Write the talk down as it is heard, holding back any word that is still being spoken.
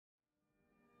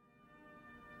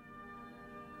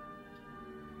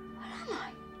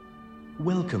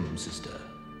Welcome, sister.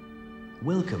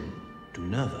 Welcome to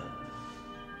Nerva.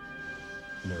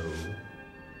 No,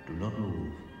 do not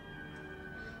move.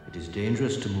 It is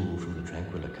dangerous to move from the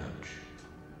Tranquilla couch.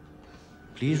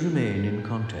 Please remain in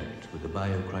contact with the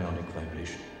biocryonic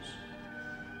vibrations.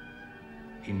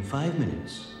 In 5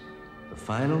 minutes, the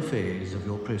final phase of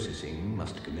your processing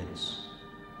must commence.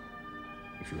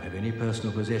 If you have any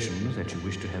personal possessions that you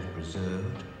wish to have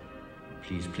preserved,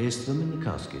 please place them in the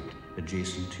casket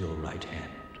adjacent to your right hand.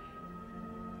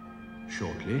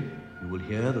 Shortly, you will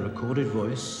hear the recorded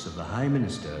voice of the High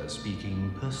Minister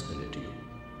speaking personally to you.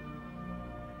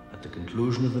 At the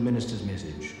conclusion of the Minister's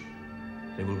message,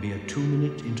 there will be a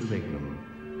 2-minute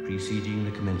interregnum preceding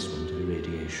the commencement of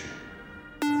irradiation.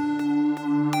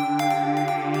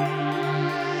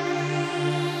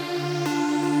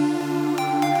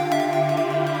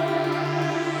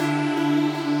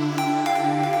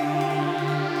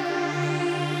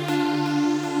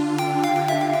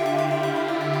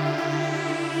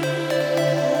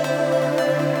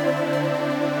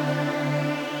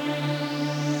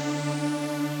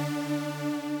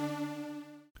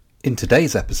 In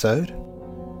today's episode,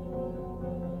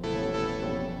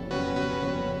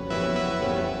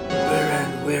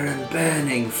 We're in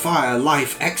burning, fire,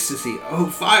 life, ecstasy, oh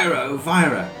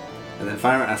Vira. And then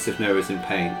Vira asks if Nora is in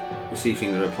pain,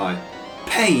 receiving the reply,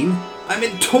 pain? I'm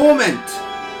in torment!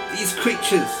 These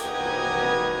creatures!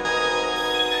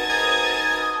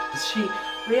 She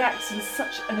reacts in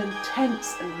such an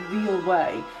intense and real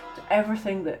way to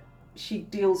everything that she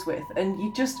deals with, and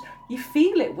you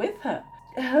feel it with her.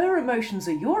 Her emotions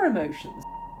are your emotions.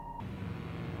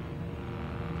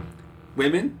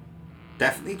 Women,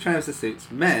 definitely trouser suits.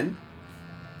 Men,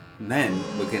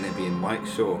 we're going to be in white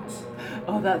shorts.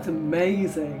 Oh, that's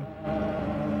amazing.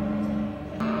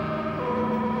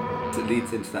 It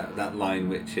leads into that line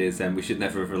which is, we should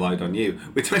never have relied on you,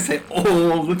 which I say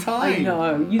all the time. I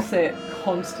know, you say it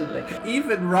constantly.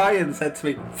 Even Ryan said to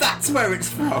me, that's where it's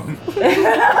from.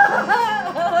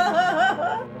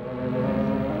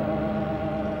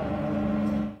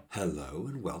 Hello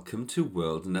and welcome to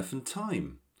World Enough and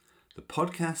Time, the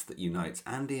podcast that unites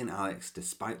Andy and Alex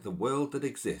despite the world that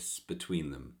exists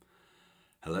between them.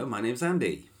 Hello, my name's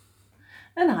Andy.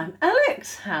 And I'm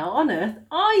Alex. How on earth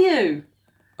are you?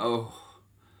 Oh,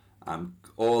 I'm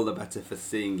all the better for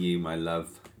seeing you, my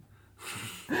love.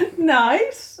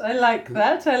 Nice. I like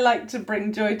that. I like to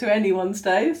bring joy to anyone's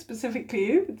day, specifically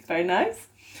you. It's very nice.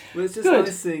 Well, it's just Good.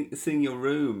 nice seeing your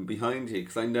room behind you,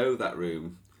 because I know that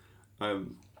room.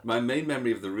 My main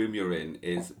memory of the room you're in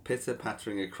is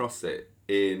pitter-pattering across it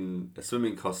in a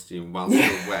swimming costume while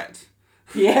still wet.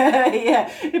 Yeah.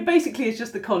 It basically is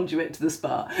just the conduit to the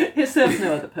spa. It serves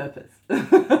no other purpose.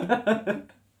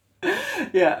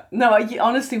 Yeah. No,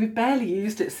 honestly, we've barely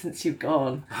used it since you've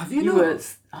gone. Have you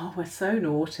not? We're so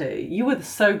naughty. You were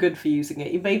so good for using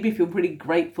it. You made me feel pretty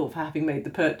grateful for having made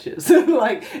the purchase.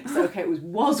 Like, it's okay, it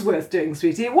was worth doing,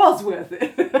 sweetie. It was worth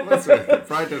it. What's worth it?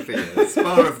 Pride of the year.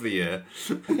 Spa of the year.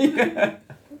 Yeah.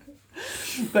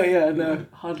 But yeah, no,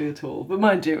 hardly at all. But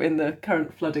mind you, in the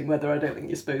current flooding weather, I don't think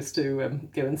you're supposed to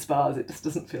go in spas. It just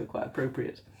doesn't feel quite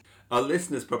appropriate. Our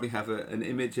listeners probably have an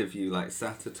image of you like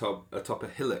sat atop a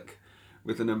hillock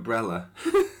with an umbrella.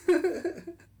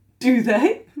 Do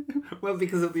they? Well,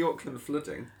 because of the Auckland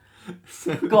flooding.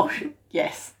 So... Gosh,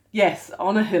 yes,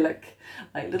 on a hillock,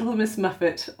 like little Miss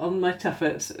Muffet on my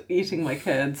tuffet, eating my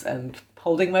curds and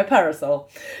holding my parasol.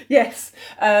 Yes,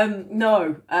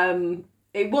 it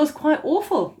was quite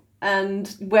awful.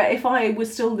 And if I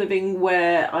was still living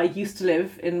where I used to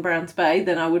live in Browns Bay,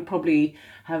 then I would probably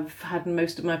have had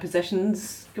most of my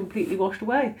possessions completely washed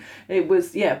away. It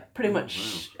was, pretty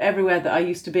much everywhere that I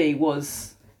used to be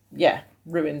was,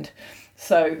 ruined.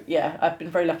 So, I've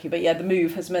been very lucky. But, the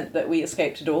move has meant that we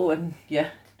escaped it all. And,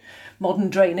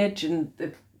 modern drainage and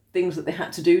the things that they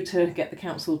had to do to get the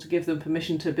council to give them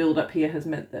permission to build up here has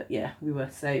meant that, we were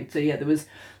saved. So, there was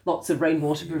lots of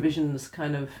rainwater provisions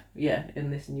kind of,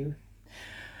 in this new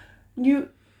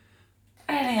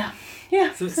area.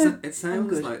 Yeah. So it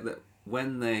sounds like that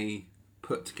when they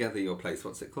put together your place,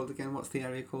 what's it called again? What's the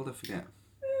area called? I forget.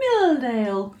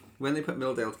 Milldale. When they put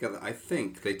Milldale together, I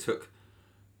think they took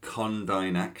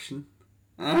condign action.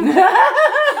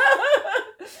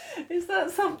 Is that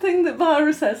something that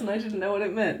Vira says and I didn't know what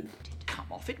it meant? Come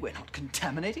off it, we're not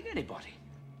contaminating anybody.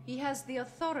 He has the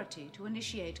authority to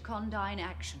initiate condign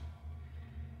action.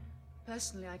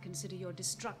 Personally, I consider your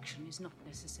destruction is not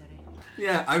necessary.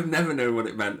 Yeah, I've never known what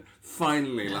it meant.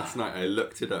 Finally, last night I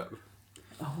looked it up.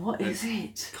 Oh, what is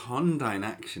it? Condign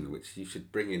action, which you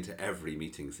should bring into every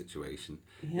meeting situation,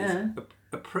 Yeah. is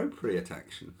appropriate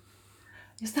action.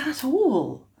 Is that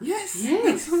all? Yes. Yes.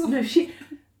 That's all. No,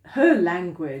 her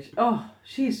language. Oh,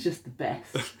 she's just the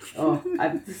best. Oh,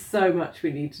 there's so much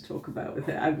we need to talk about with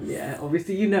her. Yeah,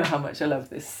 obviously you know how much I love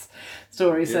this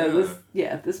story, so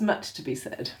there's much to be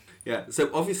said. Yeah. So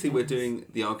obviously we're doing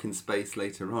the Ark in Space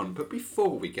later on, but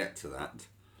before we get to that,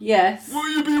 yes. what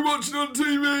have you been watching on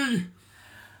TV?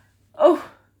 Oh,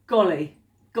 golly.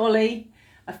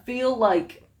 I feel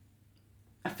like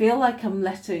I'm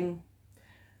letting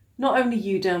not only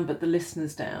you down but the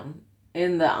listeners down,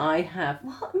 in that I have,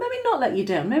 well, maybe not let you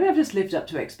down, maybe I've just lived up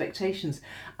to expectations.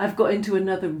 I've got into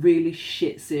another really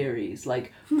shit series,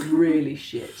 like really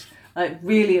shit, like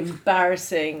really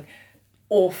embarrassing,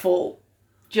 awful,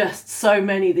 just so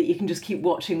many that you can just keep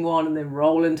watching one and then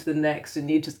roll into the next, and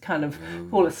you just kind of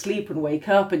fall asleep and wake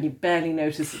up and you barely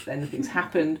notice that anything's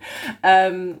happened.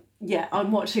 Yeah,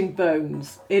 I'm watching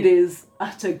Bones. It is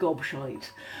utter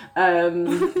gobshite.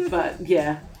 But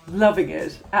yeah, loving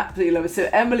it. Absolutely love it. So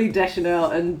Emily Deschanel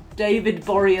and David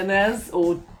Boreanaz,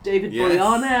 or David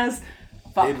Boreanaz.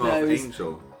 Fuck him knows. off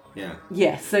Angel. Yeah.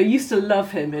 Yes, so used to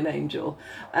love him in Angel.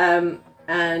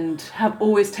 And have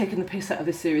always taken the piss out of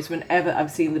this series whenever I've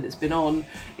seen that it's been on.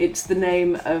 It's the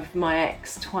name of my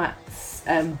ex-twat's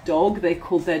dog. They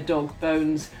called their dog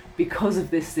Bones because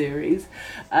of this series.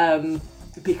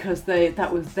 Because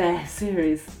that was their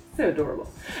series. So adorable.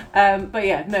 But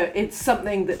yeah, no, it's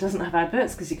something that doesn't have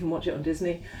adverts because you can watch it on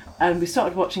Disney. And we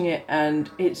started watching it and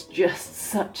it's just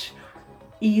such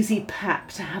easy pap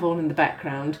to have on in the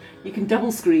background. You can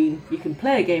double screen, you can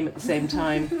play a game at the same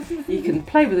time, you can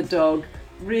play with a dog.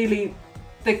 Really,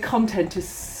 the content is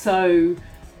so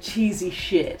cheesy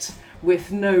shit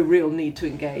with no real need to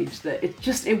engage that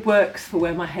it works for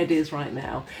where my head is right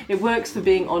now. It works for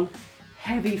being on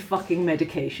heavy fucking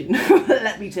medication,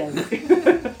 let me tell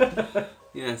you.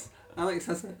 Yes. Alex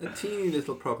has a teeny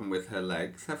little problem with her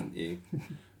legs, haven't you?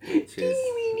 Which is...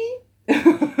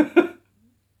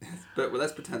 But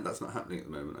let's pretend that's not happening at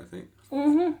the moment, I think.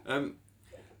 Mm-hmm.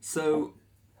 So,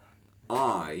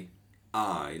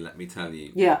 let me tell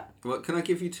you. Yeah. Well, can I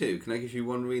give you two? Can I give you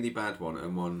one really bad one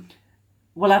and one...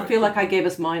 Well, I feel like I gave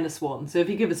us -1, so if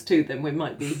you give us 2, then we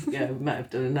might be, we might have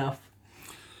done enough.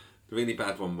 The really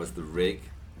bad one was The Rig,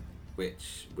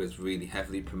 which was really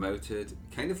heavily promoted,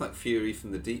 kind of like Fury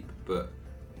from the Deep, but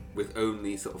with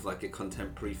only sort of like a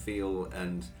contemporary feel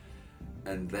and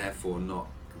therefore not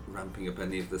ramping up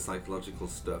any of the psychological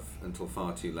stuff until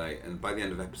far too late. And by the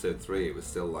end of episode 3, it was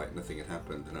still like nothing had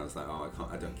happened, and I was like,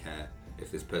 I don't care if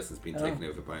this person's been taken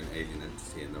over by an alien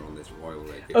entity and they're on this royal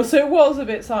lake. Oh, so it was a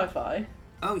bit sci-fi?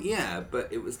 Oh yeah, but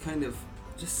it was kind of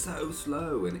just so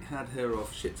slow, and it had her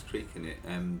off Schitt's Creek in it,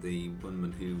 the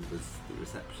woman who was the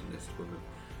receptionist woman.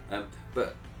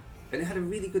 And it had a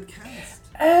really good cast.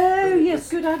 Oh yes,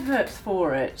 good adverts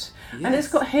for it. Yes. And it's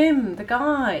got him, the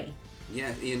guy.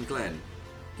 Yeah, Ian Glenn.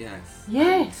 Yes.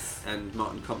 Yes. And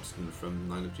Martin Compston from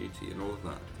Line of Duty and all of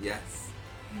that. Yes.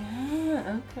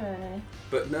 Yeah, okay.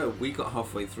 But no, we got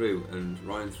halfway through and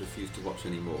Ryan's refused to watch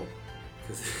anymore.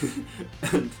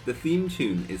 And the theme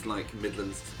tune is like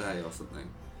Midlands Today or something.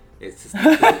 It's just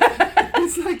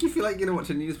it's like you feel like you're going to watch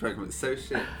a news programme, it's so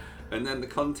shit. And then the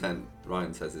content,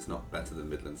 Ryan says, is not better than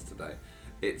Midlands Today.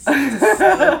 It's so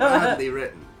badly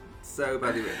written. So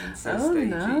badly written and so stagey.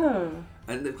 No.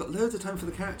 And they've got loads of time for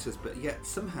the characters, but yet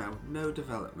somehow no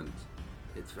development.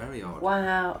 It's very odd.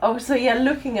 Wow. Oh, so yeah,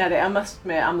 looking at it, I must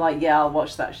admit, I'm like, yeah, I'll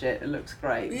watch that shit. It looks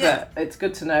great. Yeah. But it's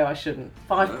good to know I shouldn't.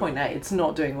 5.8. No. It's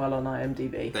not doing well on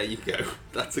IMDb. There you go.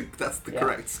 That's the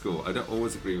correct score. I don't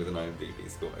always agree with an IMDb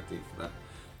score. I do for that.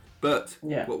 But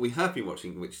what we have been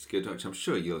watching, which is good, which I'm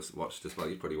sure you've watched as well.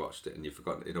 You've probably watched it and you've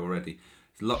forgotten it already.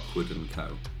 It's Lockwood and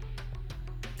Co.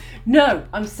 No,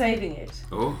 I'm saving it.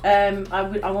 Oh.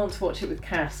 I want to watch it with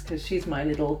Cass because she's my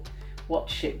little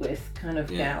watch it with kind of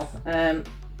gal.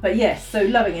 But yes, so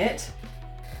loving it.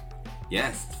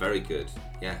 Yes, it's very good.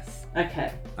 Yes.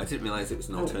 Okay. I didn't realise it was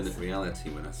an alternate reality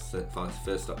when I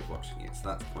first started watching it, so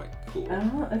that's quite cool.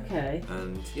 Oh, okay.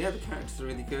 And yeah, the characters are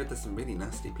really good. There's some really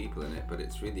nasty people in it, but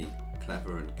it's really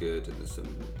clever and good, and there's some.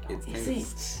 It's kind of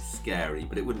scary,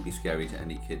 but it wouldn't be scary to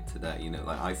any kid today. You know,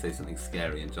 like I say something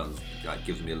scary, and John like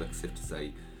gives me a look as if to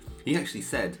say. He actually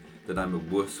said that I'm a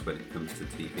wuss when it comes to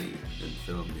TV and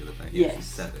film the other day. Yes,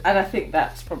 said it. And I think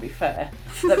that's probably fair.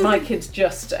 That my kids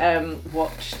just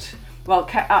watched. Well,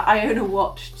 Iona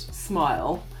watched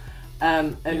Smile,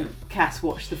 and Cass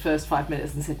watched the first 5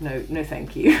 minutes and said no,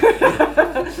 thank you.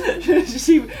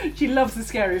 she loves the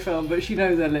scary film, but she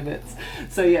knows her limits.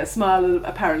 So yeah, Smile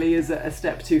apparently is a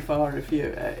step too far if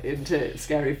you're into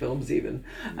scary films even.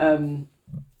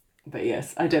 But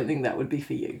yes, I don't think that would be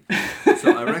for you.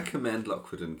 So I recommend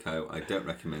Lockwood and Co. I don't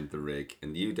recommend The Rig,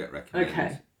 and you don't recommend...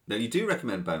 Okay. No, you do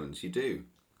recommend Bones, you do.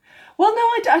 Well, no,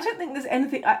 I don't think there's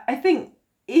anything... I think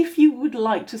if you would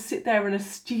like to sit there in a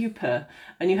stupor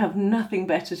and you have nothing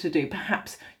better to do,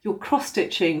 perhaps you're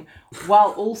cross-stitching while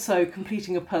also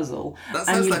completing a puzzle,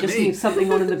 and you just need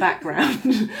something on in the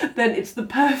background, then it's the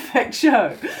perfect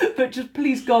show. But just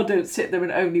please God don't sit there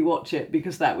and only watch it,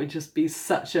 because that would just be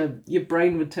such a... Your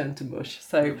brain would turn to mush.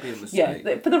 So, It would be a mistake.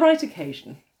 yeah, for the right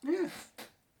occasion. Yeah.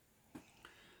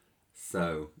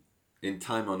 So, in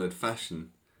time-honoured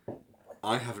fashion,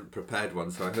 I haven't prepared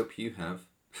one, so I hope you have.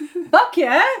 Fuck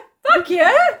yeah! Fuck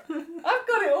yeah! I've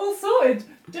got it all sorted.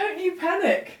 Don't you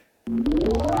panic. I've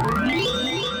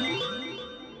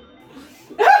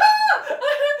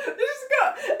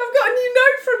got a new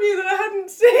note from you that I hadn't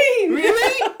seen.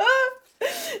 Really?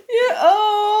 Yeah.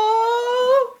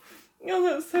 Oh,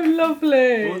 that's so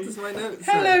lovely. What does my note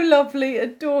say? Hello, lovely.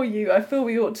 Adore you. I feel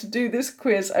we ought to do this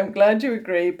quiz. I'm glad you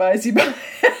agree. Bye.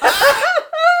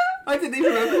 I didn't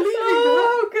even remember leaving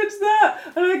Oh, how good's that?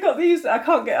 And I got these. I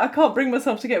can't bring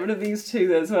myself to get rid of these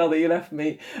two as well that you left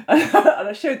me. And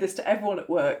I showed this to everyone at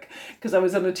work because I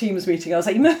was on a Teams meeting. I was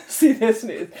like, you must see this.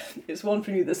 And it's one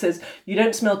from you that says, "You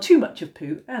don't smell too much of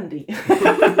poo, Andy."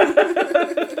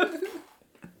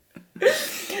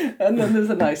 And then there's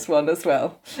a nice one as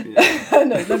well. Yeah.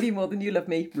 No, love you more than you love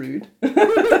me. Rude.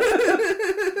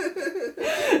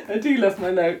 I do love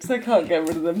my notes. I can't get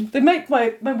rid of them. They make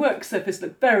my work surface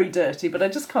look very dirty, but I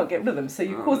just can't get rid of them. So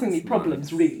you're causing me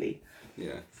problems, really.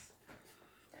 Yes.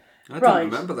 I don't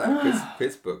remember that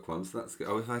quiz book one, so that's good.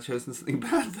 Oh, have I chosen something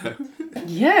bad, though?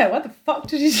 Yeah, why the fuck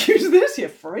did you choose this, you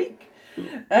freak?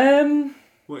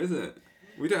 What is it?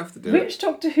 We don't have to do Which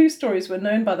Doctor Who stories were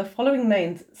known by the following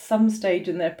names at some stage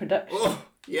in their production? Oh,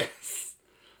 yes.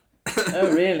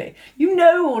 Oh, really? You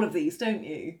know all of these, don't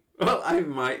you? Well, I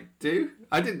might do.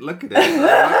 I didn't look at it, but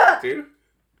I might do.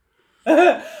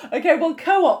 Okay, well,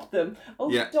 co-opt them.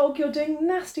 Oh, Yeah. dog, you're doing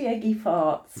nasty eggy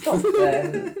farts. Stop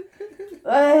them.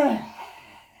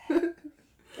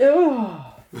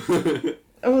 Oh,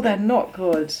 they're not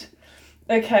good.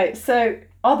 Okay, so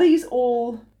are these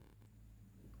all...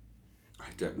 I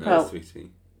don't know, Well,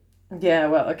 sweetie. Yeah,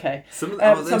 well, okay. Some of So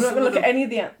I'm not going to look at any of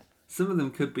the... Some of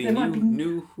them could be They might be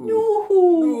new Who. No.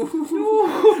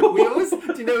 We always,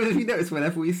 do you know, have you noticed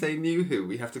whenever we say new Who,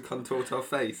 we have to contort our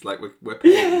face like we're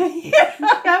paying. Yeah,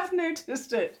 I have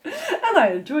noticed it. And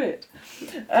I enjoy it.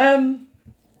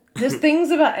 There's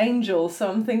things about angels, so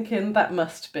I'm thinking that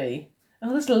must be.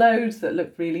 Oh, there's loads that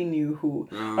look really new Who.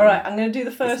 All right, I'm going to do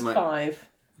the first 5.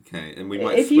 Okay, and we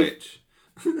might switch.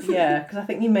 Yeah, because I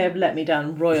think you may have let me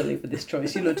down royally with this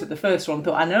choice. You looked at the first one and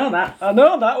thought, I know that,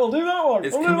 we'll do that one.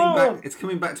 It's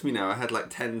coming back to me now. I had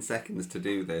like 10 seconds to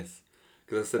do this.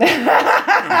 Because I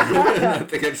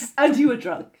said... And you were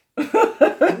drunk. No,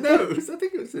 I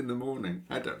think it was in the morning.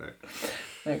 I don't know.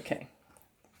 Okay.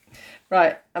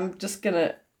 Right, I'm just going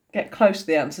to get close to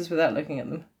the answers without looking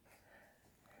at them.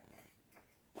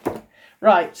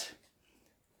 Right.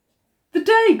 The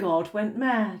day God went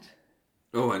mad.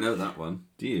 Oh, I know that one.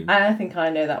 Do you? I think I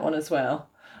know that one as well.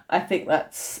 I think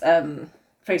that's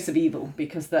Face of Evil,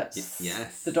 because that's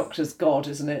the Doctor's god,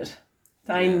 isn't it?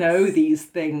 I know these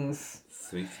things.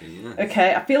 Sweetie, yes.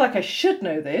 Okay, I feel like I should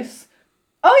know this.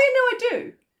 Oh, you know I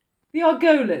do. The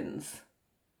Argolans.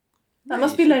 That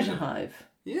must be Leisure Hive.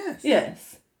 Yes.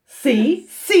 Yes. See,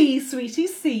 sweetie,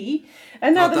 see.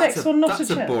 And now the next one, not a chance.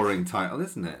 That's a boring title,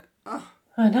 isn't it? Oh.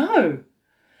 I know.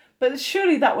 But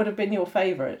surely that would have been your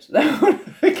favourite.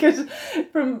 Because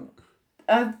from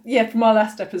our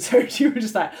last episode, you were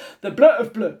just like, the Blood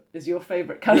of Blood is your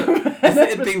favourite colour. If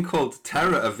it had been called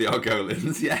Terror of the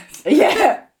Argolans, yes.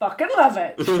 Yeah, fucking love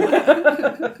it.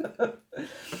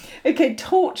 Okay,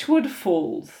 Torchwood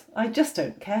Falls. I just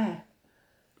don't care.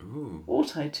 Ooh.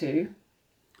 Ought I to?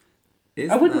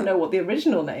 I wouldn't know what the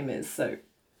original name is, so...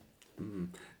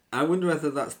 I wonder whether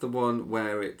that's the one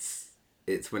where it's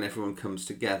when everyone comes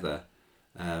together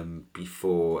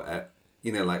before,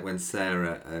 like when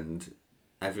Sarah and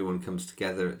everyone comes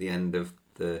together at the end of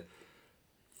the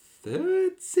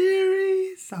 3rd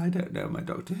series. I don't know, my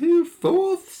Doctor Who.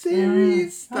 4th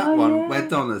series. That one where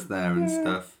Donna's there and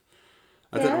stuff.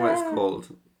 I don't know what it's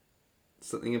called.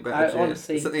 Something about a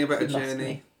journey. Something about a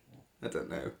journey. I don't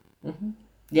know. Mm-hmm.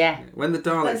 Yeah. When the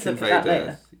Daleks invade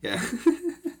Earth. Yeah.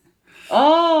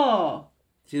 Oh.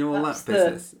 Do you know all that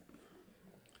business?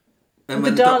 And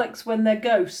the Daleks when they're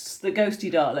ghosts, the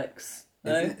ghosty Daleks.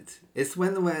 No? Is it? It's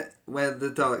when where the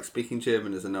Daleks speaking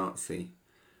German as a Nazi,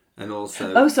 and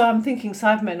also. Oh, so I'm thinking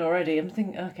Cybermen already. I'm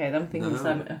thinking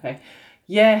Cybermen. Okay.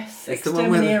 Yes, It's the one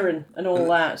where exterminating and all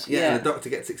that. Yeah, Yeah. and the Doctor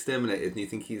gets exterminated, and you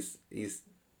think he's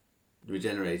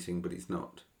regenerating, but he's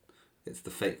not. It's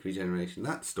the fake regeneration.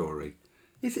 That story.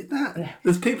 Is it that?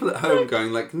 There's people at home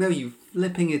going like, "No, you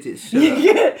flipping idiot, shut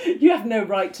up." You have no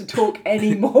right to talk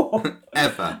anymore.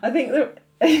 Ever. I think that.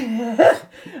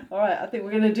 All right, I think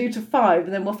we're going to do to 5,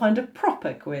 and then we'll find a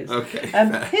proper quiz. Okay.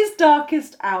 Fair. His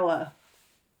darkest hour.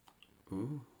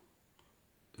 Ooh.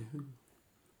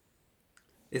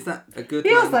 Is that a good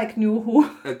Feels man? like New.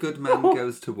 A good man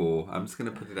goes to war. I'm just going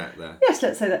to put it out there. Yes,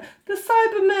 let's say that. The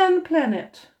Cyberman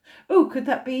planet. Oh, could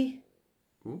that be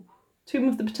Ooh. Tomb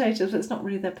of the Potatoes? It's not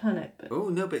really their planet, but Oh,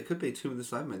 no, but it could be Tomb of the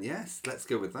Cybermen. Yes, let's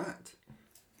go with that.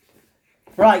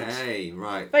 right. Okay,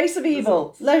 right. Face of Evil,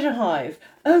 Results. Leisure Hive.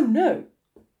 Oh no.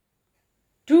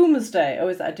 Doomsday. Oh,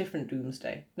 is that a different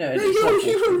Doomsday? No, it No, is not you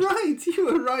different. were right. You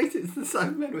were right. It's the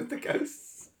Cybermen with the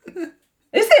ghosts.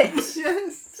 Is it?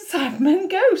 Yes. Cybermen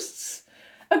Ghosts.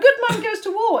 A Good Man Goes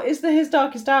to War is the His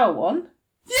Darkest Hour one.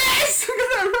 Yes, we got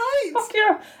that right. Fuck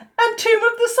yeah. And Tomb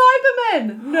of the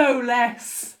Cybermen, no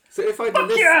less. So if I'd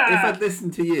if I'd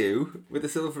listened to you with the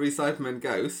Silvery Cybermen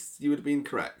ghosts, you would have been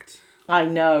correct. I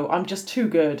know, I'm just too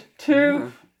good.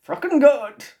 Too fucking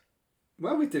good.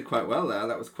 Well, we did quite well there.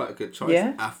 That was quite a good choice.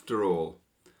 Yeah. After all.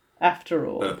 After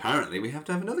all. But apparently we have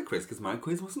to have another quiz because my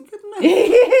quiz wasn't good enough.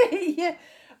 Yeah.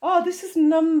 Oh, this is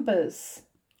numbers.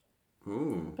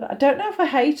 Ooh. But I don't know if I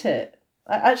hate it.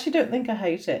 I actually don't think I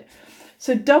hate it.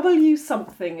 So W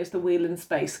something is the wheel in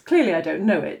space. Clearly I don't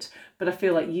know it, but I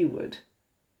feel like you would.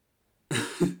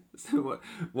 So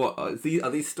what are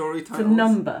these story It's titles? a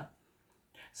number.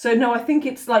 So no, I think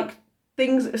it's like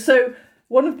things. So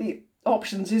one of the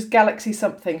options is Galaxy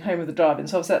something, Home of the Drive-In.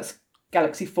 So obviously that's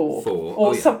Galaxy 4. 4. Or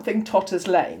Oh, yeah. something Totter's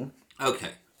Lane.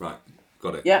 Okay, right.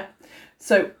 Got it. Yeah.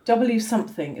 So W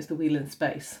something is the wheel in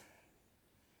space.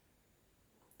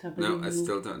 W... No, I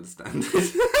still don't understand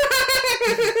it.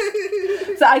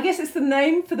 So I guess it's the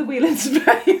name for the wheel in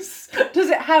space. Does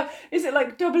it have... Is it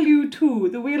like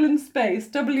W2, the wheel in space?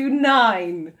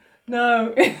 W9?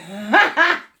 No.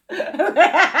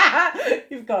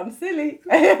 You've gone silly.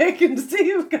 I can see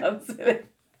you've gone silly.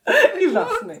 You've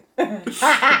lost me. I have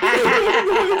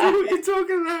no idea what you're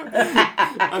talking about.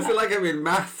 I feel like I'm in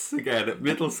maths again at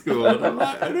middle school. And I'm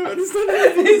like, I don't understand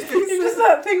anything that's being It's just said.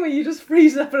 that thing where you just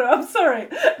freeze up and I'm sorry.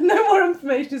 No more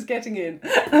information is getting in.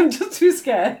 I'm just too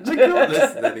scared. I can't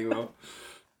listen anymore.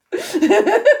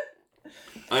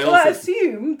 Well, I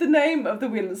assume the name of the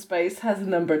wheel in space has a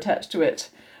number attached to it.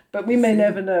 But we may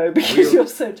never know because Wheel- you're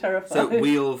so terrified. So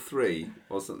wheel 3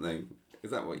 or something. Is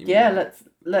that what you mean? Yeah,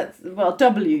 well,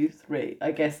 W3,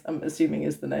 I guess I'm assuming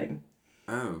is the name.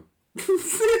 Oh.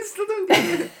 Still don't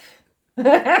get it.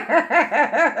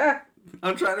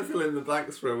 I'm trying to fill in the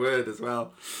blanks for a word as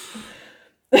well.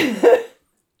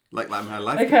 Like my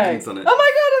life Okay. depends on it. Oh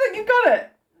my god, I think you've got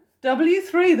it.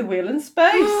 W3, the wheel in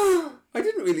space. I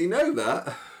didn't really know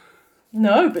that.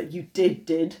 No, but you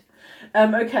did.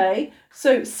 Okay,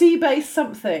 so sea base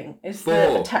something is the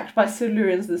 4. attacked by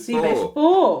Silurians. The sea 4. base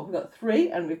 4. We've got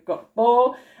 3 and we've got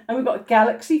 4 and we've got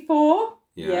Galaxy 4.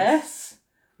 Yes.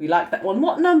 We like that one.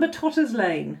 What number Totter's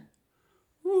Lane?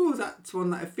 Ooh, that's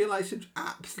one that I feel I should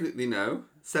absolutely know.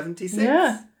 76.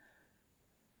 Yeah.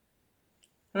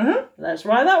 Let's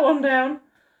write that one down.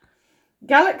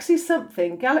 Galaxy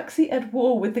something. Galaxy at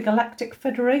war with the Galactic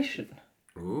Federation.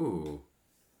 Ooh.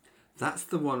 That's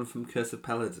the one from Curse of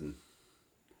Paladin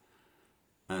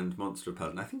and Monster of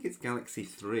Paladin. I think it's Galaxy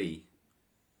 3.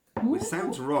 Which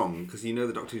sounds wrong, because you know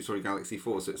the Doctor Who story Galaxy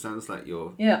 4, so it sounds like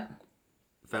you're Yeah,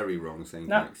 very wrong saying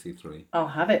No. Galaxy 3. I'll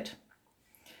have it.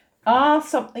 R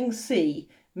something C.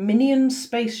 Minion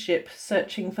spaceship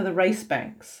searching for the race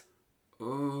banks.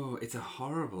 Oh, it's a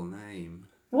horrible name.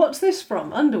 What's this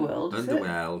from? Underworld? Is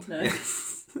Underworld. No.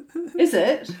 Yes. It? Is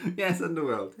it? Yes,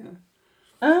 Underworld, yeah.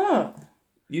 Oh.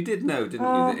 You did know, didn't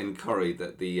you, that in Corrie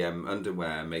that the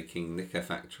underwear making knicker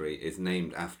factory is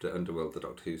named after Underworld, the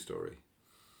Doctor Who story?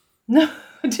 No,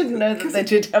 I didn't know that they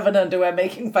did have an underwear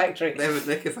making factory. They have a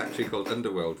knicker factory called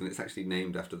Underworld, and it's actually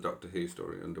named after the Doctor Who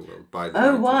story, Underworld, by the Oh,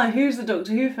 writers. why? Who's the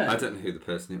Doctor Who fan? I don't know who the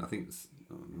person. I think it's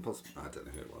impossible. I don't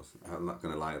know who it was. I'm not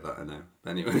going to lie at that. I know. But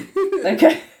anyway.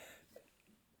 Okay.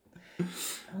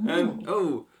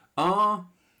 R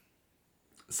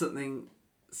something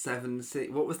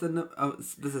 7C. What was the number? Oh,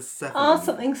 there's a 7. R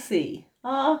something C.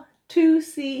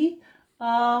 R2C.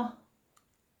 R.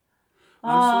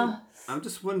 I'm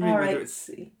just wondering whether it's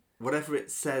R8C. whatever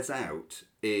it says out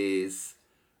is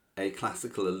a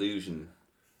classical illusion.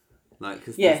 Like,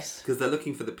 Yes. because they're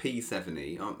looking for the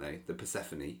P70, aren't they? The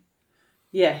Persephone.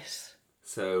 Yes.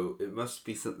 So it must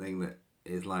be something that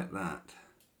is like that.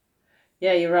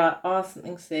 Yeah, you're right. R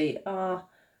something C.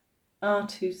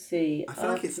 R2C. I feel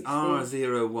like it's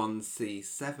R2C.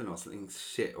 R01C7 or something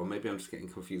shit, or maybe I'm just getting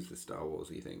confused with Star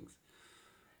Warsy things.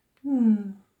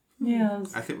 Yeah.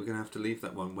 I think we're going to have to leave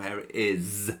that one where it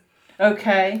is.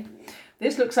 Okay.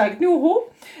 This looks like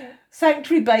New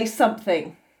Sanctuary Base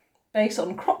something. Base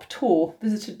on Crop Tour,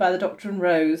 visited by the Doctor and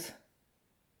Rose.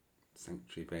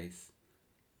 Sanctuary Base.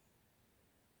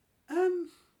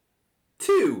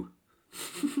 2.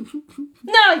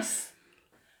 Nice!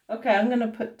 Okay, I'm going to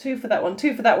put 2 for that one,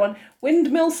 2 for that one.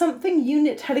 Windmill something,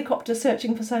 unit helicopter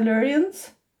searching for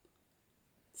Silurians.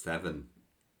 7.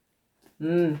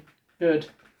 Good.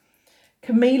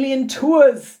 Chameleon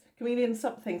Tours. Chameleon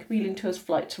something. Chameleon Tours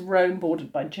flight to Rome,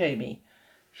 boarded by Jamie.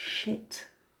 Shit.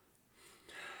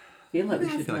 Feel like we I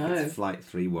should feel know. like it's Flight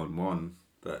 311,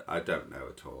 but I don't know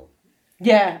at all.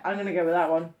 Yeah, I'm going to go with that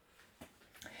one.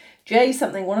 J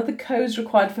something. One of the codes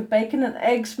required for bacon and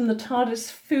eggs from the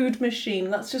TARDIS food machine.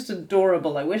 That's just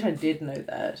adorable. I wish I did know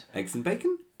that. Eggs and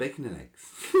bacon? Bacon and eggs.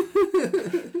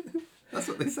 That's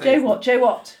what they say. J what? J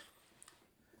what?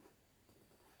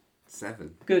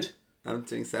 7. Good. I'm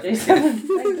doing 7. J7.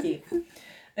 Thank you.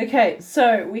 Okay,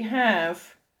 so we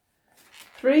have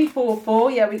 3, 4,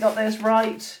 4. Yeah, we got this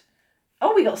right.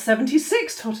 Oh, we got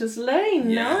 76, Totters Lane.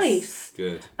 Yes. Nice.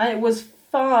 Good. And it was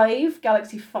 5.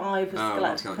 Galaxy 5 was Oh,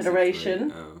 Galactic not Galaxy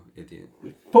Federation. 3. Oh, idiot.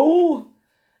 4.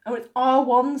 Oh, it's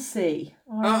R1C.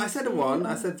 Oh, I said a 1.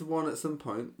 I said 1 at some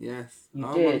point. Yes. You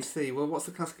R1C. Well, what's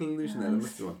the classical illusion there? There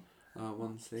must be one.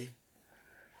 R1C.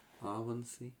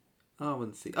 R1C.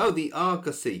 R1C. Oh, the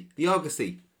Argosy. The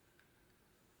Argosy.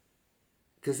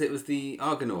 Because it was the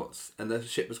Argonauts, and the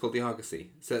ship was called the Argosy.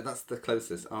 So that's the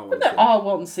closest. R1C. No,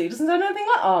 R1C doesn't sound anything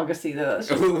like Argosy, though. That's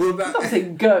just Well, that-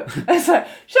 something go. It's like,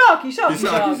 sharky.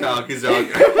 Sharky.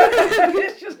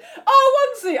 It's just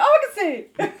R1C, Argosy.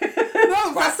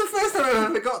 No, that's the first time I've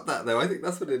ever got that, though. I think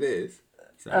that's what it is.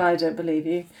 So. I don't believe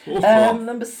you. Oh.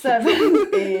 Number 7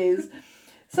 is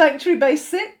Sanctuary Base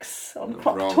 6 on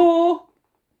Crop Wrong. Tour.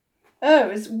 Oh,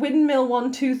 it's Windmill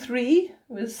 123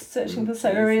 was searching for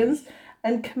Silurians.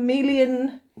 And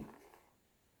Chameleon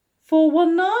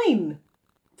 419.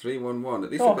 311.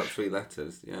 At least I've got Gosh. 3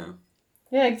 letters. Yeah.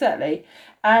 Yeah, exactly.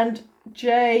 And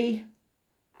J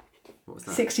What was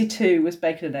that? 62 was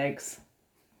bacon and eggs.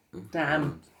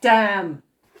 Damn. I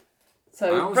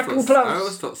So always, Brecon thought, I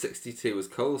always close. thought 62 was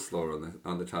coleslaw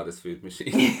on the TARDIS food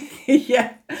machine.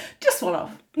 Yeah, just one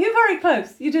off. You're very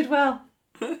close. You did well.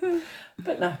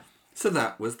 But no. So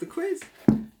that was the quiz.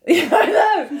 Yeah, I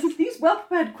know. These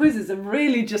well-prepared quizzes are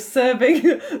really just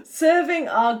serving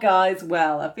our guys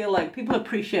well. I feel like people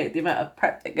appreciate the amount of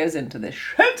prep that goes into this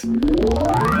shit.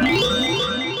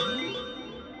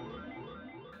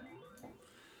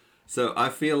 So I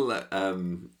feel that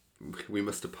we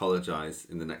must apologise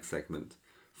in the next segment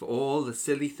for all the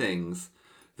silly things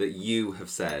that you have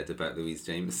said about Louise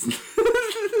Jameson.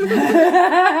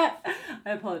 I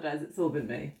apologise, it's all been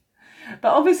me.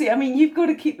 But obviously, I mean, you've got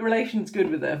to keep the relations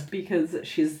good with her because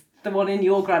she's the one in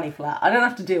your granny flat. I don't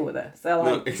have to deal with her. So,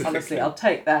 No, exactly. honestly, I'll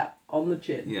take that on the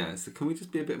chin. Yeah, so can we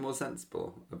just be a bit more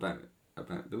sensible about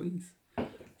Louise?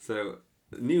 So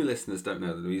new listeners don't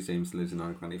know that Louise Jameson lives in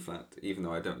our granny flat, even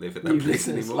though I don't live at that New place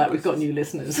listeners, anymore. like we've got new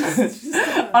listeners.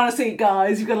 Honestly,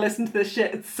 guys, you've got to listen to this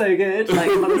shit. It's so good. Like,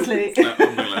 honestly.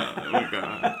 Oh my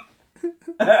god.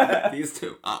 These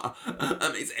two are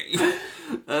amazing.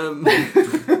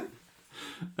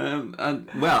 And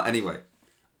well, anyway,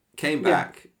 came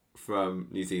back from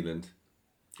New Zealand.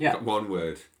 Yeah. Got one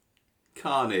word: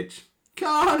 carnage.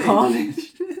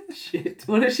 Carnage. Shit.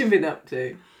 What has she been up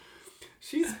to?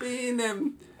 She's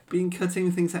been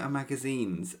cutting things out of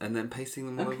magazines and then pasting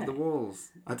them all over the walls.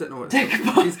 I don't know what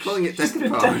Decoupage. she's calling it. She's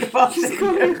been Decoupage. decoupaging She's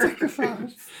calling it everything.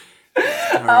 decoupage.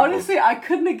 Honestly, I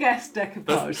couldn't have guessed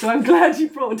decoupage, so I'm glad you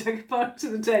brought decoupage to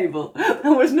the table. That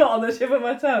was not on the tip of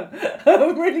my tongue.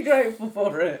 I'm really grateful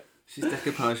for it. She's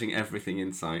decoupaging everything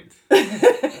in sight.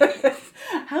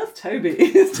 How's Toby?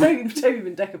 Has Toby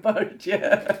been decoupaged?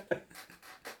 Yeah.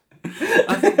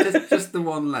 I think just the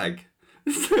one leg.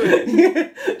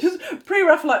 Just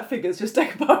pre-Raphaelite figures, just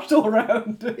decoupaged all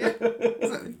around.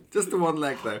 Exactly. Just the one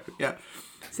leg though. Yeah.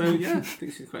 So yeah, I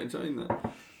think she's quite enjoying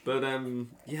that. But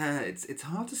yeah, it's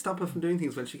hard to stop her from doing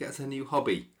things when she gets her new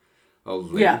hobby.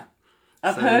 Old Lou. Yeah.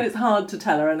 I've heard it's hard to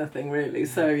tell her anything really.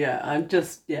 So yeah, I'm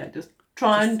just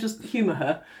try and just humour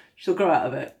her. She'll grow out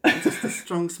of it. Just a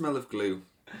strong smell of glue.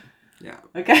 Yeah.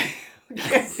 Okay.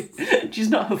 She's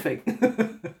not huffing.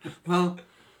 Well,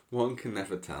 one can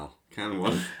never tell, can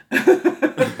one?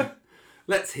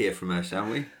 Let's hear from her, shall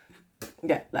we?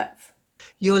 Yeah, let's.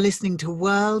 You're listening to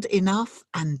World Enough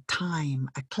and Time,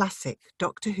 a classic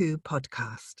Doctor Who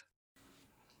podcast.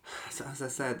 So, as I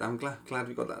said, I'm glad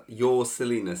we got that your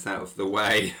silliness out of the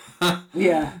way.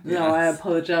 Yeah, no, I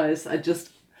apologise. I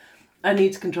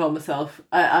need to control myself.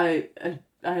 I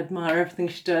admire everything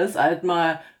she does. I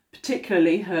admire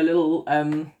particularly her little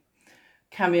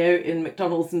cameo in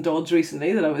McDonald's and Dodge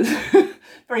recently that I was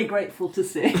very grateful to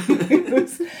see.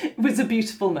 It was a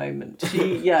beautiful moment.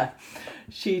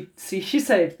 She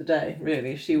saved the day,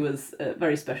 really. She was a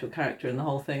very special character in the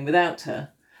whole thing. Without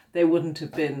her, there wouldn't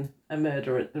have been a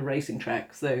murder at the racing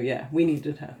track. So, yeah, we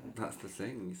needed her. That's the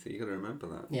thing, so you got to remember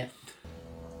that. Yeah.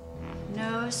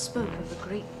 Noah spoke of a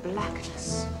great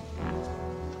blackness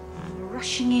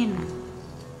rushing in.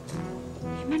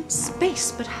 He meant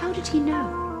space, but how did he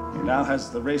know? He now has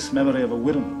the race memory of a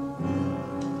Wirren.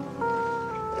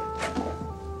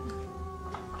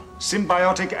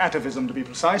 Symbiotic atavism, to be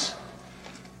precise.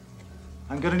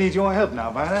 I'm going to need your help now,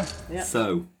 Viola. Yeah.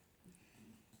 So,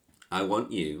 I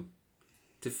want you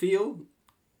to feel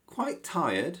quite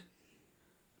tired,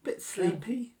 a bit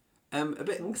sleepy,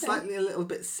 slightly a little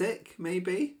bit sick,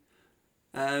 maybe,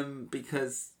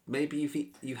 because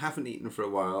maybe you haven't eaten for a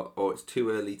while, or it's too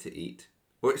early to eat,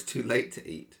 or it's too late to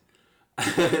eat,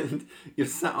 and you're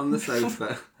sat on the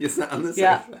sofa.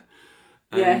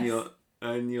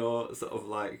 And you're sort of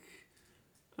like,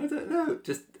 I don't know,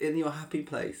 just in your happy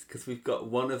place, because we've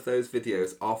got one of those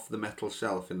videos off the metal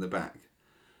shelf in the back,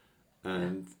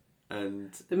 and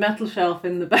the metal shelf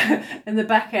in the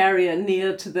back area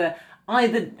near to the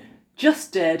either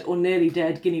just dead or nearly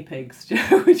dead guinea pigs,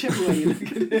 whichever way you look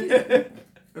at it.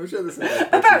 I'm sure there's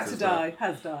about to die,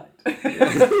 has died.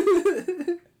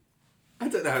 I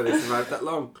don't know how they survived that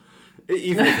long.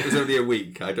 Even if it was only a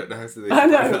week, I don't know how they survived I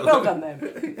that know, well done them.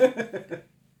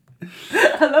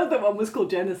 I love that one was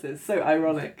called Genesis, so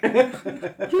ironic.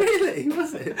 Really?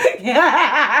 Was it?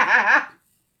 Yeah.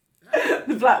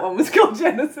 The black one was called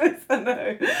Genesis, I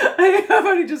know. I've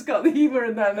only just got the humour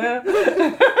in that now.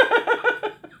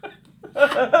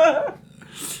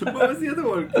 What was the other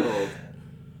one called?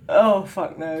 Oh,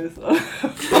 fuck knows.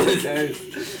 Fuck knows.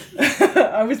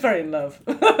 I was very in love.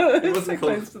 It wasn't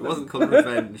called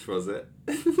Revenge, was it?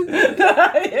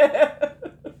 Yeah.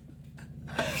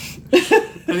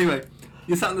 Anyway,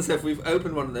 you sat on the sofa. We've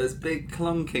opened one of those big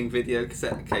clunking video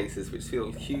cassette cases, which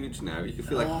feel huge now. You can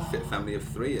feel like a fit family of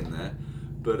 3 in there.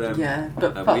 But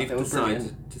we've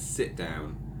decided to sit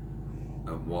down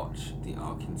and watch The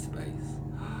Ark in Space.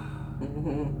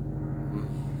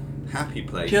 Happy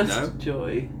place, just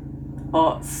joy.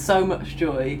 Oh, so much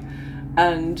joy.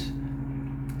 And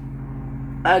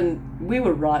we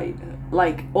were right.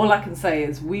 Like, all I can say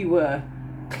is we were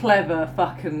clever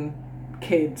fucking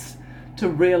kids to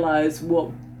realise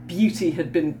what beauty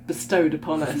had been bestowed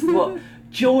upon us, what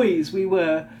joys we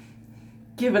were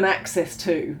given access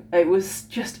to. It was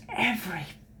just every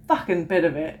fucking bit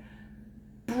of it.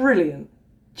 Brilliant.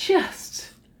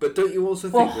 Just... But don't you also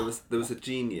think there was a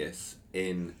genius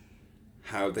in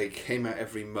how they came out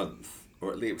every month,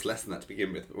 or at least it was less than that to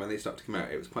begin with, but when they started to come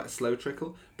out, it was quite a slow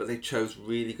trickle, but they chose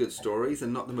really good stories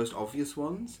and not the most obvious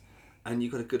ones, and you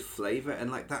got a good flavour,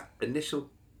 and like that initial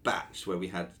batch where we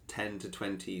had 10 to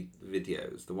 20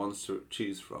 videos, the ones to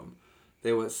choose from,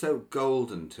 they were so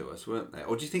golden to us, weren't they?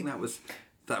 Or do you think that was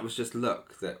just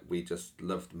luck that we just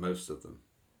loved most of them?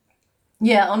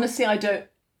 Yeah, honestly, I don't...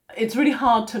 It's really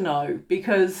hard to know,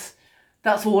 because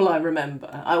that's all I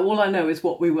remember. All I know is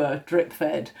what we were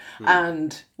drip-fed,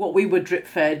 and what we were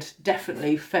drip-fed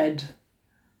definitely fed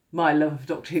my love of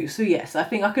Doctor Who. So yes, I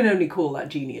think I can only call that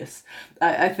genius.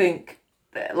 I think,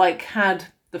 like, had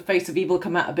The Face of Evil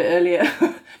come out a bit earlier,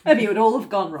 maybe it would all have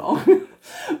gone wrong.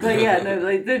 But yeah,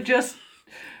 no, they're just...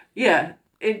 Yeah,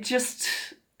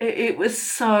 it was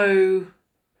so...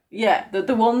 Yeah,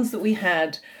 the ones that we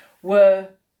had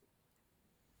were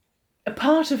a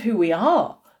part of who we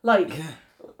are. Like,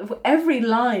 every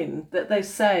line that they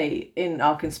say in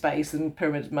Ark in Space and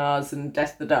Pyramid of Mars and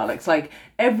Death of the Daleks, like,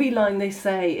 every line they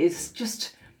say is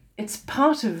just... It's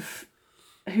part of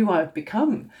who I've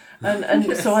become. And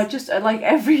yes. So I just, like,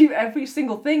 every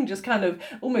single thing just kind of,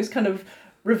 almost kind of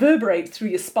reverberates through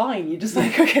your spine. You're just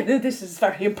like, okay, this is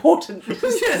very important.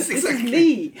 This is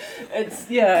me.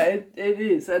 It's, yeah, it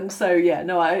is. And so, yeah,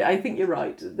 no, I think you're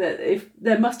right. That if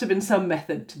there must have been some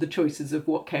method to the choices of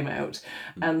what came out,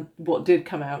 and what did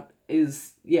come out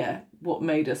is, yeah, what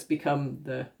made us become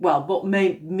what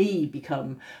made me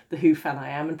become the Who fan I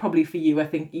am. And probably for you, I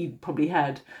think you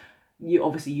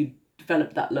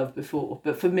developed that love before,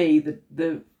 but for me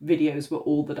the videos were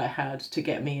all that I had to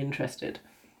get me interested.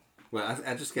 Well,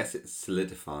 I just guess it's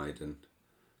solidified and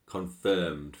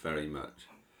confirmed very much.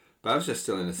 But I was just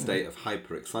still in a state of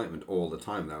hyper excitement all the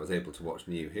time that I was able to watch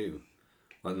New Who.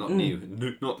 Well, not New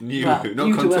Who, not New Who,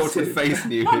 not Contorted Face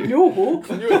New Who. New Who.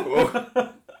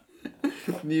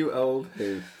 New Old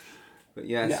Who. But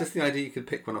yeah, it's just the idea you could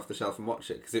pick one off the shelf and watch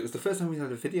it, because it was the first time we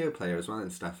had a video player as well in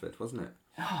Stafford, wasn't it?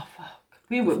 Oh, fuck.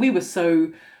 We were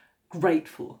so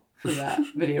grateful for that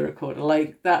video recorder,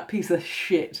 like that piece of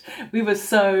shit. We were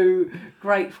so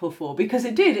grateful for, because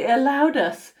it allowed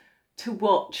us to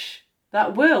watch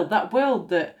that world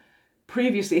that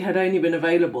previously had only been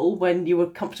available when you were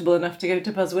comfortable enough to go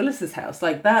to Buzz Willis's house.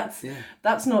 Like that's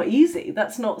not easy.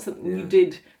 That's not something you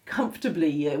did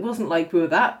comfortably. It wasn't like we were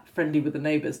that friendly with the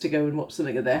neighbours to go and watch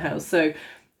something at their house. So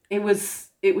it was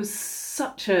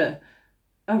such a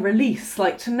release.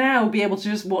 Like, to now be able to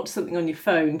just watch something on your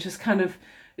phone, just kind of,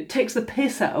 it takes the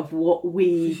piss out of what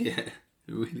we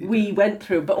went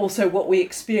through, but also what we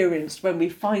experienced when we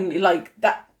finally, like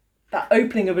that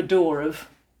opening of a door of,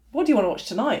 what do you want to watch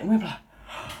tonight? And we were like,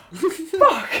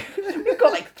 fuck, we've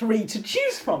got like 3 to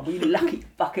choose from, we lucky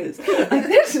fuckers. Like,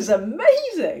 this is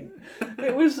amazing.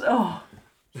 It was,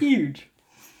 huge.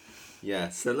 Yeah,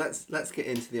 so let's get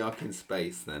into the Ark in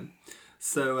Space then.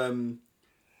 So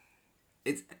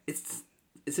it's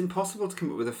impossible to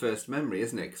come up with a first memory,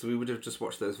 isn't it? Because we would have just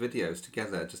watched those videos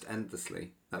together, just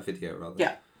endlessly. That video, rather.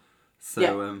 Yeah.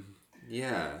 So,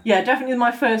 Yeah, definitely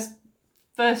my first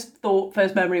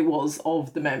memory was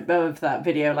of of that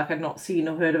video. Like, I'd not seen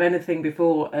or heard of anything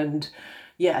before, and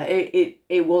yeah,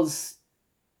 it was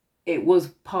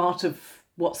part of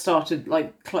what started,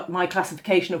 like, my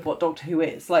classification of what Doctor Who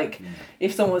is. Like,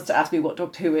 if someone was to ask me what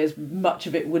Doctor Who is, much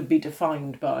of it would be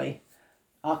defined by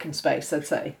Ark in Space, I'd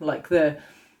say. Like, the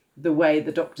way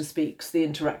the Doctor speaks, the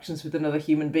interactions with another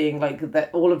human being, like,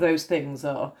 that, all of those things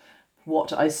are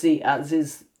what I see as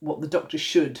is what the Doctor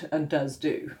should and does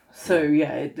do. So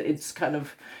yeah,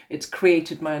 it's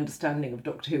created my understanding of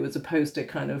Doctor Who, as opposed to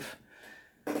kind of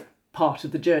part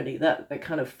of the journey that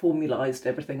kind of formalised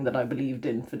everything that I believed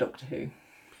in for Doctor Who.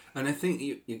 And I think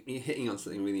you're hitting on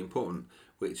something really important,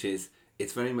 which is,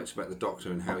 it's very much about the Doctor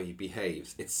and how he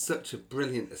behaves. It's such a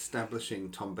brilliant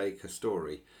establishing Tom Baker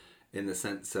story, in the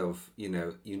sense of, you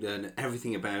know, you learn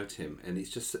everything about him, and it's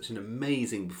just such an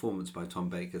amazing performance by Tom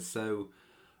Baker. So,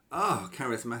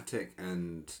 charismatic,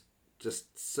 and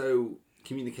just so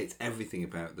communicates everything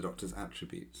about the Doctor's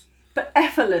attributes. But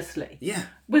effortlessly. Yeah.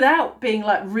 Without being,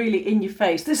 like, really in your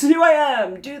face. This is who I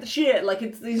am. Do the shit. Like,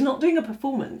 he's not doing a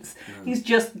performance. No. He's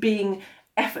just being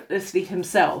effortlessly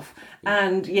himself. Yeah.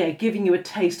 And, yeah, giving you a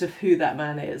taste of who that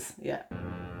man is. Yeah.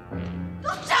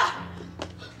 Doctor!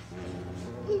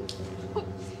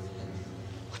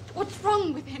 What's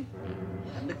wrong with him?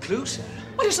 And the clue, sir?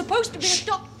 Well, he's supposed to be a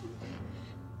doctor.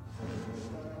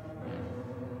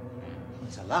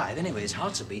 He's alive anyway. His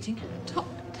heart's beating. Doctor.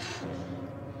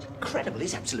 It's incredible.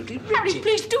 He's absolutely rigid. Harry,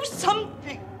 please do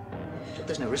something. But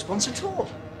there's no response at all.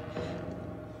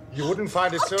 You wouldn't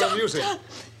find it so Doctor. amusing.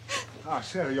 Ah,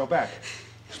 Sarah, you're back.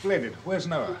 Splendid. Where's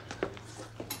Noah?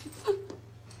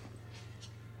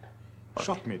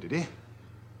 Shot me, did he?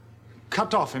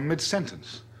 Cut off in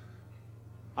mid-sentence.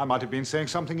 I might have been saying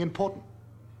something important.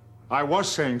 I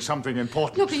was saying something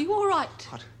important. Look, are you all right?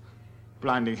 What?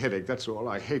 Blinding headache, that's all.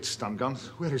 I hate stun guns.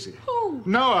 Where is he? Who?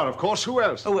 Noah, of course. Who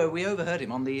else? Oh, well, we overheard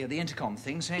him on the intercom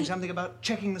thing saying something about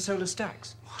checking the solar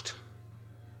stacks. What?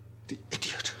 The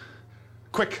idiot.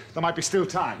 Quick, there might be still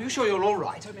time. Are you sure you're all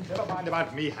right? Never mind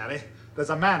about me, Harry. There's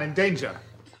a man in danger.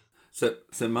 So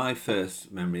my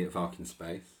first memory of Ark in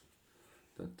Space.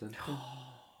 Dun, dun, dun.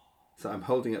 So I'm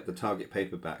holding up the Target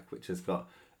paperback, which has got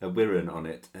a Wirren on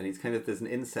it, and there's an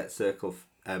inset circle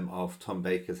of Tom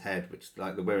Baker's head, which,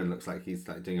 like, the Wirren looks like he's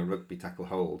like doing a rugby tackle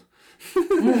hold.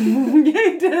 Yeah,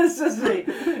 he does, doesn't he?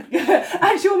 Yeah.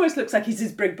 Actually, almost looks like he's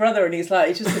his big brother, and he's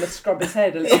just going to scrub his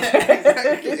head a little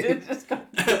bit.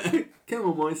 Exactly. Come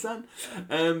on, my son.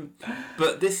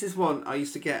 But this is one I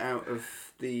used to get out of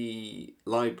the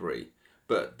library,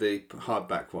 but the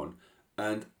hardback one,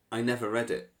 and I never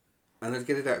read it. And I'd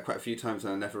get it out quite a few times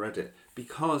and I never read it,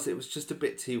 because it was just a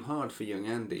bit too hard for young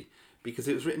Andy. Because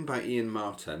it was written by Ian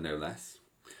Marter, no less.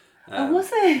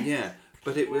 Was it? Yeah,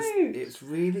 but it's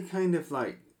really kind of,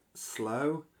 like,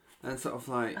 slow and sort of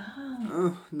like,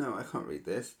 oh no, I can't read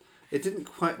this. It didn't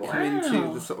quite come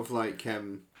into the sort of like,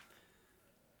 I'm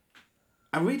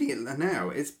reading it now.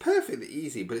 It's perfectly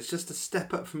easy, but it's just a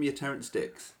step up from your Terrance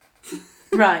Dicks.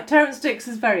 Right, Terrance Dicks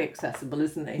is very accessible,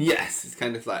 isn't he? Yes, it's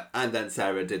kind of like, and then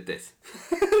Sarah did this.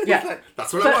 Yeah. Like,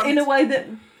 that's what I want. But in a way that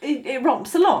it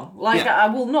romps along. Like, I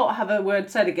will not have a word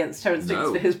said against Terrance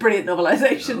Dicks for his brilliant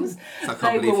novelisations. No.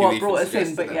 They were what brought us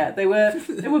in, but yeah, they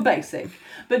were basic.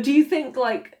 But do you think,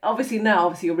 like, obviously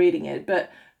you're reading it,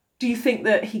 but Do you think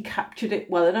that he captured it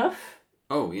well enough?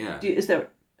 Oh, yeah. He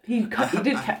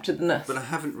did capture the nurse. But I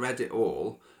haven't read it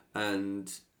all,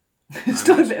 and... It's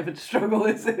still a bit of a struggle,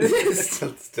 isn't it?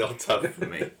 It's still tough for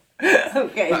me.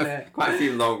 Okay, quite a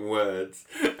few long words.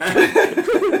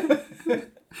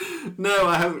 No,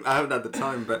 I haven't had the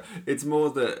time, but it's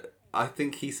more that I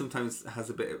think he sometimes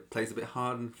plays a bit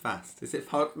hard and fast. Is it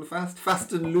hard and fast?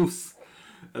 Fast and loose.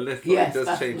 A little. Yes, it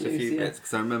does change loose, a few yeah. bits,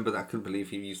 because I remember that I couldn't believe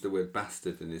he used the word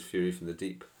bastard in his Fury from the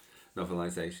Deep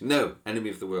novelisation. No, Enemy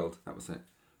of the World. That was it.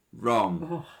 Wrong.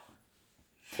 Oh.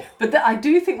 But I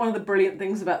do think one of the brilliant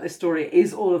things about this story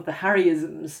is all of the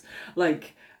Harryisms.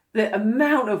 Like, the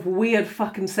amount of weird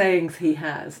fucking sayings he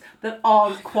has that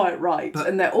aren't quite right,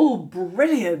 and they're all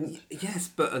brilliant. Yes,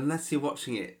 but unless you're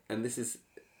watching it, and this is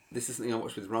something I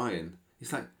watched with Ryan,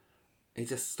 he's like, he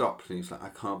just stopped and he's like, I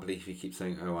can't believe he keeps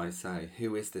saying, oh, I say,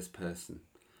 who is this person?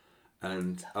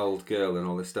 And old girl and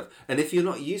all this stuff. And if you're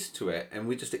not used to it, and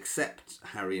we just accept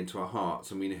Harry into our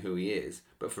hearts and we know who he is,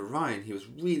 but for Ryan, he was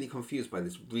really confused by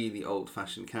this really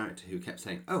old-fashioned character who kept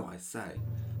saying, oh, I say.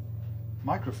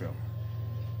 Microfilm.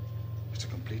 It's a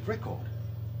complete record.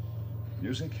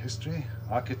 Music, history,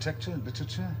 architecture,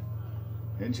 literature,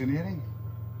 engineering.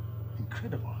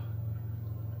 Incredible.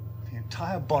 The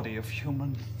entire body of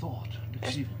human thought and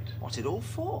achievement. What's it all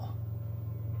for?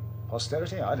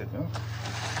 Posterity? I don't know.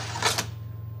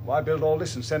 Why build all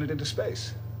this and send it into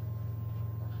space?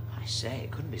 I say,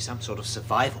 it couldn't be some sort of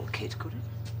survival kit, could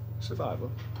it?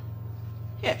 Survival?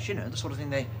 Yes, you know, the sort of thing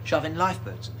they shove in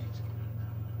lifeboats and things.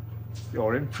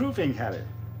 You're improving, Harry.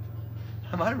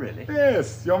 Am I really?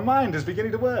 Yes, your mind is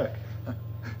beginning to work.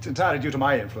 It's entirely due to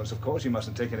my influence, of course. You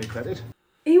mustn't take any credit.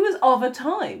 He was of a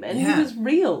time, and he was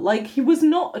real. Like, he was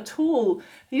not at all...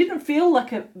 He didn't feel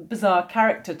like a bizarre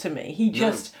character to me. He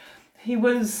just... He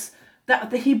was...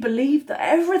 That he believed that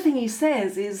everything he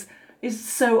says is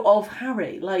so of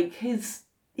Harry. Like, he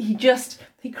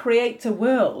creates a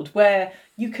world where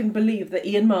you can believe that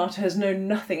Ian Marter has known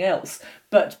nothing else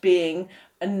but being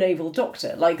a naval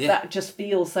doctor. Like, that just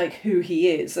feels like who he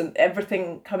is, and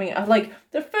everything coming out. Like,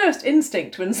 the first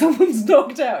instinct when someone's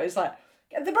knocked out is like,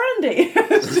 get the brandy.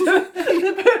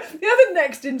 The other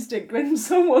next instinct when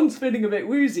someone's feeling a bit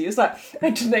woozy is like,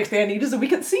 the next thing I need is a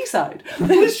week at the seaside.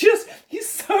 And it's just, he's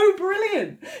so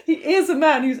brilliant. He is a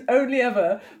man who's only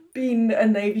ever been a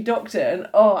Navy doctor, and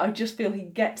I just feel he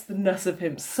gets the nuss of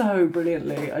him so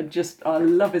brilliantly. I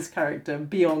love his character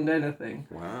beyond anything.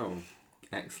 Wow.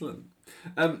 Excellent.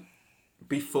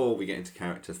 Before we get into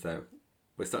characters, though,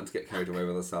 we're starting to get carried away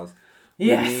with ourselves.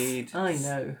 I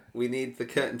know. We need the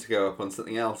curtain to go up on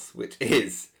something else, which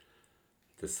is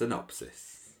the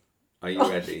synopsis. Are you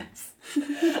ready? Yes.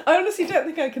 I honestly don't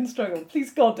think I can struggle.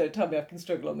 Please, God, don't tell me I can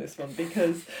struggle on this one,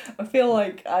 because I feel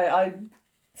like I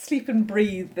sleep and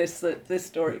breathe this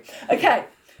story. Okay,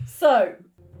 so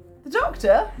the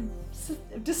Doctor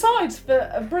decides,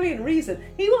 for a brilliant reason,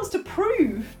 he wants to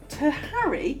prove to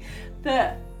Harry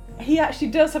that he actually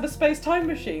does have a space-time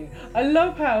machine. I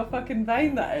love how fucking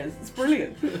vain that is. It's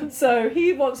brilliant. So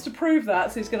he wants to prove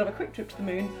that, so he's going to have a quick trip to the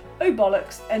moon. Oh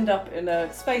bollocks, end up in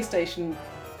a space station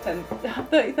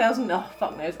 30,000,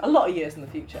 fuck knows, a lot of years in the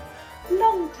future.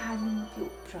 Long time in the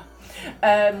future.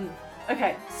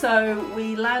 Okay, so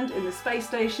we land in the space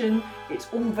station. It's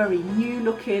all very new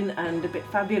looking and a bit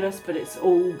fabulous, but it's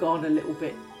all gone a little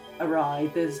bit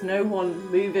awry. There's no one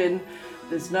moving.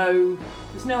 There's no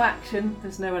action,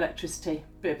 there's no electricity.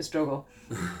 Bit of a struggle.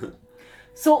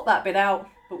 Sort that bit out,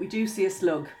 but we do see a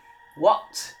slug.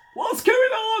 What? What's going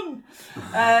on?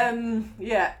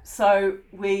 So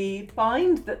we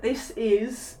find that this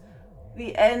is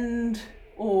the end,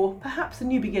 or perhaps a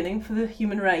new beginning for the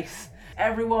human race.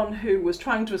 Everyone who was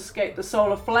trying to escape the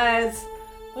solar flares,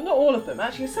 well, not all of them,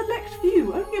 actually a select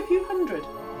few, only a few hundred,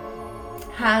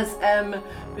 has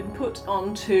been put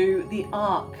onto the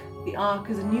Ark. The Ark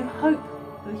is a new hope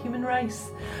for the human race.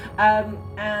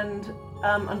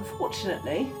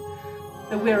 Unfortunately,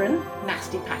 the Wirren,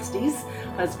 nasty pasties,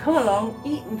 has come along,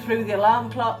 eaten through the alarm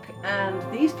clock, and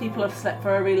these people have slept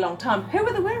for a really long time. Who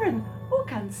are the Wirren? Who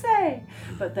can say?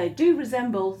 But they do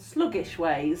resemble sluggish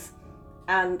ways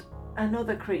and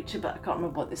another creature, but I can't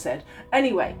remember what they said.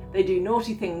 Anyway, they do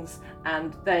naughty things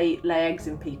and they lay eggs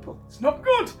in people. It's not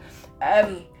good.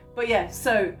 But yeah,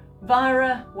 so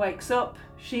Vira wakes up.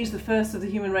 She's the first of the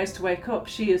human race to wake up.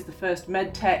 She is the first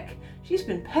med tech. She's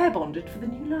been pair bonded for the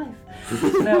new life.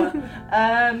 Noah.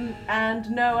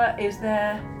 And Noah is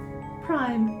their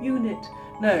prime unit.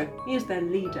 No, he is their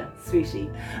leader, sweetie.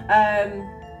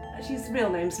 His real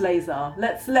name's Lazar.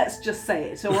 Let's just say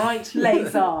it, all right?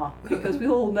 Lazar, because we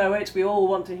all know it. We all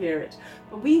want to hear it.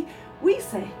 But we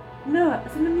say Noah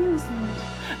as an amusement.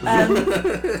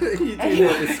 You do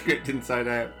know the script inside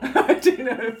out. I do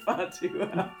know it far too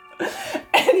well.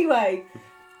 Anyway,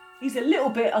 he's a little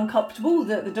bit uncomfortable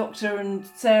that the Doctor and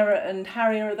Sarah and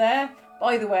Harry are there.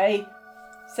 By the way,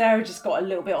 Sarah just got a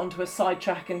little bit onto a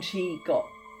sidetrack and she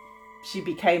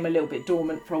became a little bit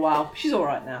dormant for a while. She's all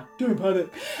right now. Don't panic.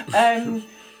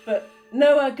 But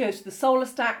Noah goes to the solar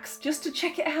stacks just to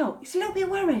check it out. He's a little bit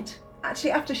worried.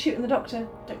 Actually, after shooting the Doctor,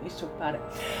 don't need to talk about it.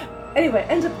 Anyway,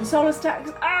 ends up in the solar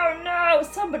stacks. Oh no!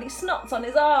 Somebody snots on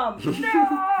his arm.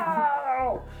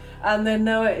 No! And then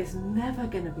Noah is never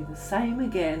going to be the same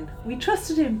again. We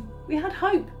trusted him. We had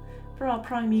hope for our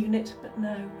prime unit, but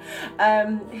no.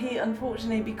 He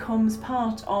unfortunately becomes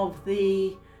part of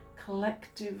the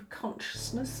collective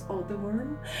consciousness of the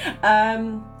worm.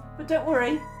 But don't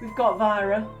worry, we've got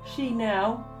Vira. She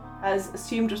now has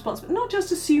assumed responsibility. Not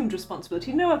just assumed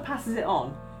responsibility, Noah passes it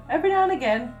on. Every now and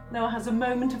again, Noah has a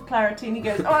moment of clarity and he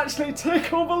goes, oh, actually,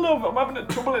 take over, love, I'm having a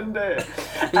trouble in there.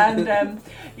 And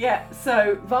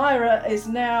so Vira is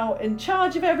now in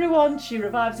charge of everyone. She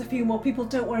revives a few more people.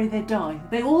 Don't worry, they die.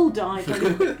 They all die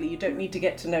very quickly. You don't need to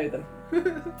get to know them.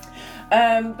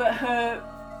 But her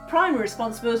primary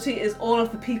responsibility is all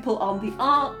of the people on the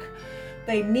Ark.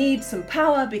 They need some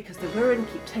power because the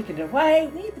Wirren keep taking it away.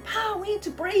 We need the power, we need to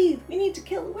breathe, we need to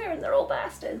kill the Wirren, they're all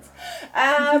bastards.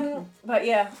 But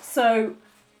yeah, so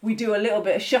we do a little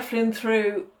bit of shuffling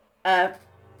through a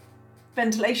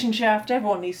ventilation shaft.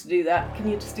 Everyone needs to do that. Can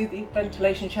you just do the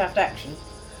ventilation shaft action?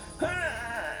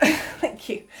 Thank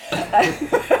you.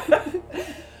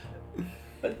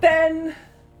 But then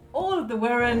all of the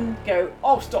Wirren go,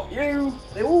 I'll stop you.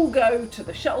 They all go to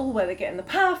the shuttle where they're getting the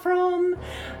power from,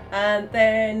 and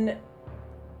then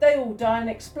they all die in an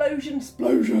explosion.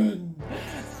 Explosion!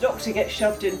 Doctor gets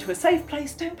shoved into a safe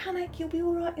place. Don't panic, you'll be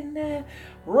all right in there.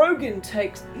 Rogan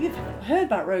takes... You've heard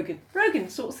about Rogan. Rogan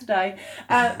sorts the day.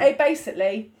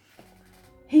 Basically,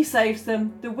 he saves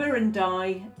them, the Wirren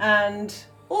die, and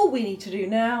all we need to do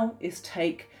now is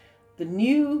take the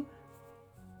new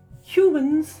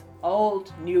humans...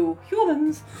 old new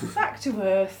humans back to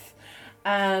Earth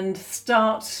and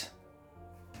start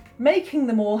making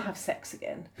them all have sex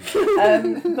again.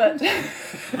 But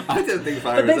I don't think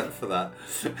Vira's up for that.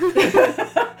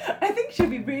 I think she'll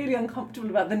be really uncomfortable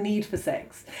about the need for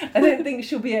sex. I don't think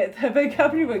her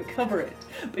vocabulary won't cover it,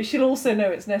 but she'll also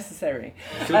know it's necessary.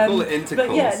 She'll call it intercourse.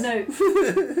 But yeah, no.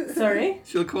 Sorry?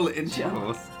 She'll call it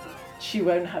intercourse. She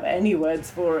won't have any words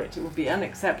for it. It will be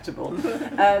unacceptable.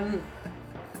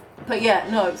 But yeah,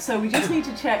 no, so we just need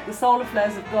to check the solar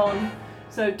flares have gone.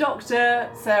 So Doctor,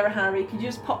 Sarah, Harry, can you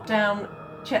just pop down,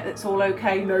 check that's all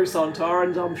okay? No,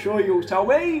 Sontarans, I'm sure you'll tell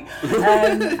me.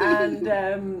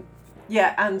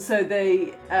 And so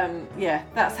they,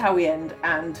 that's how we end.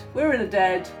 And we're in a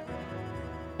dead.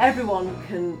 Everyone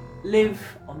can live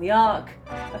on the Ark,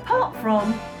 apart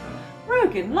from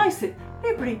Rogan, Lysit,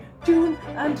 Libri, Dune,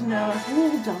 and Noah, who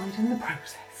all died in the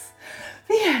process.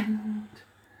 The end.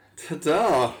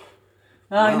 Ta-da!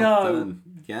 I know. Done.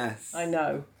 Yes. I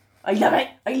know. I love it.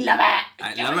 I love it.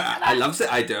 I love it. I loves it.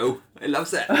 I do. I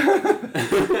loves it.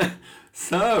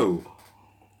 So,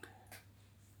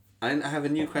 I have a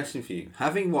new question for you.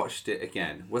 Having watched it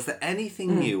again, was there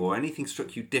anything new or anything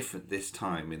struck you different this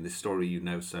time in this story you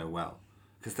know so well?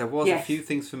 Because there was a few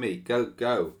things for me.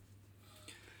 Go.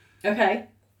 Okay.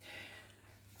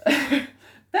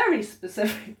 Very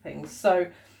specific things. So,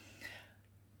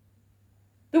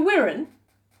 the Wirren,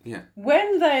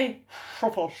 when they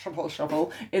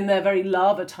shuffle in their very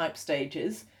lava type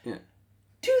stages,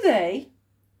 do they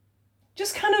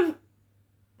just kind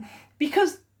of,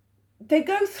 because they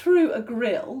go through a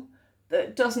grill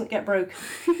that doesn't get broken,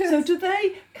 so do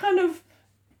they kind of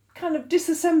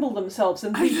disassemble themselves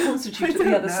and reconstitute to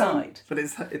the other side? But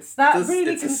it's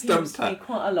really confused me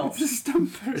quite a lot. It's a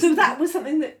stumper. So that was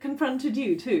something that confronted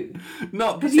you too?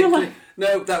 Not particularly.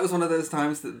 No, that was one of those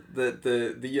times that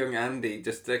the young Andy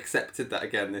just accepted that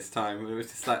again this time. It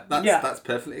was just like, that's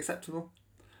perfectly acceptable.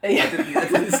 Yeah. I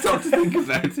didn't stop to think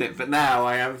about it, but now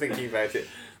I am thinking about it.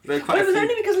 It was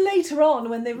only because later on,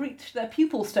 when they reach their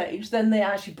pupal stage, then they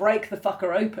actually break the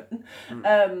fucker open.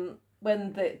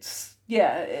 When it's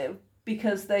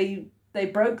because they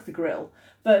broke the grill.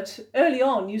 But early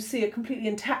on, you see a completely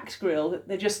intact grill that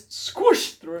they just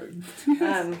squished through.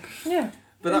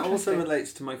 But that also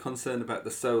relates to my concern about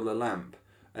the solar lamp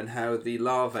and how the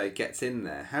larvae gets in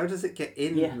there. How does it get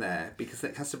in there? Because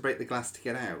it has to break the glass to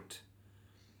get out.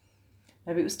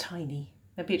 Maybe it was tiny.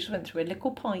 Maybe it just went through a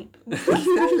little pipe.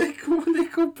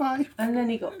 little pipe. And then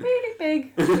he got really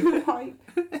big. Little pipe.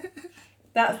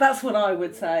 That's what I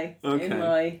would say in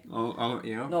my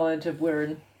knowledge of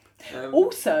Wirren.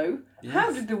 Also, how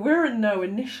yes. did the Wirren know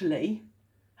initially?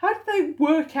 How did they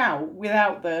work out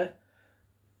without the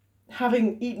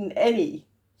having eaten any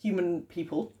human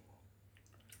people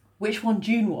which one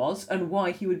June was and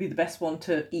why he would be the best one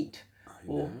to eat?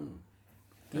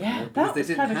 Yeah, that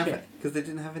was clever shit. Because they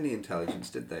didn't have any intelligence,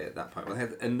 did they, at that point? Well, they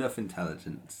had enough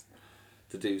intelligence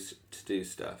to do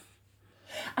stuff.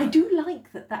 I do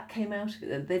like that came out of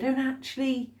it. They don't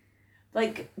actually...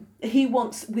 Like, he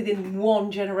wants, within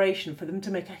one generation, for them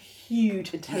to make a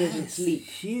huge intelligence leap.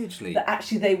 Hugely. That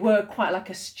actually they were quite like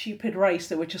a stupid race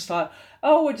that were just like,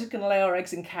 oh, we're just going to lay our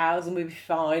eggs in cows and we'll be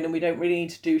fine and we don't really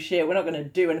need to do shit. We're not going to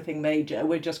do anything major.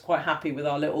 We're just quite happy with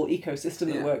our little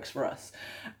ecosystem that works for us.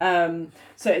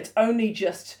 So it's only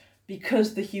just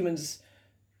because the humans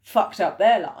fucked up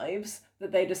their lives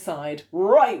that they decide,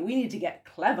 right, we need to get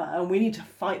clever and we need to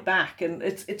fight back. And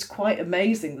it's quite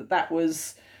amazing that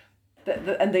was...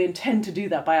 and they intend to do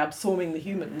that by absorbing the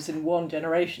humans in one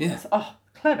generation. Yeah. It's,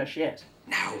 clever shit.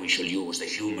 Now we shall use the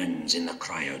humans in the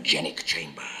cryogenic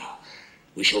chamber.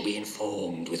 We shall be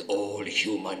informed with all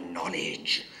human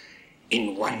knowledge.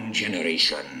 In one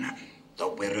generation, the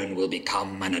Wirren will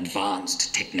become an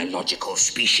advanced technological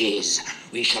species.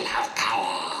 We shall have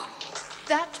power.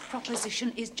 That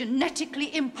proposition is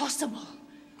genetically impossible.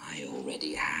 I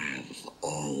already have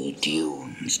all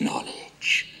Dune's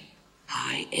knowledge.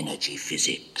 High energy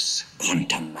physics,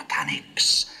 quantum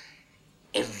mechanics.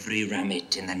 Every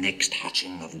Ramit in the next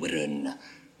hatching of Wirren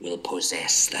will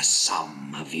possess the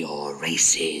sum of your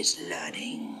race's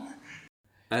learning.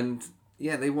 And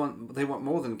yeah, they want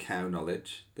more than cow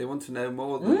knowledge. They want to know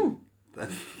more than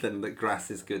that grass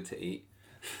is good to eat.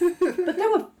 But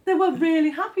they were really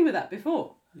happy with that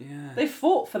before. Yeah. They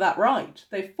fought for that right.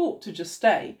 They fought to just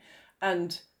stay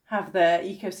and have their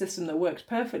ecosystem that works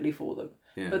perfectly for them.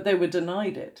 Yeah. But they were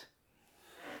denied it.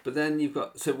 But then you've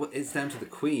got... So it's down to the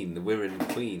queen, the Wirren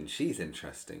queen. She's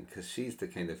interesting because she's the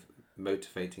kind of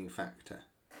motivating factor.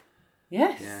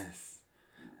 Yes. Yes.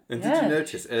 And did you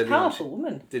notice early powerful on...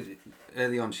 woman.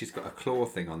 Early on she's got a claw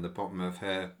thing on the bottom of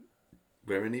her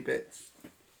Wirren-y bits.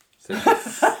 So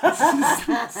she's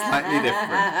slightly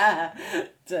different.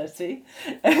 Dirty.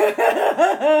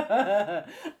 I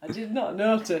did not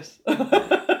notice.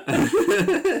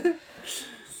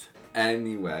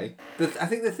 Anyway, I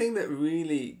think the thing that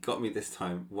really got me this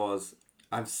time was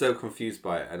I'm so confused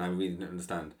by it and I really didn't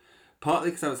understand.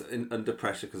 Partly because I was under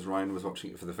pressure because Ryan was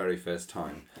watching it for the very first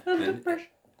time,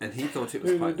 and he thought it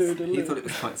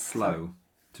was quite slow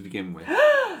to begin with. 4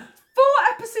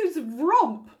 episodes of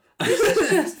romp. This is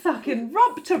just fucking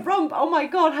romp to romp. Oh my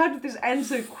god, how did this end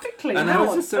so quickly? And I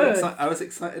was just so excited. I was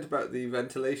excited about the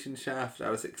ventilation shaft.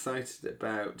 I was excited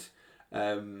about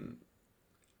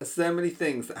so many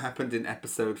things that happened in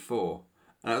episode 4.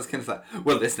 And I was kind of like,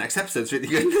 well, this next episode's really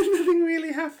good. Nothing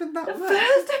really happened that much. The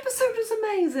first episode was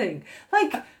amazing.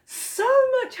 Like, so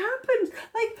much happens.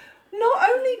 Like, not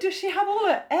only does she have all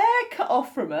her air cut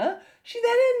off from her, she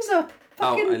then ends up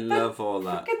fucking... Oh, I love all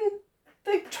that. Fucking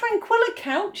the Tranquilla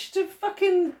couch to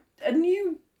fucking a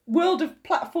new world of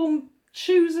platform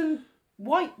shoes and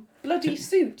white bloody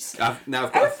suits. I've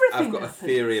got a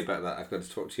theory about that I've got to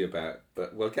talk to you about,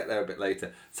 but we'll get there a bit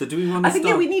later. So do we want to I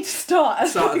think we need to start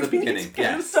at the beginning.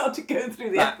 Yes. Start to go through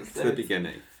the episodes. Back to the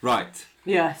beginning. Right.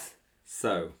 Yes.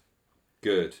 So,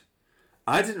 good.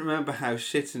 I didn't remember how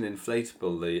shit and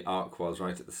inflatable the arc was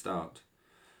right at the start.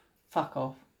 Fuck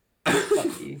off.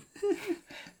 Fuck you.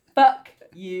 Fuck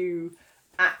you.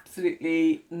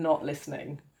 Absolutely not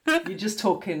listening. You're just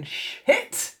talking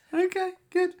shit. Okay,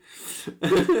 good.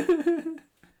 It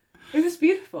was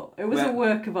beautiful. It was a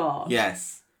work of art.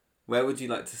 Yes. Where would you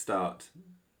like to start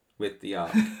with the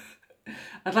arc?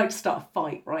 I'd like to start a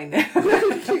fight right now.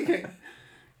 You're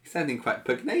sounding quite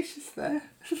pugnacious there.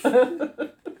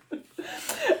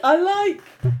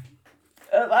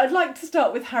 I'd like to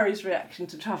start with Harry's reaction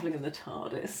to travelling in the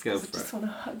TARDIS. Go for I just it. want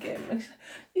to hug him. And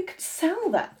you could sell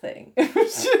that thing. It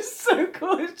was just so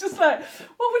cool. It's just like,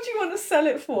 what would you want to sell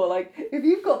it for? Like, if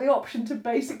you've got the option to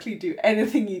basically do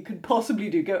anything you could possibly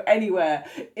do, go anywhere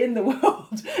in the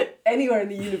world, anywhere in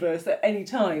the universe at any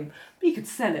time, you could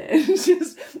sell it.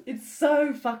 It's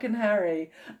so fucking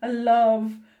Harry. I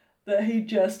love that he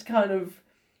just kind of,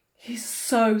 he's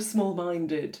so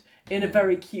small-minded in a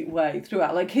very cute way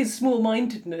throughout. Like, his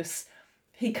small-mindedness,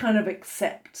 he kind of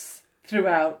accepts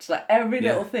throughout. Like, every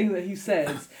little thing that he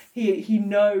says, he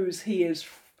knows he is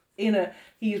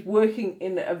working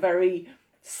in a very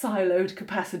siloed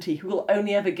capacity. He will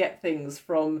only ever get things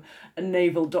from a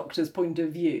naval doctor's point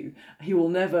of view. He'll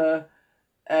never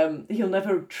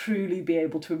truly be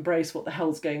able to embrace what the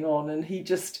hell's going on, and he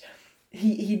just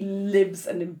he lives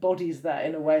and embodies that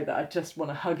in a way that I just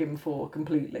want to hug him for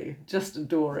completely. Just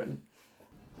adore him.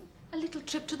 A little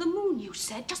trip to the moon, you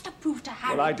said, just to prove to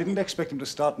Harry. Well, I didn't expect him to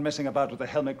start messing about with the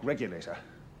Helmick regulator.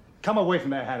 Come away from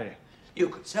there, Harry. You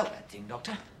could sell that thing,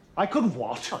 Doctor. I could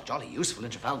what? Oh, jolly useful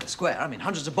in Trafalgar Square. I mean,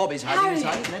 hundreds of bobbies hiding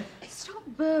inside it, and then... Stop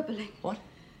burbling. What?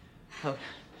 Oh,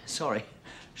 sorry.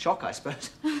 Shock, I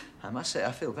suppose. I must say,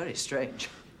 I feel very strange.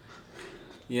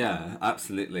 Yeah,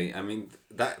 absolutely. I mean,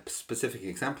 that specific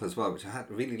example as well, which I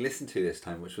hadn't really listened to this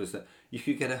time, which was that you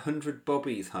could get 100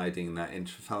 bobbies hiding that in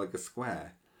Trafalgar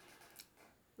Square.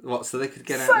 What, so they could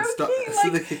get out and stop... Cute, so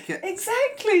like, they could get...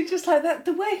 Exactly, just like that.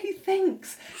 The way he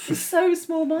thinks is so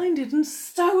small-minded and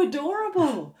so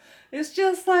adorable. It's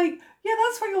just like, yeah,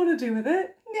 that's what you want to do with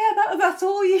it. Yeah, that's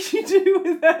all you should do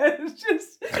with it.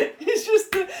 It's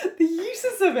just the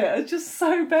uses of it are just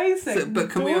so basic. So, but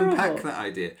can adorable. we unpack that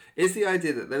idea? Is the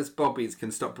idea that those bobbies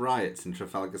can stop riots in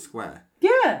Trafalgar Square?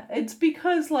 Yeah, it's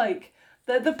because, like,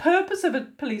 the purpose of a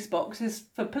police box is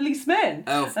for policemen.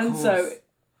 Oh, of and course.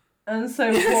 And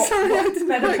so Sorry, I what didn't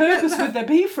better quite purpose get that. would there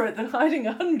be for it than hiding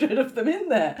 100 of them in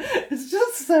there? It's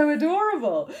just so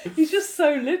adorable. He's just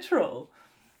so literal.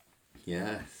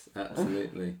 Yes,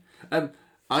 absolutely.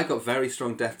 I got very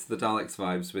strong Death to the Daleks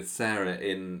vibes with Sarah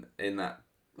in that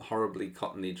horribly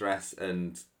cottony dress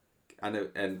and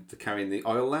carrying the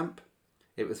oil lamp.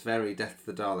 It was very Death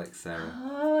to the Daleks, Sarah.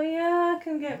 Oh, yeah, I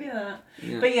can get me that.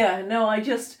 Yeah. But yeah, no,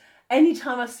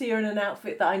 anytime I see her in an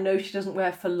outfit that I know she doesn't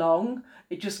wear for long,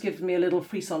 it just gives me a little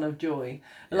frisson of joy.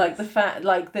 Yes. Like the fact,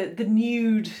 like the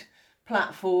nude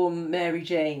platform Mary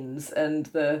Janes and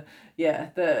the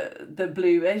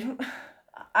blue.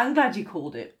 I'm glad you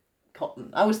called it cotton.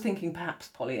 I was thinking perhaps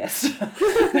polyester.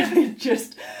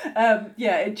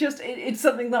 It's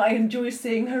something that I enjoy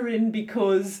seeing her in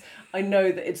because I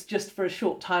know that it's just for a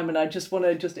short time and I just want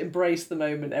to just embrace the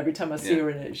moment every time I see her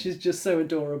in it. She's just so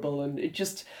adorable and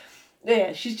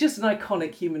she's just an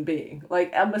iconic human being.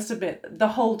 Like, I must admit, the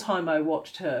whole time I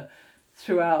watched her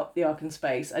throughout The Ark in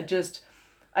Space,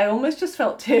 I almost just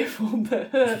felt tearful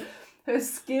that her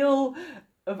skill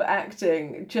of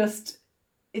acting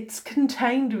it's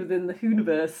contained within the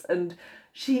Whoniverse and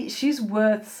she's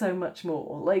worth so much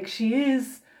more. Like, she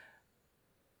is...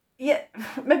 Yeah,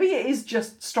 maybe it is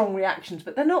just strong reactions,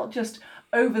 but they're not just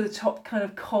over-the-top kind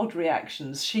of cod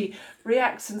reactions. She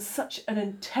reacts in such an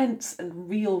intense and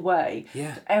real way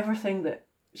to everything that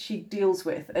she deals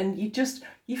with, and you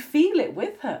feel it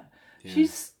with her. Yeah.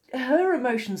 Her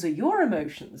emotions are your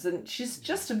emotions, and she's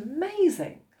just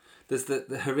amazing. There's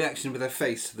her reaction with her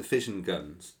face to the fission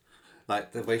guns,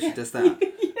 like the way she does that.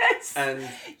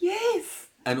 Yes.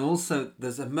 And also,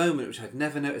 there's a moment which I'd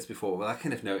never noticed before. Well, I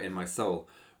kind of know it in my soul.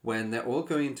 When they're all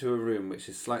going into a room which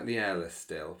is slightly airless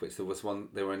still, which there was one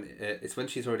they were in. It's when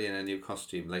she's already in a new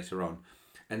costume later on,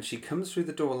 and she comes through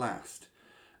the door last,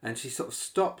 and she sort of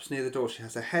stops near the door. She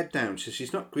has her head down.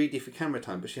 She's not greedy for camera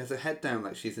time, but she has her head down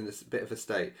like she's in a bit of a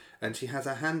state, and she has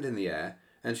her hand in the air,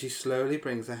 and she slowly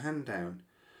brings her hand down.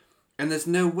 And there's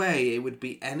no way it would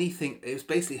be anything. It was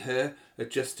basically her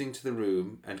adjusting to the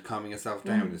room and calming herself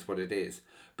down is what it is.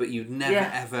 But you'd never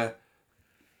ever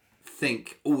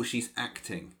think, oh, she's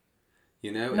acting.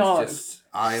 You know, it's just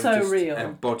I am just real.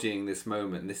 Embodying this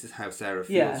moment. This is how Sarah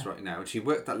feels right now, and she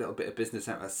worked that little bit of business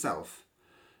out herself.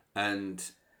 And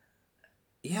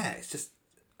it's just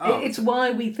it's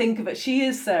why we think of it. She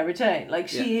is Sarah Jane. Like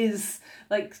she is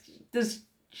like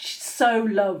she's so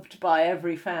loved by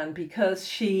every fan because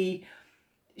she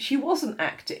wasn't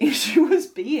acting, she was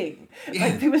being.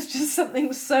 Like there was just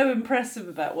something so impressive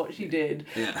about what she did.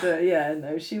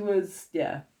 But she was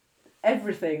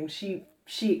everything she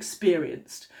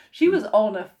experienced. She was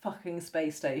on a fucking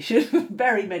space station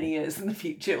very many years in the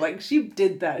future. Like, she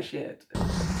did that shit.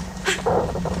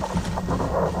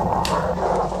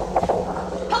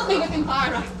 Help me with him,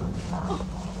 Myra.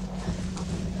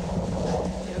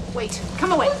 Wait,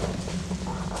 come away.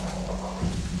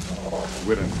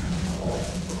 Wirren.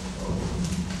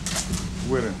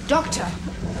 Doctor.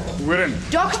 Wirren.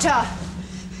 Doctor.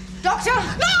 Doctor.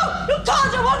 No! You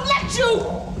can't! I won't let you!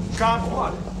 Can't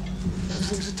what?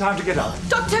 Is it time to get up?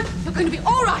 Doctor, you're going to be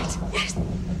all right. Yes.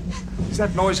 Is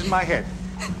that noise in my head?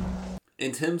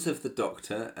 In terms of the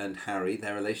Doctor and Harry,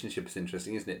 their relationship is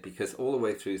interesting, isn't it? Because all the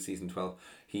way through season 12,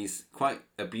 he's quite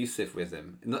abusive with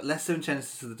him. Not less so in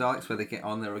Genesis of the Daleks, where they get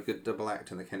on, they're a good double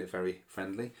act and they're kind of very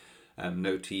friendly.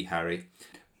 No tea, Harry.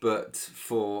 But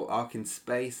for Ark in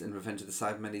Space and Revenge of the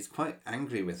Cybermen, he's quite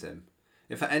angry with him.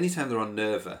 In fact, anytime they're on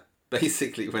Nerva,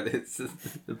 basically when it's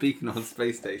the beacon on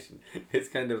space station, it's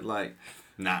kind of like,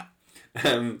 nah.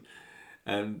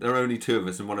 And there are only two of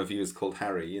us, and one of you is called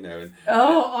Harry, you know. And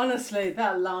oh, honestly,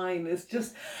 that line is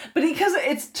just... But because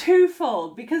it's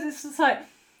twofold, because it's just like...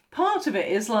 Part of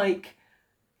it is like,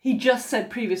 he just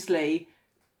said previously,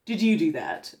 did you do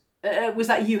that? Was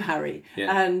that you, Harry?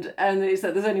 Yeah. And it's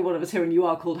like, there's only one of us here and you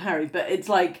are called Harry. But it's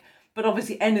like, but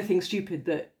obviously anything stupid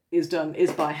that is done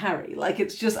is by Harry. Like,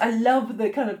 it's just, I love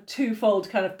the kind of twofold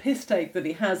kind of piss take that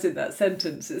he has in that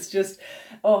sentence. It's just,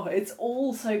 oh, it's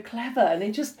all so clever. And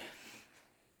it just...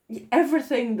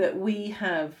 Everything that we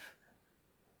have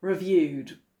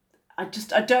reviewed, I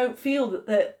don't feel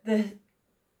that the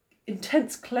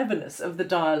intense cleverness of the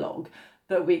dialogue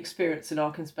that we experience in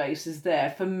Ark in Space is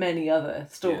there for many other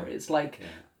stories.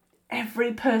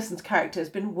 Every person's character has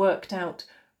been worked out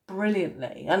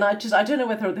brilliantly, and I don't know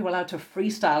whether they were allowed to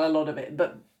freestyle a lot of it,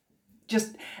 but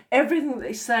just everything that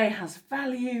they say has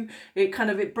value.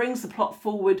 It brings the plot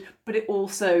forward, but it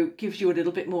also gives you a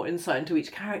little bit more insight into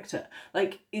each character.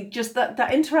 Like, it just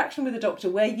that interaction with the Doctor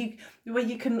where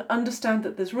you can understand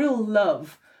that there's real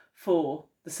love for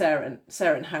the Sarah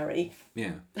and Harry.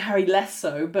 Yeah. Harry less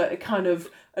so, but a kind of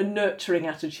a nurturing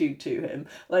attitude to him.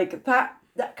 Like, that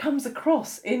comes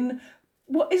across in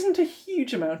what isn't a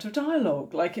huge amount of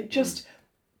dialogue. Like, it just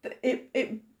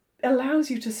it allows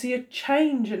you to see a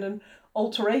change and an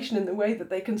alteration in the way that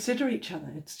they consider each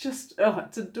other. It's just,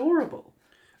 it's adorable.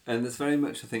 And there's very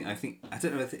much I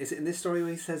don't know, is it in this story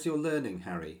where he says you're learning,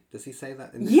 Harry? Does he say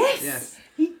that? In this? Yes,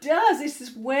 he does. This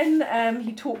is when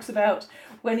he talks about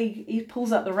when he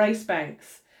pulls up the race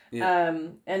banks. Yeah.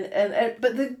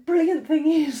 But the brilliant thing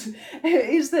is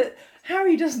that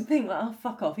Harry doesn't think like, oh,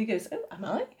 fuck off. He goes, oh, am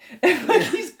I? Like,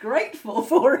 he's grateful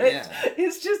for it. Yeah.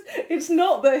 It's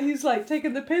not that he's like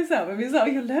taking the piss out of him. He's like, oh,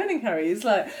 you're learning, Harry. He's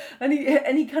like, and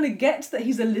he kind of gets that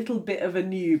he's a little bit of a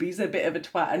noob. He's a bit of a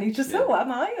twat. And he's just, oh,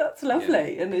 am I? That's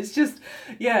lovely. Yeah. And it's just,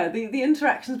 the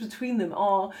interactions between them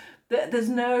are, there's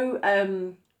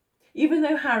no, even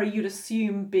though Harry, you'd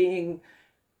assume being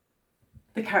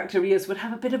the character he is, would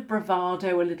have a bit of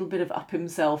bravado, a little bit of up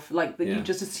himself, like that. You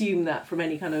just assume that from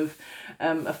any kind of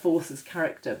a Force's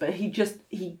character, but he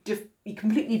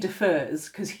completely defers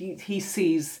because he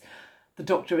sees the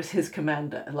Doctor as his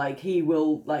commander. He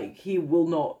will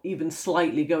not even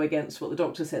slightly go against what the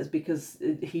Doctor says because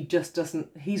he just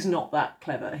doesn't. He's not that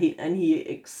clever. He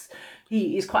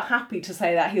is quite happy to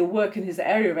say that he'll work in his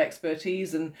area of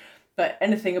expertise But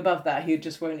anything above that, he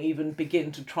just won't even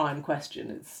begin to try and question.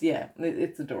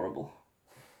 It's adorable.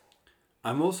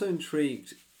 I'm also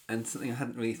intrigued, and something I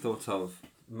hadn't really thought of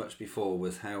much before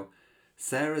was how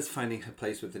Sarah's finding her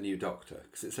place with the new Doctor,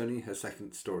 because it's only her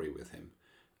second story with him.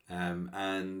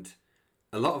 And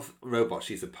a lot of robots,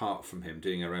 she's apart from him,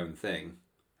 doing her own thing,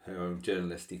 her own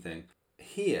journalisty thing.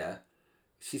 Here,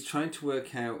 she's trying to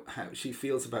work out how she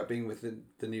feels about being with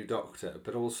the new Doctor,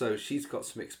 but also she's got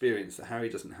some experience that Harry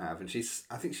doesn't have, and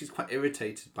I think she's quite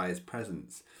irritated by his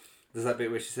presence. There's that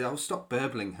bit where she says, "Oh, stop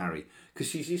burbling, Harry," because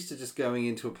she's used to just going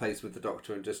into a place with the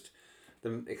Doctor and just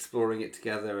them exploring it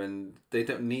together, and they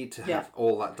don't need to have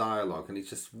all that dialogue, and he's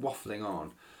just waffling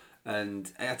on.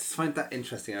 And I just find that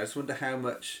interesting. I just wonder how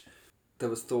much there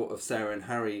was thought of Sarah and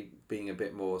Harry being a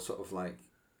bit more sort of like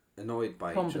annoyed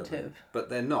by each other, but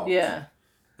they're not. Yeah.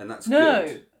 And that's no,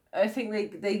 good. I think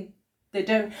they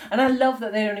don't, and I love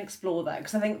that they don't explore that,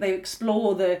 because I think they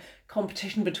explore the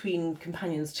competition between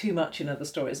companions too much in other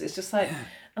stories. It's just like,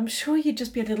 I'm sure you'd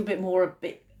just be a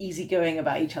bit easygoing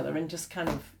about each other and just kind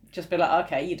of just be like,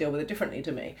 okay, you deal with it differently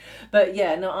to me. But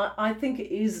I think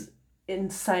it is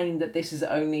insane that this is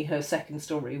only her second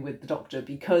story with the Doctor,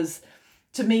 because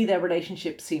to me their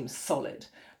relationship seems solid.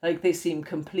 Like, they seem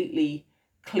completely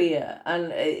clear,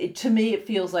 and to me it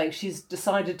feels like she's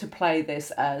decided to play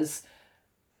this as,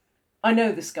 I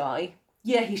know this guy,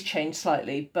 he's changed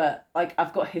slightly, but like,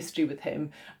 I've got history with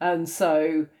him, and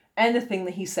so anything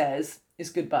that he says is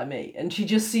good by me. And she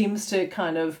just seems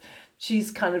to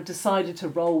she's decided to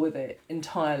roll with it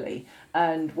entirely,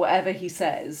 and whatever he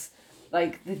says,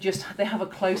 like, they have a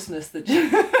closeness that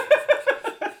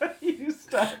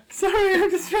Sorry, I'm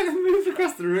just trying to move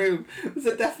across the room. There's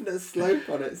a definite slope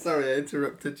on it. Sorry, I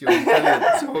interrupted your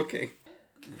brilliant talking.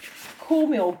 Call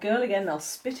me old girl again, I'll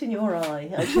spit in your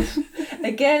eye.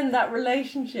 Again, that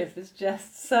relationship is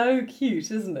just so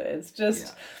cute, isn't it? It's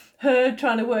just her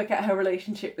trying to work out her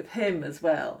relationship with him as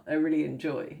well. I really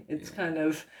enjoy. It's kind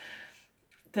of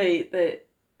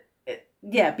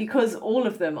because all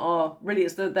of them are really,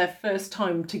 it's their first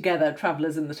time together,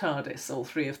 travellers in the TARDIS, all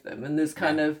three of them, and there's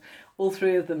all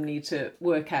three of them need to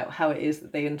work out how it is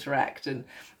that they interact, and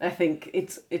I think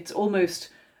it's almost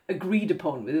agreed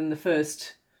upon within the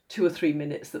first 2 or 3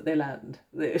 minutes that they land.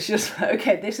 It's just like,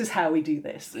 okay, this is how we do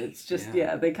this. It's just,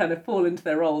 they kind of fall into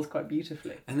their roles quite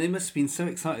beautifully. And they must have been so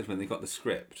excited when they got the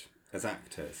script as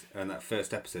actors, and that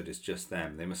first episode is just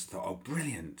them. They must have thought, oh,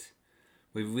 brilliant.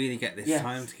 We really get this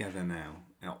time together now.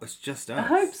 It's just us. I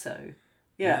hope so.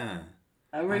 Yeah.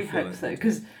 I really hope so,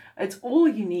 because it's all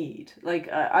you need.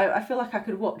 Like, I feel like I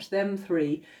could watch them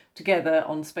three together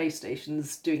on space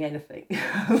stations doing anything.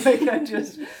 Like, they're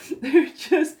just,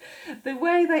 the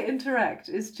way they interact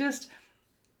is just,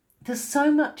 there's so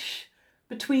much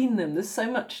between them. There's so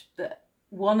much that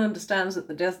one understands that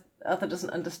the other doesn't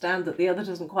understand, that the other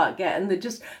doesn't quite get. And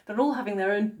they're all having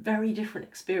their own very different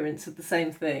experience of the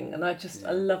same thing. And I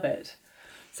love it.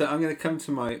 So I'm going to come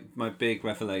to my big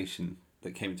revelation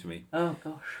that came to me. Oh,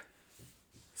 gosh.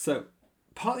 So,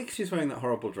 partly because she's wearing that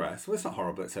horrible dress. Well, it's not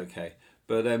horrible, it's okay.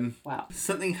 But wow.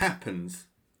 Something happens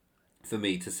for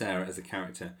me to Sarah as a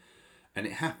character. And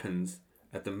it happens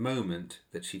at the moment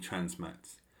that she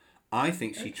transmats. I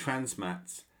think she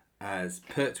transmats as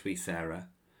Pertwee Sarah.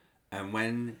 And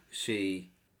when she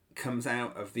comes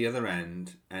out of the other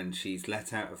end and she's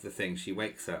let out of the thing, she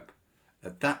wakes up.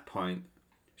 At that point,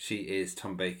 she is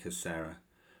Tom Baker's Sarah.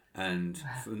 And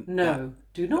no,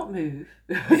 do not move.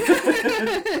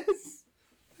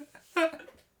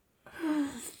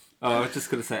 I was just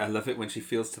going to say, I love it when she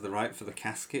feels to the right for the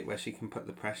casket where she can put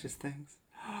the precious things.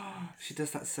 She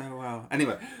does that so well.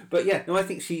 Anyway, but yeah, no, I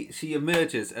think she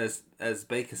emerges as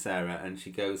Baker Sarah and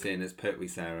she goes in as Pertwee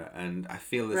Sarah, and I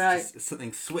feel there's just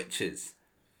something switches.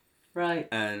 Right.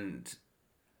 And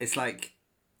it's like,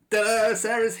 duh,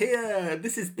 Sarah's here.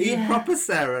 This is the proper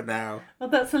Sarah now. Well,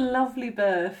 that's a lovely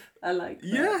birth. I like that.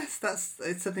 Yes,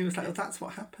 it's something that's like, oh, that's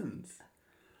what happens.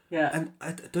 Yeah. And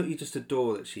don't you just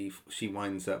adore that she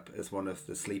winds up as one of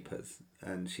the sleepers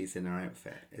and she's in her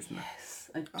outfit, isn't it? Yes,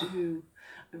 I do.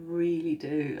 I really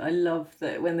do. I love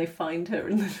that when they find her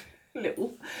in the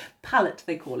little pallet,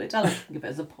 they call it. I like to think of it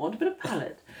as a pod, but a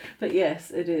pallet. But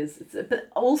yes, it is. But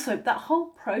also that whole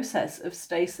process of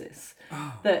stasis,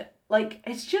 that, like,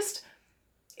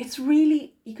 it's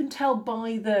really, you can tell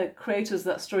by the creators of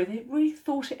that story, they really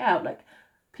thought it out. Like,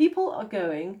 people are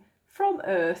going from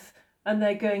Earth and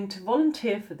they're going to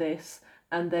volunteer for this,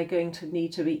 and they're going to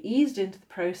need to be eased into the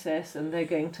process, and they're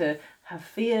going to have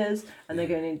fears, and they're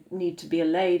going to need to be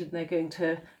allayed, and they're going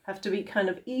to have to be kind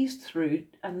of eased through,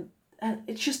 and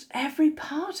it's just every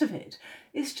part of it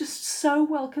is just so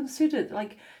well considered.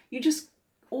 Like,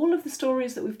 all of the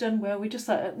stories that we've done where we just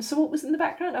like, so what was in the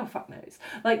background? Oh, fuck knows.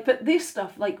 Like, but this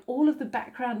stuff, like, all of the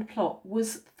background plot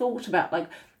was thought about. Like,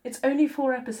 it's only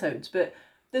 4 episodes, but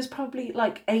there's probably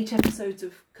like 8 episodes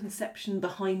of conception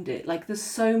behind it. Like, there's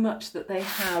so much that they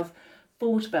have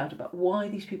thought about why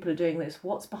these people are doing this,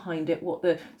 what's behind it, what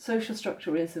the social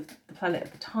structure is of the planet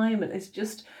at the time. And it's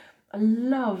just, I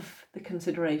love the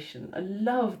consideration. I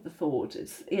love the thought.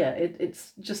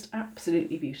 It's just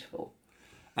absolutely beautiful.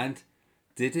 And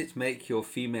did it make your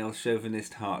female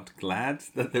chauvinist heart glad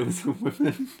that there was a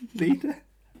woman leader?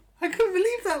 I couldn't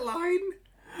believe that line.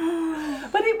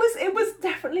 But it was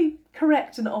definitely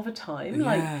correct and of a time.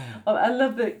 Yeah. Like, I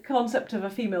love the concept of a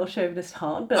female chauvinist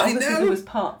heart, but obviously there was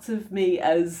parts of me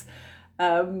as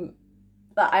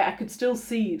I could still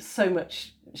see so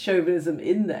much chauvinism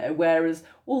in there, whereas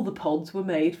all the pods were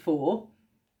made for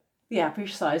the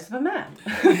average size of a man.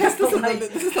 Yes, this is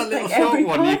that little short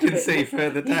one you can see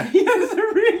further down. Yeah, there's a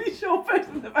really short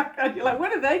person in the background. You're like,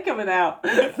 when are they coming out?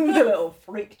 The little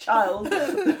freak child.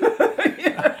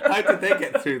 How did they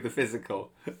get through the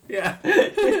physical? Yeah.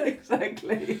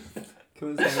 Exactly.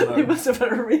 He must have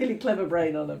had a really clever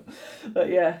brain on him. But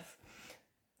yes.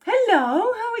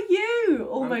 Hello, how are you?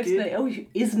 Almost naked. Oh, he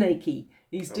is naked.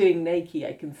 He's doing naked,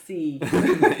 I can see.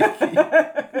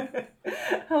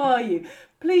 How are you?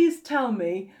 Please tell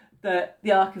me that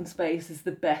The Ark in Space is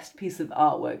the best piece of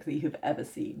artwork that you have ever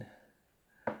seen.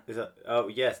 Is that? Oh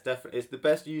yes, definitely. It's the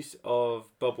best use of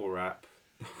bubble wrap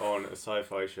on a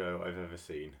sci-fi show I've ever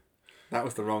seen. That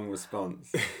was the wrong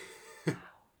response.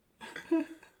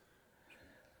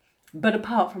 But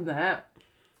apart from that,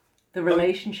 the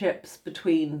relationships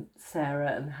between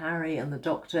Sarah and Harry and the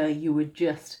Doctor, you were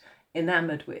just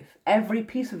enamoured with. Every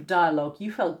piece of dialogue,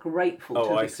 you felt grateful to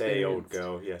have I experienced. say, old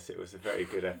girl. Yes, it was a very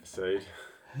good episode.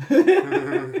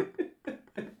 Better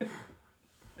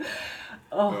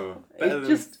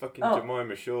than fucking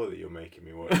Jemima Shaw that you're making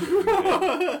me watch.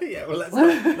 Yeah, well,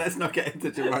 let's not get into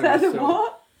Jemima Shaw.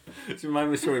 What?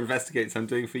 Jemima Shaw Investigates. I'm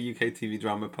doing for UK TV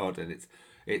Drama Pod, and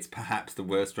it's perhaps the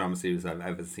worst drama series I've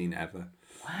ever seen ever.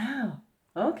 Wow.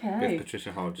 Okay. With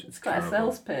Patricia Hodge. It's quite terrible.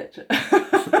 a sales pitch.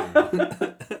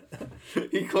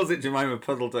 He calls it Jemima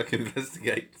Puddleduck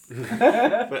Investigates.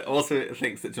 But also it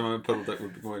thinks that Jemima Puddleduck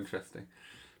would be more interesting.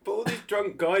 But all these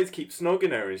drunk guys keep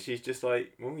snogging her, and she's just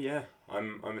like, "Oh yeah,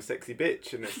 I'm a sexy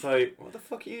bitch," and it's like, what the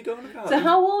fuck are you doing about? So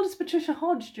how old is Patricia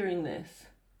Hodge during this?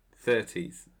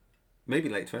 30s. Maybe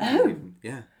late 20s even.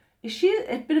 Yeah. Is she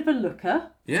a bit of a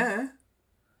looker? Yeah.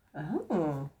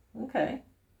 Oh, okay.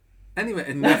 Anyway,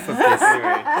 enough of this.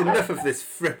 Enough of this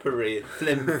frippery,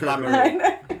 flim-flammery.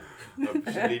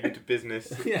 I should leave you to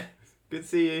business. Yeah. Good to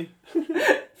see you.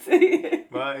 See you.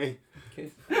 Bye.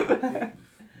 Kiss.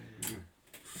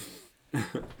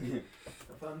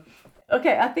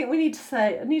 Okay, I think I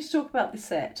need to talk about the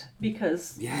set,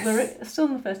 because we're still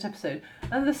in the first episode,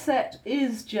 and the set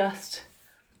is just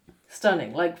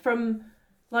stunning.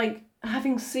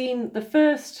 Having seen the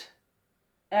first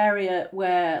area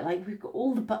where we've got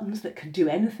all the buttons that could do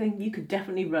anything, you could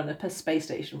definitely run a space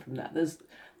station from that. There's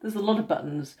a lot of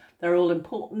buttons. They're all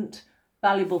important,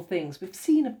 valuable things. We've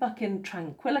seen a fucking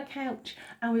Tranquilla couch,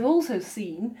 and we've also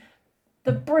seen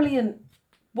the brilliant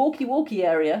walkie-walkie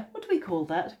area. What do we call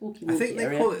that? Walkie-walkie I think they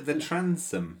area. call it the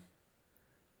transom.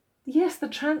 Yes, the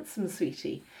transom,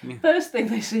 sweetie. Yeah. First thing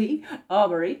they see,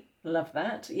 armoury. Love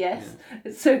that. Yes. Yeah.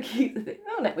 It's so cute. They think,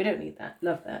 oh no, we don't need that.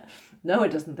 Love that. No, it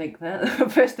doesn't think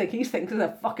that. First thing he thinks is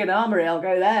a fucking armoury. I'll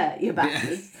go there, you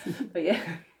bastards. Yes. But yeah.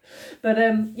 But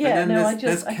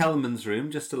there's Kelman's room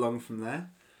just along from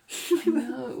there. I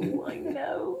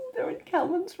know. They're in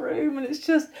Kelman's room, and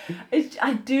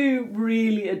I do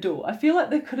really adore. I feel like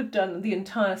they could have done the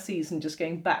entire season just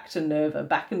going back to Nerva,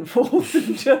 back and forth,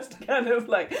 and just kind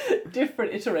of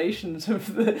different iterations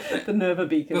of the Nerva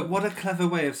beacon. But what a clever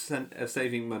way of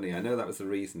saving money. I know that was the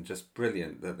reason, just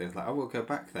brilliant, that they were like, oh, we'll go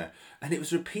back there. And it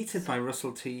was repeated by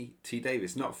Russell T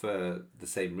Davies, not for the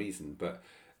same reason, but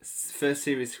first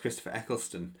series Christopher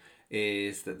Eccleston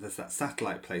is that there's that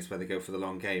satellite place where they go for the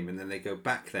long game, and then they go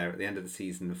back there at the end of the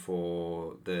season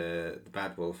for the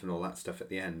Bad Wolf and all that stuff at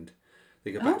the end.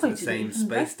 They go back to the same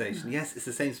space station. Yes, it's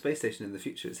the same space station in the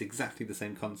future. It's exactly the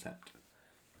same concept.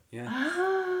 Yeah.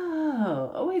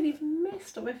 Oh, I've even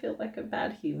missed. I feel like a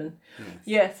bad human.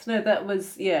 Yes, no, that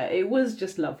was, it was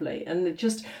just lovely. And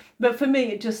but for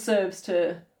me, it just serves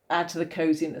to add to the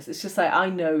coziness. It's just I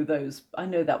know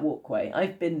that walkway.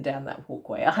 I've been down that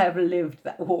walkway. I have lived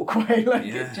that walkway.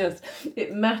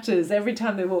 It matters every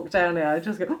time they walk down there. I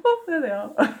just go, oh, there they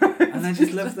are. And I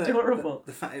just love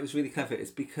the fact it was really clever.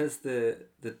 It's because the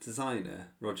designer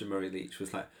Roger Murray Leach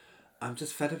was like, I'm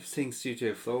just fed up seeing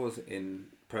studio floors in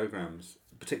programs,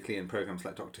 particularly in programs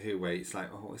like Doctor Who, where it's like,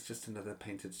 oh, it's just another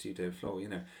painted studio floor.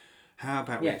 How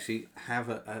about we actually have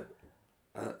a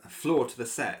floor to the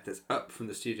set that's up from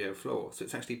the studio floor, so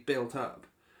it's actually built up,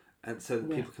 and so that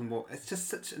people can walk. It's just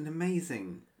such an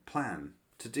amazing plan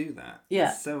to do that.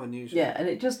 It's so unusual. And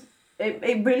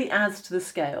it really adds to the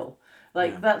scale.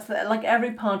 That's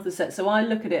every part of the set. So I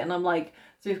look at it and I'm like,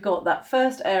 so we've got that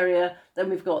first area, then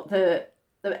we've got the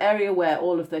area where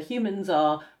all of the humans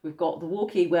are, we've got the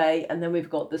walkie-way, and then we've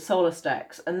got the solar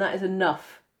stacks, and that is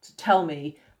enough to tell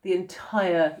me the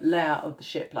entire layout of the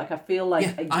ship. I feel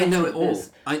like I know it all.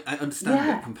 I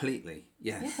understand it completely.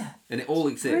 Yes. Yeah. And it all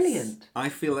exists. Brilliant. I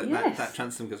feel like that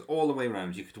transom goes all the way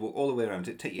around. You could walk all the way around.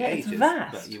 It'd take you ages,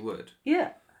 but you would.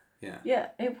 Yeah. Yeah. Yeah,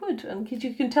 it would. And because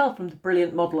you can tell from the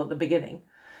brilliant model at the beginning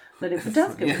that it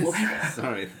does go all the way around.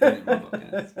 Sorry, the brilliant model.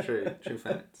 Yes, true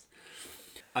facts.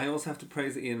 I also have to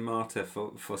praise Ian Marter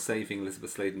for saving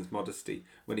Elizabeth Sladen's modesty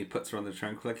when he puts her on the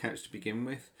Tranquilla couch to begin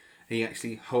with. He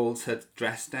actually holds her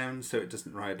dress down so it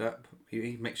doesn't ride up.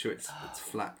 He makes sure it's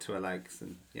flat to her legs,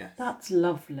 and That's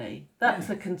lovely. That's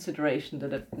a consideration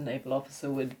that a naval officer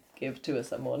would give to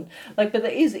someone. But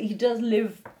he does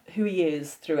live who he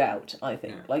is throughout, I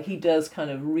think. He does kind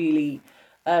of really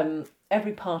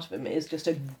every part of him is just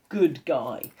a good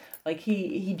guy.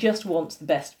 He just wants the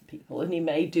best for people, and he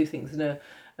may do things in a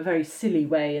very silly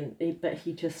way, but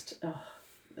he just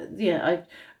I've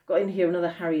got in here another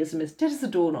Harryism is dead as a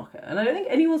door knocker, and I don't think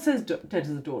anyone says dead as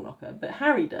a door knocker, but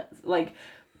Harry does.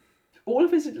 All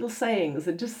of his little sayings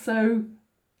are just so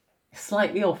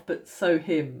slightly off, but so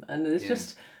him, and there's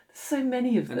just so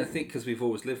many of them. And I think because we've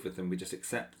always lived with them, we just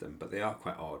accept them, but they are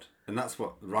quite odd, and that's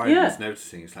what Ryan was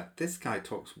noticing. It's like, this guy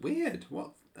talks weird.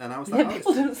 What? And I was like,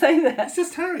 people don't say that. It's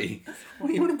just Harry.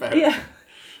 What are you on about?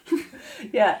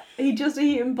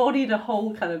 He embodied a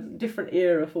whole kind of different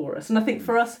era for us, and I think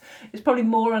for us it's probably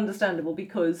more understandable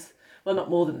because, well, not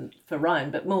more than for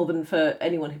Ryan, but more than for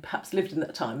anyone who perhaps lived in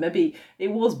that time. Maybe it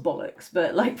was bollocks,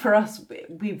 but for us,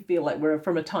 we feel like we're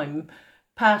from a time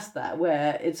past that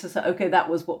where it's just okay, that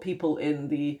was what people in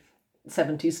the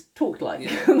 70s talked like.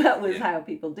 That was how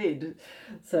people did.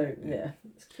 So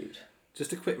it's cute.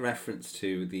 Just a quick reference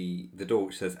to the door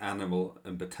which says animal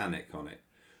and botanic on it,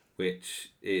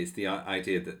 which is the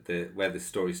idea that where this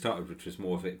story started, which was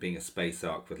more of it being a space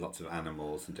ark with lots of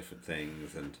animals and different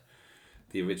things, and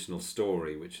the original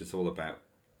story, which is all about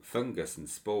fungus and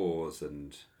spores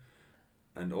and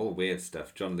all weird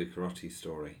stuff. John Lucarotti's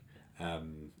story,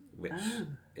 which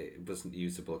it wasn't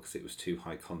usable because it was too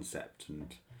high concept,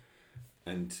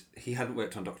 and he hadn't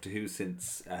worked on Doctor Who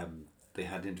since they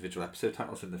had individual episode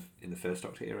titles in the first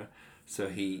Doctor era. So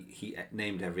he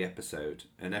named every episode,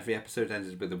 and every episode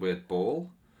ended with the word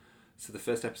ball. So the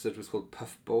first episode was called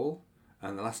Puff Ball,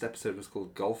 and the last episode was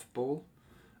called Golf Ball.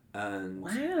 And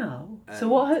wow!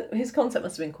 So his concept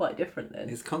must have been quite different then.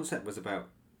 His concept was about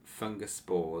fungus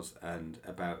spores and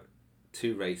about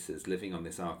two races living on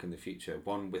this ark in the future.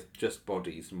 One with just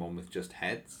bodies and one with just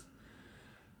heads.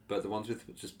 But the ones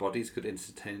with just bodies could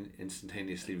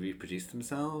instantaneously reproduce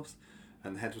themselves.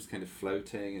 And the head was kind of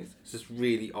floating. It's just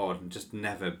really odd and just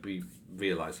never be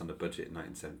realised on a budget in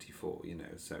 1974, you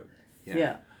know. So,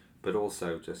 yeah. But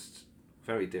also just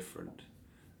very different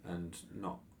and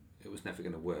it was never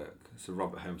going to work. So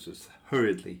Robert Holmes was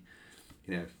hurriedly,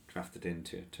 drafted in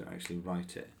to actually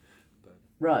write it.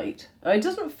 Right. It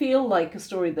doesn't feel like a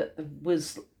story that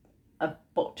was a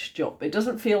botched job. It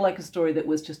doesn't feel like a story that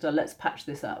was just let's patch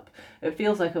this up. It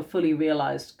feels like a fully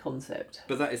realised concept.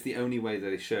 But that is the only way that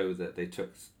they show that they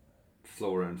took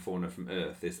flora and fauna from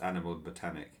Earth, this animal and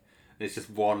botanic. And it's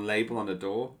just one label on a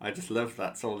door. I just love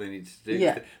that's all they needed to do.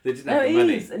 Yeah. They didn't have the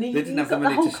money. They didn't have the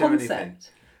money to show anything.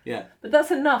 Yeah. But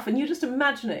that's enough, and you're just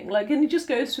imagining, and he just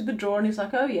goes through the drawer and he's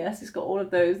like, oh yes, he's got all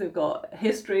of those, they've got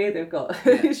history, they've got,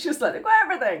 it's just like, they've got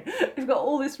everything. They've got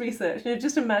all this research, and you're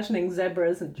just imagining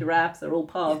zebras and giraffes, they're all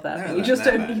part of that. You just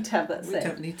don't need to have that We set.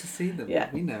 don't need to see them.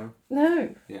 Yeah. We know.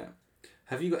 No. Yeah.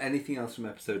 Have you got anything else from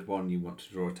episode 1 you want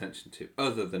to draw attention to,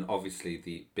 other than obviously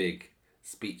the big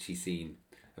speechy scene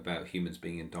about humans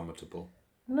being indomitable?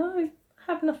 No.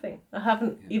 Have nothing. I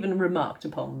haven't even remarked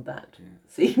upon that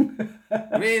scene.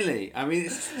 Really? I mean,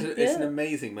 it's an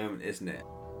amazing moment, isn't it?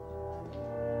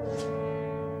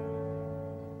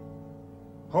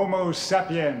 Homo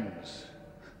sapiens.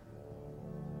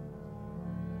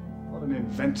 What an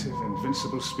inventive,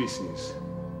 invincible species.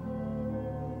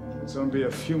 It's only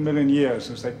a few million years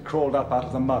since they crawled up out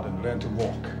of the mud and learned to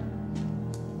walk.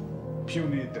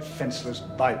 Puny, defenseless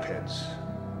bipeds.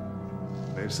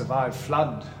 They've survived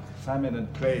flood, famine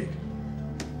and plague.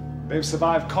 They've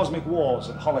survived cosmic wars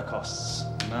and holocausts.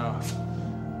 Now,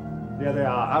 here they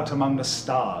are, out among the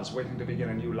stars, waiting to begin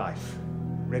a new life,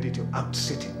 ready to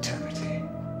outsit eternity.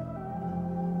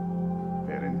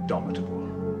 They're indomitable.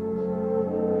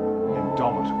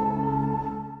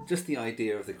 Indomitable. Just the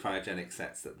idea of the cryogenic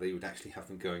sets, that they would actually have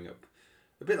them going up,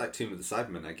 a bit like Tomb of the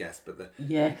Cybermen, I guess, but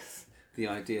the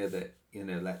idea that,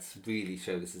 let's really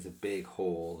show this as a big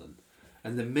hall,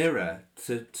 and the mirror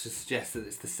to suggest that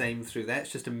it's the same through there.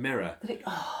 It's just a mirror.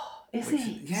 Is it?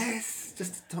 Yes.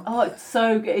 It's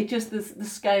so good. It just, the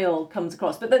scale comes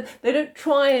across. But then they don't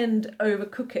try and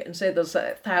overcook it and say there's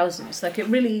thousands. It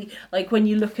really, when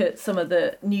you look at some of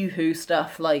the New Who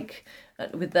stuff,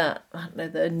 with that, I don't know,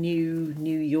 the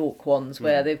New York ones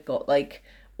where they've got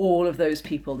all of those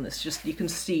people, and it's just, you can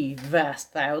see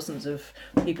vast thousands of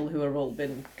people who are all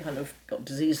been kind of got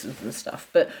diseases and stuff.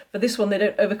 But for this one, they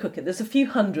don't overcook it. There's a few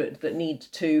hundred that need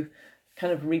to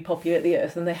kind of repopulate the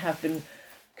earth, and they have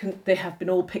been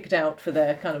all picked out for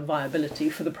their kind of viability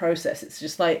for the process. It's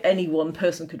just any one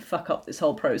person could fuck up this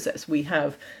whole process. We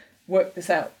have worked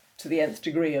this out to the nth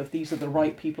degree of these are the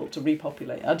right people to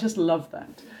repopulate. I just love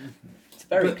that. It's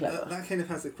very clever. That kind of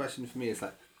has a question for me. It's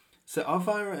so are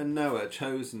Vira and Noah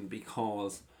chosen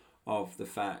because of the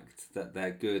fact that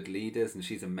they're good leaders and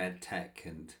she's a med tech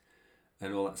and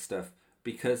all that stuff?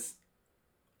 Because,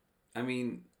 I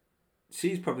mean,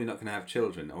 she's probably not going to have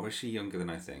children, or is she younger than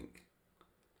I think?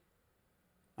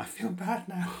 I feel bad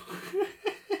now.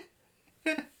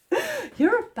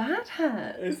 You're a bad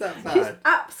hat. Is that bad? She's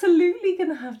absolutely going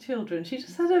to have children. She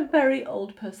just had a very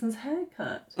old person's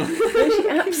haircut. She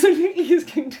absolutely is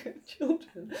going to have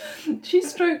children. She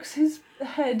strokes his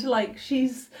head like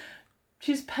she's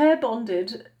pair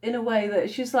bonded in a way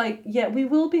that she's like, yeah, we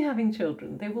will be having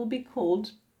children. They will be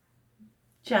called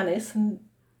Janice and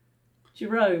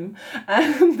Jerome,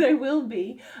 and they will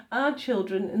be our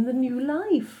children in the new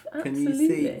life.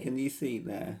 Absolutely. Can you see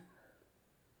there?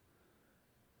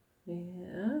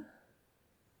 Yeah.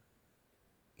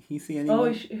 Can you see anyone? Oh,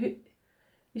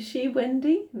 is she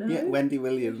Wendy? No. Yeah, Wendy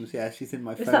Williams. Yeah, she's in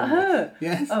my phone. Is that her?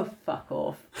 Yes. Oh, fuck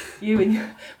off. You and your...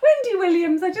 Wendy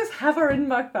Williams, I just have her in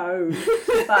my phone.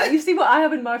 But you see what I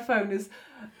have in my phone is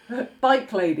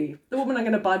Bike lady, the woman I'm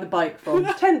going to buy the bike from.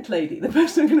 Tent lady, the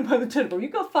person I'm going to buy the tent from.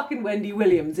 You've got fucking Wendy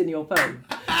Williams in your phone.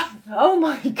 Oh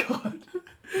my God.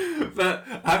 But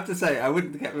I have to say, I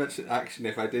wouldn't get much action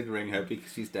if I did ring her,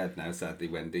 because she's dead now, sadly,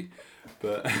 Wendy.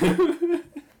 But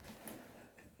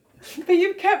But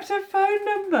you've kept her phone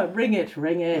number. Ring it.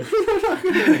 ring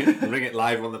it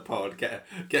live on the pod. Get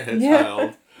her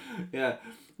child. Yeah.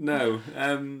 No.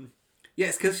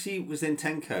 Yes, because she was in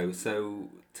Tenko. So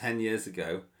 10 years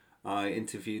ago, I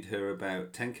interviewed her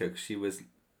about Tenko, because she was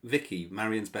Vicky,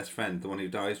 Marion's best friend, the one who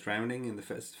dies drowning in the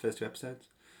first 2 episodes.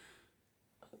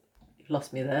 You've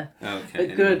lost me there. Okay. But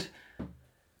anyway. good.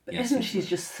 But Yes. isn't she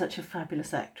just such a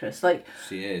fabulous actress? Like,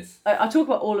 She is. I talk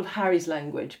about all of Harry's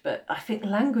language, but I think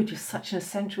language is such an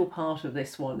essential part of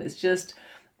this one. It's just,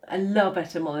 I love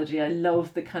etymology. I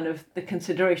love the kind of the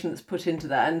consideration that's put into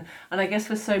that. And I guess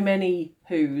for so many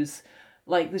Who's,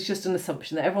 like, there's just an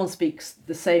assumption that everyone speaks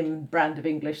the same brand of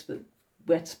English that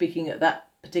we're speaking at that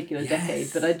particular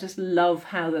decade. But I just love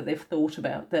how that they've thought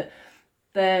about that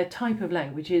their type of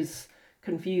language is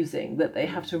confusing, that they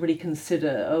have to really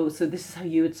consider, oh, so this is how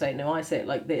you would say it, no, I say it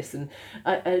like this, and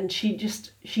she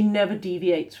never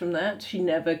deviates from that. She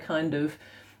never kind of,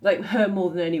 like, her more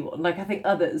than anyone, like, I think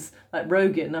others, like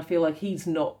Rogan, I feel like he's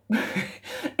not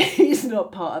he's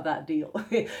not part of that deal.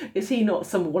 Is he not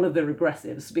one of the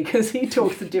regressives, because he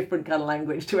talks a different kind of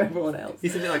language to everyone else?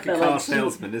 He's a bit like a car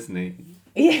salesman, isn't he?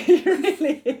 Yeah, he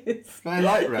really is. I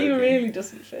like Rogan. He really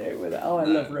doesn't fit with it. Oh, I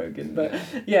love Rogan, but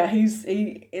yeah,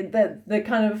 the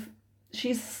kind of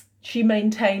she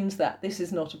maintains that this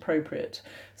is not appropriate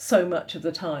so much of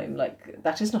the time. Like,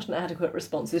 that is not an adequate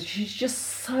response. She's just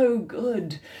so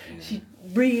good. Yeah. She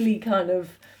really kind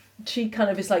of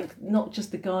is like not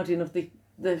just the guardian of the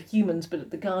humans,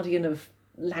 but the guardian of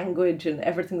language and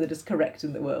everything that is correct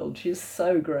in the world. She's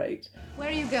so great. Where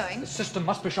are you going? The system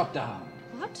must be shut down.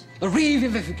 What? The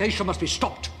revivification must be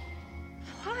stopped.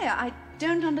 Why? I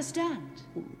don't understand.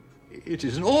 It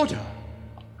is an order.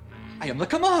 I am the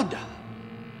commander.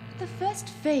 The first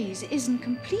phase isn't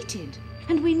completed,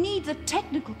 and we need the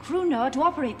technical crew Noah to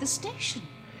operate the station.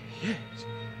 Yes.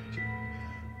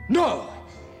 No!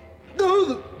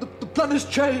 No, the plan has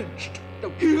changed. No,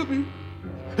 hear me.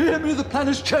 Hear me, the plan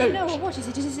has changed. No, what is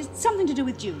it? Is it something to do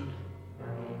with Dune?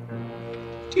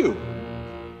 Dune?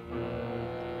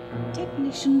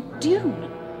 Technician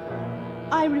Dune.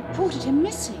 I reported him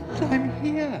missing. But I'm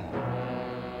here.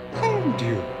 I am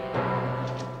Dune.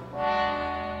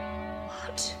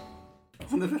 What?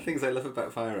 One of the things I love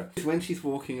about Vira is when she's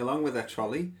walking along with her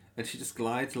trolley, and she just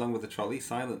glides along with the trolley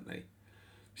silently.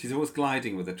 She's always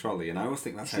gliding with a trolley, and I always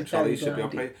think that's how trolleys should be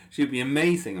operated. She'd be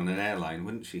amazing on an airline,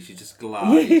 wouldn't she? She'd just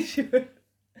glide. Yeah, she would.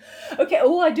 Okay,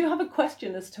 I do have a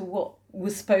question as to what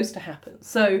was supposed to happen.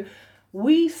 So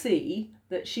we see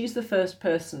that she's the first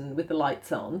person with the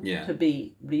lights on to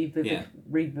be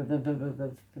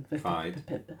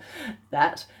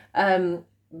that.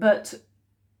 But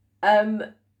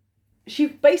she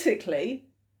basically,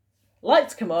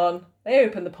 lights come on, they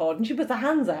open the pod, and she puts her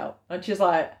hands out, and she's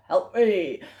like, help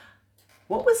me.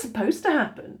 What was supposed to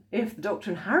happen if the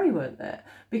Doctor and Harry weren't there?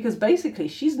 Because basically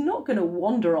she's not going to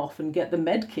wander off and get the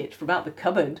med kit from out the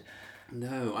cupboard.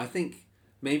 No, I think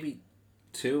maybe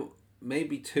two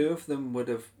of them would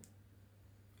have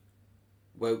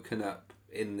woken up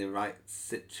in the right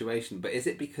situation. But is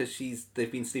it because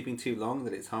they've been sleeping too long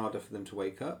that it's harder for them to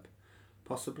wake up?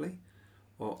 Possibly?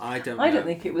 Or I don't know. I don't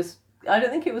think it was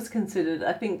considered.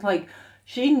 I think, like,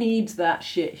 she needs that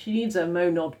shit. She needs a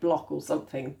monod block or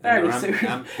something very soon.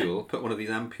 Ampule. Put one of these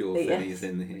ampule thingies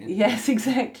in here. Yes,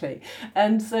 exactly.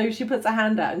 And so she puts her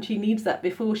hand out, and she needs that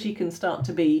before she can start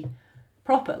to be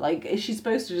proper. Like, is she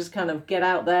supposed to just kind of get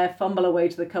out there, fumble her way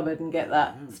to the cupboard and get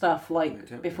that stuff,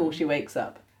 like, before she wakes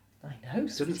up? I know. It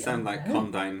doesn't sound like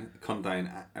condign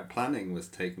planning was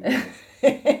taken place.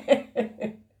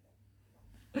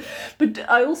 But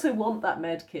I also want that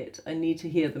med kit. I need to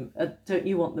hear them. Don't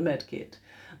you want the med kit?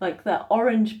 Like, that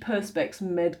orange Perspex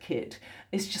med kit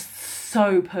is just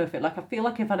so perfect. Like, I feel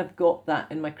like if I'd have got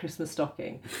that in my Christmas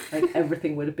stocking, like,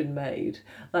 everything would have been made.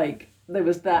 Like, there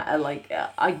was that,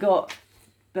 I got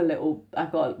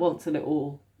once a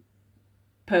little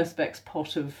Perspex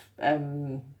pot of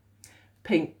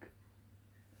pink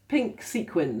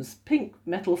sequins, pink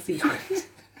metal sequins.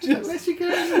 Where's she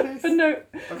going with this? No,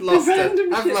 I've lost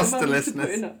the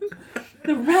listeners.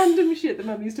 The random shit that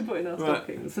Mum used to put in our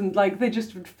stockings, and like they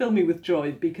just would fill me with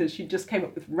joy because she just came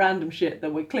up with random shit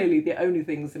that were clearly the only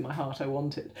things in my heart I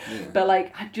wanted. Yeah. But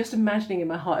like, I'm just imagining in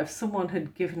my heart if someone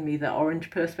had given me that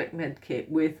orange Perspex med kit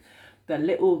with the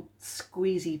little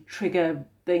squeezy trigger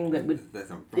thing that would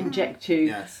inject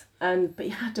you, but you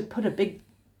had to put a big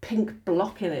pink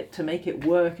block in it to make it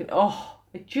work, and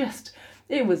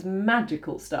it was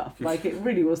magical stuff. Like, it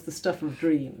really was the stuff of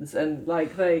dreams, and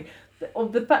like the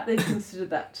fact they considered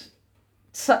that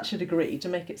such a degree to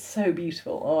make it so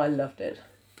beautiful. Oh, I loved it.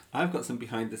 I've got some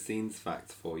behind the scenes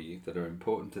facts for you that are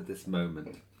important at this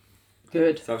moment.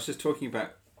 Good. So I was just talking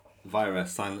about Vira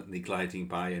silently gliding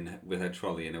by with her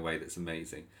trolley in a way that's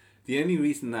amazing. The only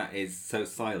reason that is so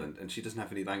silent, and she doesn't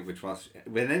have any language,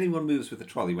 when anyone moves with the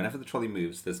trolley, whenever the trolley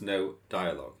moves, there's no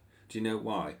dialogue. Do you know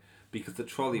why? Because the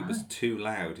trolley was too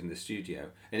loud in the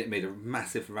studio, and it made a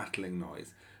massive rattling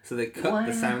noise. So they cut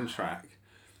the soundtrack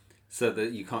so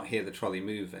that you can't hear the trolley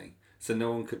moving. So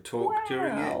no one could talk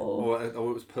during it, or it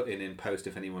was put in post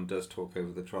if anyone does talk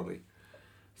over the trolley.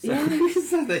 So,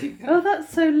 so there you go. Oh,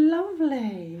 that's so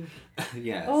lovely.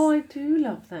 Yes. Oh, I do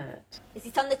love that. Is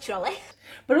it on the trolley?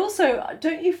 But also,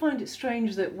 don't you find it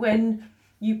strange that when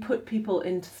you put people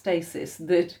into stasis,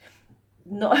 that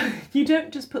you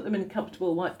don't just put them in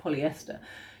comfortable white polyester,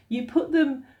 you put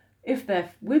them, if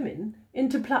they're women,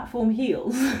 into platform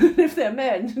heels, and if they're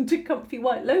men, into comfy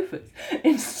white loafers.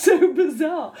 It's so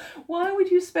bizarre. Why would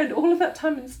you spend all of that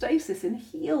time in stasis in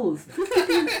heels? You'd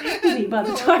be in agony by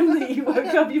the time that you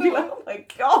woke up. You'd be like, oh my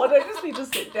God, I just need to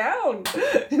sit down.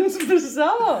 It's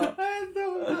bizarre.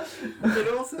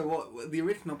 But also, what the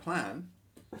original plan,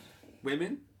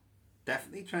 women,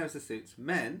 definitely trouser suits.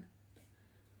 Men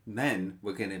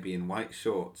were going to be in white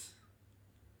shorts.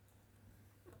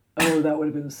 Oh, that would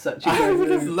have been such a great I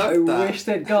would have move. loved that. I wish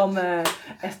they'd gone there,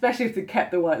 especially if they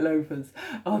kept the white loafers.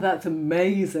 Oh, that's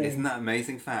amazing. Isn't that an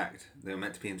amazing fact? They were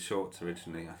meant to be in shorts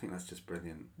originally. I think that's just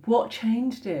brilliant. What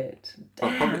changed it?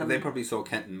 Well, they probably saw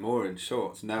Kenton Moore in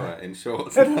shorts, Noah in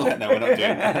shorts. No, we're not doing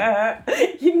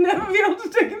that. You'd never be able to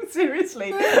take him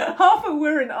seriously. Half a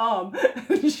wearing arm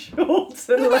and shorts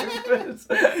and loafers.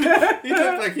 He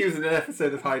looked like he was in an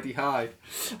episode of Heidi High.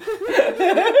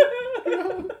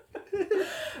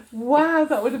 Wow,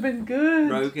 that would have been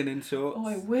good. Rogan in shorts. Oh,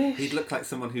 I wish. He'd look like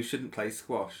someone who shouldn't play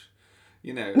squash.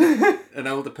 You know, an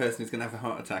older person who's going to have a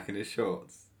heart attack in his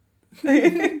shorts.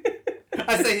 I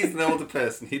say he's an older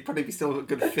person. He'd probably be still a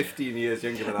good 15 years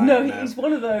younger than I am No, now. he's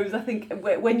one of those, I think,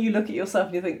 when you look at yourself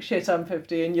and you think, shit, I'm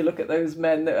 50, and you look at those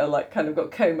men that are like kind of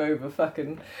got comb over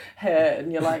fucking hair,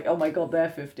 and you're like, oh my God, they're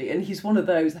 50. And he's one of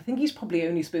those, I think he's probably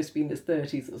only supposed to be in his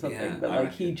 30s or something, Yeah, but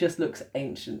like he just looks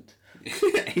ancient.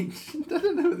 Ancient? I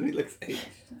don't know whether he looks ancient.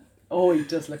 Oh, he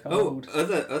does look old.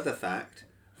 Other fact,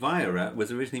 Vira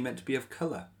was originally meant to be of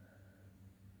colour.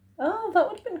 Oh, that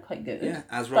would have been quite good. Yeah,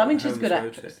 as But Robert I mean, she's a Holmes good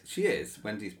wrote actress. it. She is.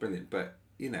 Wendy's brilliant, but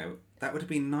you know that would have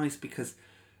been nice because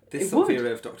this It sort of would.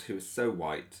 era of Doctor Who is so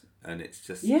white, and it's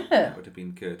just Yeah. that would have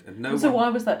been good. And no So one, why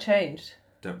was that changed?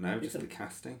 don't know, just the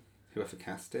casting. Whoever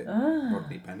cast it, Ah.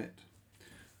 Rodney Bennett.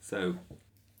 So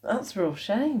That's a real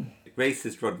shame.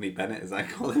 racist Rodney Bennett, as I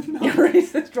call him now.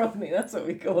 Racist Rodney, that's what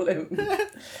we call him.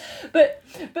 But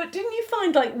didn't you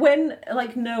find, like, when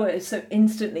like Noah is so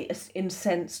instantly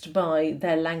incensed by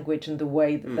their language and the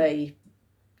way that they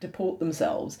deport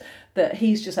themselves, that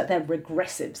he's just like, they're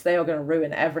regressives, they are going to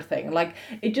ruin everything. Like,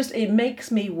 it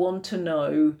makes me want to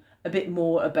know a bit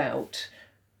more about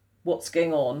what's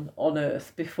going on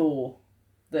Earth before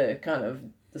the kind of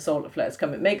the solar flares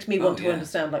come. It makes me want to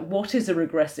understand, like, what is a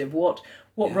regressive? What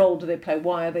role do they play?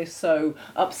 Why are they so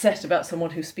upset about someone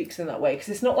who speaks in that way? Because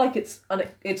it's not like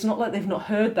it's not like they've not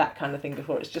heard that kind of thing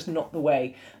before. It's just not the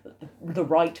way that the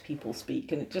right people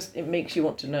speak, and it makes you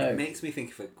want to know. It makes me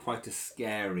think of quite a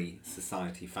scary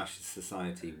society, fascist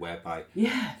society, whereby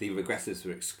the regressives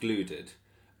were excluded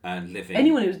and living.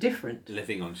 Anyone who's different.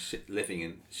 Living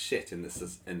in shit in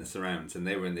the surrounds, and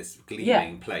they were in this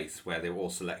gleaming place where they were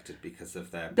all selected because of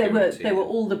their purity. They were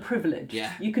all the privileged.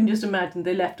 Yeah. You can just imagine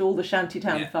they left all the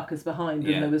shantytown fuckers behind,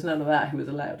 and there was none of that who was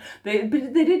allowed. But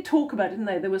they did talk about it, didn't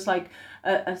they? There was like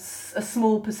a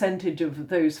small percentage of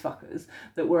those fuckers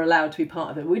that were allowed to be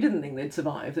part of it. We didn't think they'd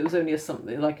survive. There was only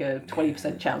something like a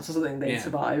 20% chance or something they'd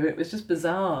survive. It was just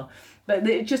bizarre. But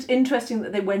it's just interesting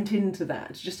that they went into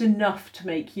that, just enough to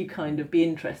make you kind of be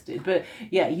interested. But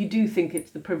yeah, you do think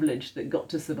it's the privileged that got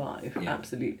to survive,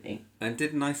 absolutely. And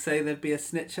didn't I say there'd be a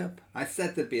snitch up? I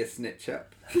said there'd be a snitch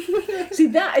up. See,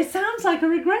 that, it sounds like a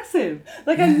regressive.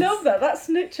 Like, I love that. That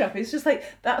snitch up. It's just like,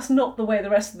 that's not the way the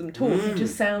rest of them talk. He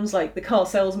just sounds like the car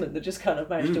salesman that just kind of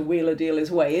managed to wheeler deal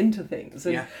his way into things.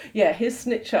 And his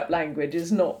snitch up language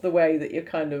is not the way that you're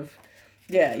kind of...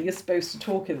 Yeah, you're supposed to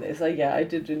talk in this. I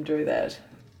did enjoy that.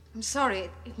 I'm sorry,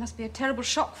 it must be a terrible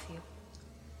shock for you.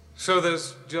 So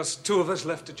there's just two of us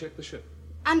left to check the ship.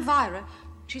 And Vira,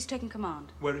 she's taken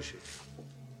command. Where is she?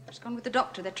 She's gone with the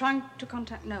doctor. They're trying to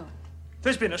contact Noah.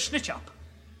 There's been a snitch-up.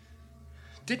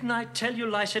 Didn't I tell you,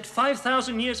 Lyset,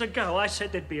 5,000 years ago, I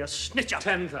said there'd be a snitch up?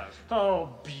 10,000.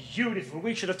 Oh, beautiful.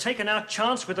 We should have taken our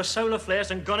chance with the solar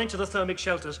flares and gone into the thermic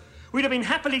shelters. We'd have been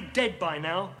happily dead by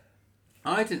now.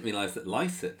 I didn't realise that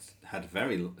Lyset had a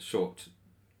very short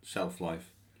shelf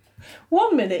life.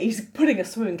 1 minute he's putting a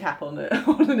swimming cap on it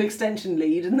on an extension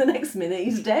lead, and the next minute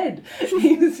he's dead.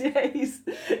 He's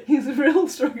a real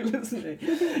struggle, isn't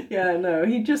he? Yeah, no,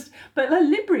 but like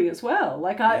Libri as well.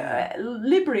 Like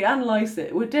Libri and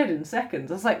Lyset were dead in seconds.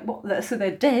 I was like, what? So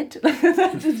they're dead?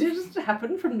 That just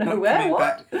happened from nowhere. Not What?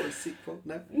 back for a sequel?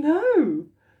 No. No,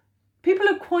 people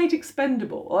are quite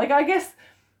expendable. Like I guess.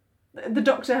 The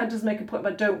Doctor had to make a point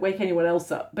about don't wake anyone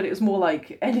else up, but it was more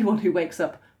like anyone who wakes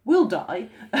up will die.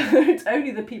 It's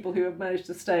only the people who have managed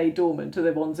to stay dormant are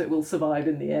the ones that will survive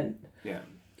in the end. Yeah.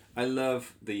 I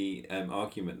love the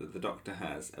argument that the Doctor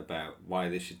has about why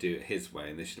they should do it his way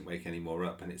and they shouldn't wake any more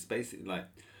up. And it's basically like,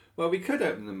 well, we could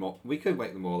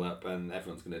wake them all up and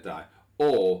everyone's going to die.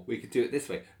 Or we could do it this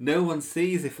way. No one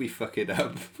sees if we fuck it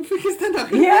up because they're not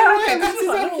going to die. That's his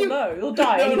argument. No, they'll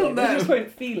die anyway. They just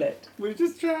won't feel it. We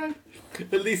just try.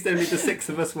 At least only the 6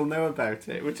 of us will know about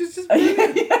it, which is just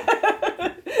brilliant.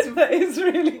 That is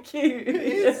really cute.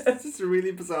 It's just a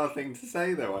really bizarre thing to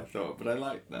say, though, I thought, but I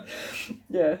like that.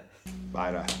 Yeah.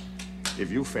 Myra,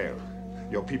 if you fail,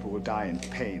 your people will die in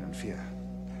pain and fear.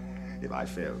 If I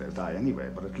fail, they'll die anyway,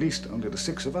 but at least only the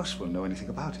 6 of us will know anything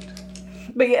about it.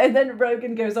 But yeah, and then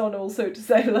Rogan goes on also to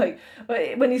say, like,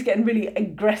 when he's getting really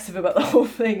aggressive about the whole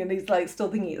thing and he's like still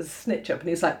thinking it's a snitch up, and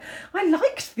he's like, I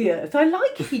liked the Earth, I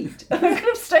like heat, and I could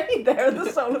have stayed there in the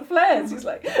solar flares. He's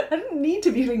like, I didn't need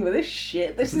to be dealing with this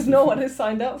shit, this is not what I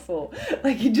signed up for.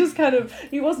 Like, he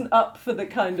wasn't up for the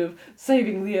kind of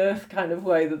saving the Earth kind of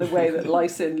way that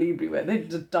Lyset and Libri were. They'd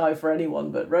just die for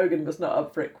anyone, but Rogan was not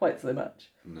up for it quite so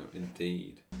much. No,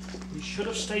 indeed. We should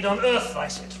have stayed on Earth,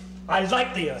 Lyset. I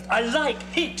like the Earth. I like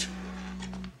heat.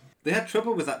 They had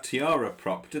trouble with that tiara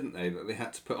prop, didn't they? That they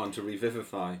had to put on to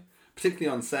revivify. Particularly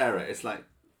on Sarah. It's like...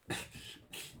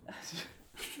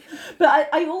 But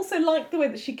I also liked the way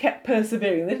that she kept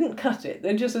persevering. They didn't cut it.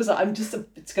 They just was like,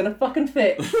 it's going to fucking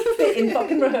fit in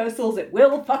fucking rehearsals. It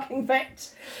will fucking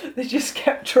fit. They just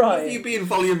kept trying. Have you been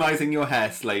volumizing your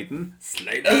hair, Sladen?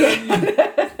 Sladen!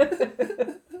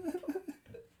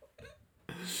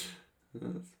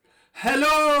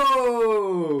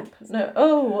 Hello! No,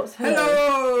 oh, what's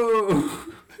hello?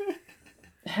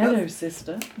 Hello! Hello,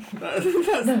 sister.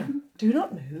 No, do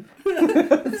not move.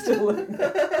 Still looking.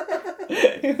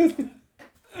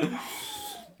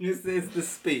 It's the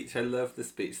speech. I love the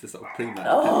speech. The sort of pre-match.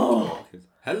 Oh!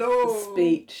 Hello! The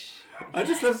speech. I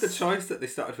just love the choice that they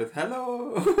started with.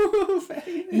 Hello!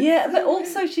 Yeah, but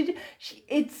also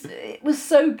it was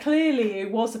so clearly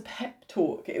it was a pep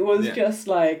talk. It was just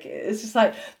like,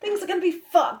 things are going to be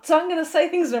fucked, so I'm going to say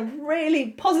things in a really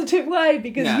positive way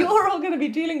because you're all going to be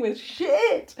dealing with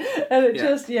shit. And it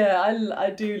I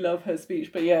do love her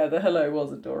speech, but yeah, the hello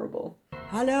was adorable.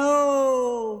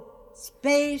 Hello,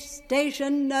 Space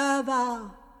Station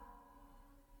Nerva.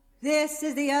 This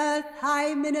is the Earth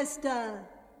High Minister.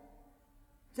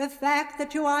 The fact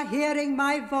that you are hearing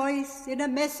my voice in a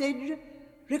message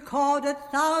recorded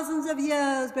thousands of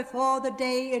years before the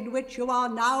day in which you are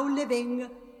now living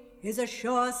is a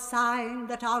sure sign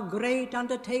that our great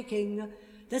undertaking,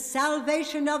 the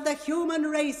salvation of the human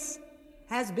race,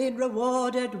 has been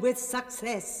rewarded with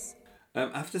success. I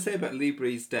have to say about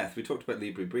Libri's death, we talked about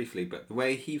Libri briefly, but the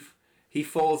way he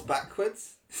falls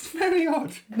backwards, it's very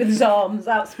odd. With his arms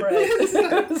outspread.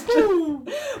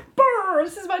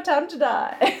 This is my time to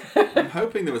die. I'm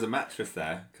hoping there was a mattress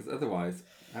there, because otherwise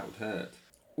that would hurt.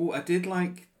 Oh, I did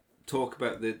talk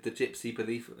about the gypsy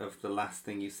belief of the last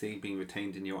thing you see being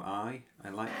retained in your eye. I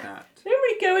like that. They didn't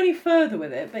really go any further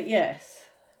with it, but yes.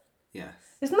 Yes.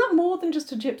 Isn't that more than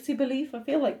just a gypsy belief? I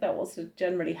feel like that was a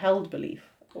generally held belief.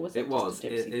 Or was it was.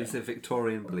 It was a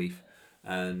Victorian belief,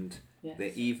 and yes.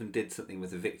 They even did something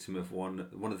with a victim of one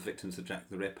of the victims of Jack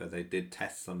the Ripper. They did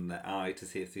tests on their eye to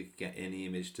see if they could get any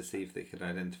image to see if they could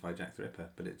identify Jack the Ripper,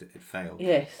 but it failed.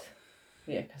 Yes.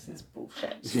 Yeah, because it's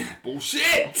bullshit. Yeah,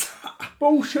 bullshit!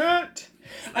 Bullshit!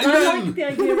 And I like the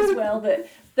idea as well that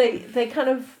they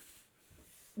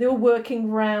were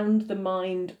working round the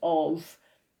mind of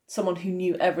someone who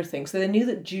knew everything. So they knew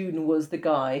that June was the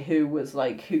guy who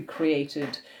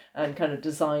created and kind of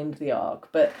designed the Ark,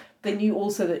 but they knew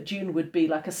also that June would be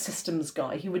like a systems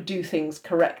guy. He would do things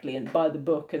correctly and by the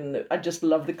book, and I just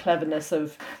love the cleverness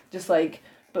of just like,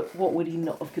 but what would he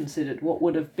not have considered? What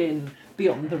would have been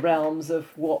beyond the realms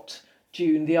of what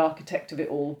June, the architect of it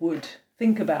all, would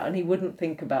think about? And he wouldn't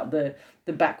think about the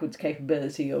backwards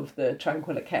capability of the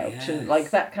Tranquilla couch. Yes. And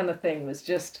like that kind of thing was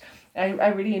just, I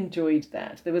really enjoyed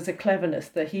that. There was a cleverness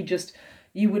that he just,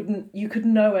 you could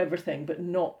know everything but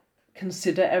not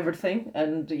consider everything.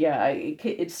 And yeah,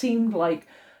 it seemed like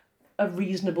a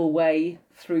reasonable way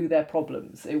through their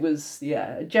problems. It was,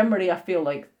 yeah, generally I feel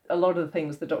like a lot of the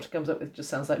things the Doctor comes up with just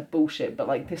sounds like bullshit, but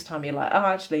like this time you're like, oh,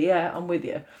 actually, yeah, I'm with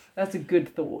you. That's a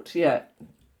good thought, yeah.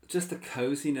 Just the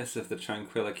coziness of the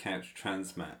Tranquilla Couch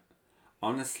transmat.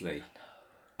 Honestly,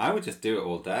 I would just do it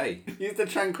all day. Use the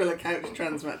Tranquilla Couch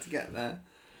transmat to get there.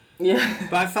 Yeah.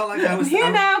 But I felt like I was... I'm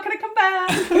here now, can I come back?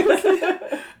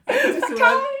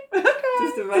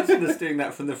 Just imagine us doing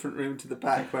that from the front room to the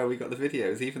back where we got the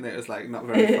videos, even though it was like not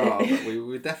very far, but we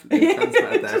would definitely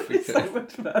transmitted there if we could. So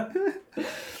much fun.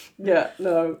 Yeah,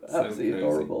 no, absolutely cozy.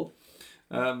 horrible.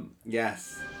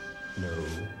 Yes. No,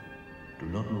 do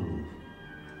not move.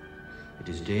 It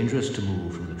is dangerous to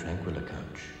move from the Tranquilla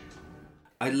Couch.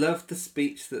 I love the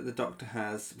speech that the Doctor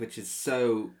has, which is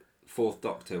so Fourth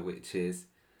Doctor, which is,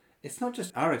 it's not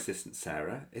just our existence,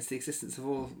 Sarah, it's the existence of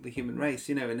all the human race,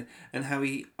 you know, and how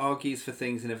he argues for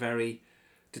things in a very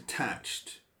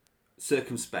detached,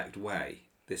 circumspect way,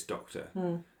 this Doctor,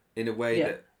 in a way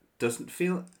that doesn't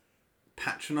feel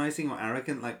patronising or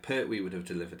arrogant like Pertwee would have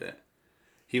delivered it.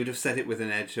 He would have said it with an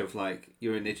edge of like,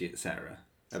 you're an idiot, Sarah,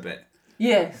 a bit.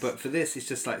 Yes. But for this, it's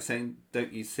just like saying,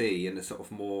 don't you see, in a sort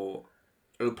of more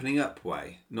opening up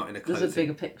way, not in a closing. There's a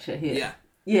bigger picture here. Yeah.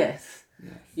 Yes.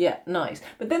 Yeah, nice.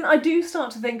 But then I do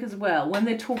start to think as well, when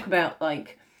they talk about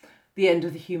like the end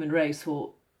of the human race,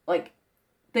 or like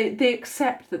they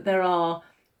accept that there are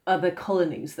other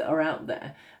colonies that are out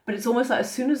there, but it's almost like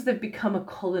as soon as they've become a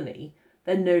colony,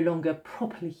 they're no longer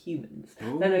properly humans.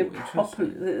 Ooh, they're no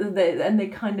properly, and they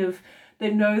kind of,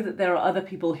 they know that there are other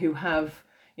people who have,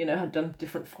 you know, have done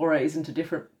different forays into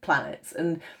different planets,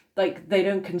 and like they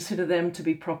don't consider them to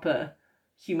be proper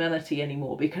humanity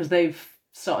anymore because they've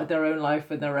started their own life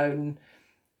with their own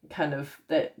kind of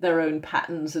their own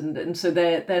patterns, and so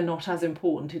they're not as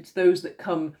important. It's those that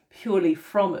come purely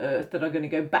from Earth that are going to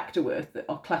go back to Earth that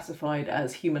are classified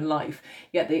as human life,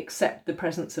 yet they accept the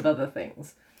presence of other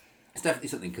things. It's definitely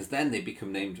something, because then they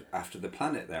become named after the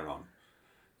planet they're on.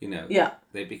 You know,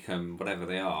 they become whatever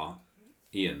they are,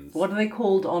 Ians. What are they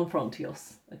called on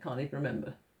Frontios? I can't even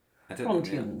remember.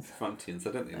 Frontians. Frontians.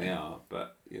 I don't think they are,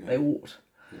 but you know. They ought.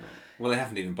 You know. Well, they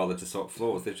haven't even bothered to sort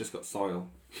floors. They've just got soil.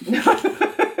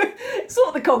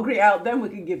 Sort the concrete out, then we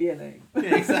can give you a name.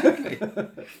 Yeah, exactly.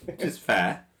 Which is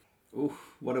fair. Oof,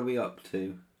 what are we up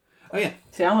to? Oh, yeah.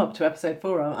 See, I'm up to episode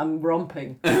 4. I'm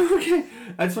romping. Okay.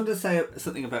 I just wanted to say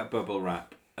something about bubble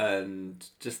wrap, and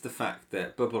just the fact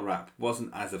that bubble wrap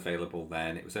wasn't as available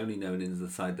then. It was only known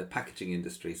inside the packaging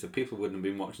industry, so people wouldn't have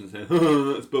been watching and saying,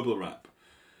 oh, that's bubble wrap.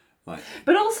 Like,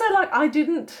 but also, like, I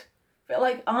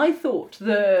thought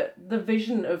the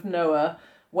vision of Noah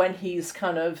when he's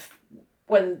kind of,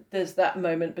 when there's that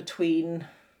moment between,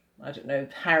 I don't know,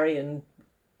 Harry and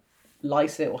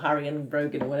Lysit, or Harry and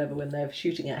Rogan, or whatever, when they're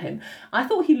shooting at him, I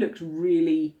thought he looked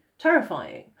really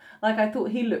terrifying. Like, I thought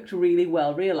he looked really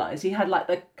well realised. He had like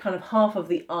the kind of half of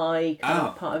the eye kind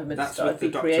of part of him had started to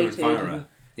be created.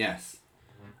 Yes.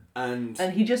 And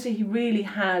he really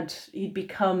had, he'd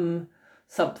become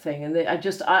something, and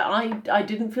I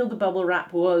didn't feel the bubble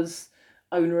wrap was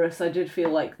onerous. I did feel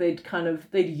like they'd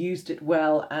used it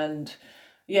well, and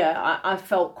yeah, I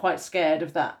felt quite scared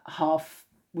of that half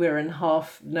Wirrn,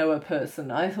 half Noah person.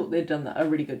 I thought they'd done a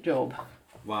really good job.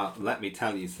 Well, let me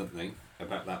tell you something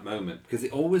about that moment, because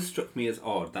it always struck me as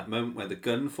odd, that moment where the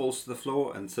gun falls to the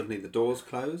floor and suddenly the door's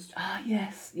closed. Ah,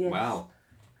 yes. Well,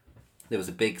 there was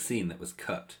a big scene that was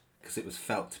cut because it was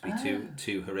felt to be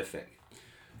too horrific.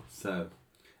 So,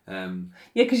 yeah,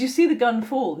 because you see the gun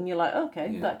fall and you're like,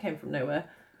 okay, that came from nowhere.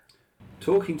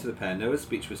 Talking to the pair, Noah's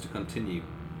speech was to continue.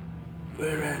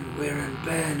 Wirrn,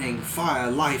 burning, fire,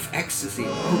 life, ecstasy,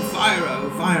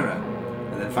 oh Vira.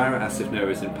 And then Vira asks if Noah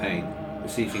is in pain,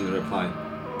 receiving the reply,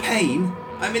 pain?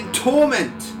 I'm in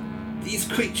torment! These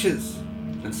creatures!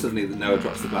 And suddenly Noah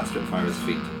drops the blaster at Vira's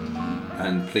feet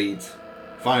and pleads,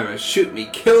 Vira, shoot me,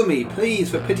 kill me,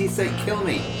 please, for pity's sake, kill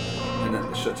me! And then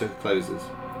the shutter closes.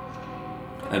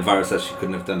 And Vira says she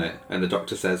couldn't have done it, and the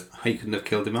Doctor says, he couldn't have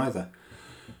killed him either.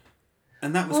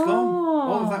 And that was gone.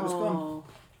 All of that was gone.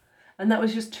 And that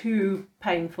was just too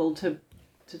painful to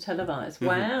televise. Mm-hmm.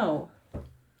 Wow.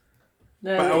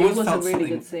 No, it was a really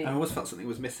good scene. I always felt something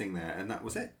was missing there, and that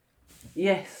was it.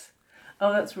 Yes.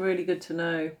 Oh, that's really good to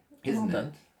know. Isn't well done.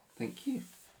 It? Thank you.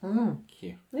 Thank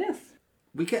you. Yes.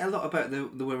 We get a lot about the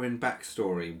Wirrn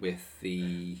backstory with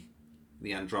the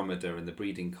Andromeda and the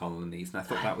breeding colonies, and I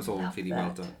thought that was all really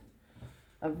well done.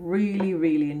 I really,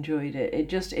 really enjoyed it.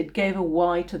 It gave a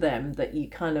why to them that you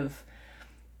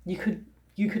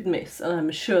you could miss, and I'm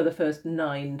sure the first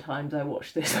 9 times I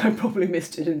watched this I probably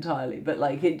missed it entirely, but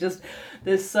like it just,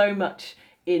 there's so much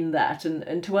in that,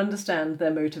 and to understand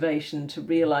their motivation, to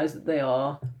realise that they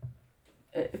are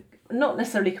not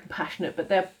necessarily compassionate, but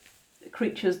they're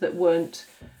creatures that weren't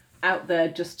out there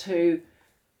just to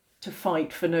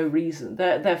fight for no reason.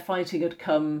 Their fighting had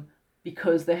come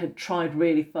because they had tried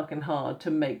really fucking hard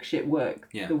to make shit work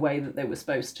the way that they were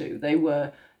supposed to. They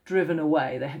were driven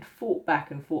away. They had fought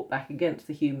back against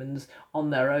the humans on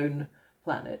their own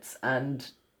planets and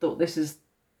thought, this is,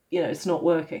 it's not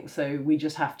working, so we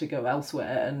just have to go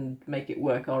elsewhere and make it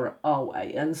work our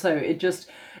way. And so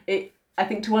I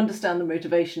think to understand the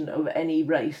motivation of any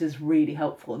race is really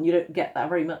helpful, and you don't get that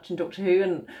very much in Doctor Who.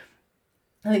 And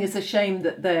I think it's a shame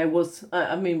that there was,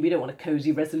 we don't want a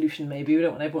cosy resolution maybe, we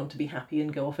don't want everyone to be happy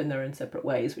and go off in their own separate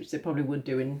ways, which they probably would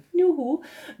do in New Who,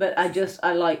 but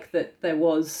I like that there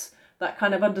was that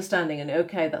kind of understanding, and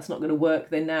okay, that's not going to work,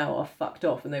 they now are fucked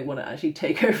off and they want to actually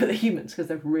take over the humans because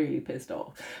they're really pissed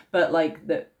off. But like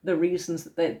the reasons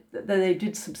that they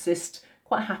did subsist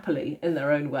quite happily in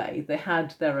their own way, they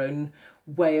had their own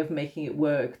way of making it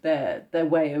work, their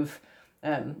way of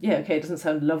it doesn't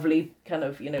sound lovely, kind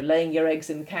of, laying your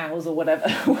eggs in cows or whatever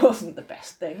wasn't the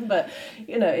best thing, but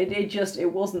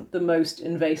it wasn't the most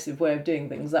invasive way of doing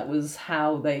things. That was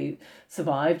how they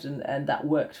survived, and that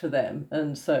worked for them.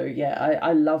 And so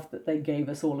I love that they gave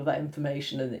us all of that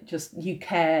information, and it just, you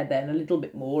care then a little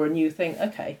bit more, and you think,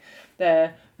 okay,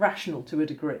 they're rational to a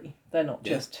degree, they're not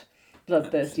just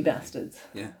bloodthirsty bastards.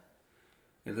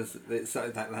 It's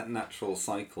that natural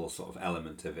cycle sort of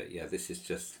element of it. This is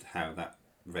just how that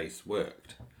race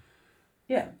worked.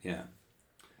 Yeah.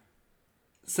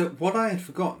 So what I had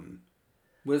forgotten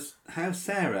was how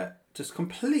Sarah just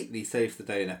completely saves the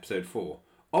day in episode 4.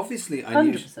 Obviously, I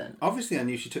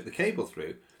knew she took the cable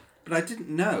through, but I didn't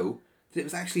know that it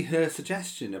was actually her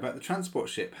suggestion about the transport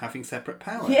ship having separate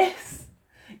power.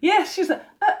 Yes, she's like,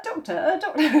 Doctor.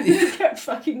 Kept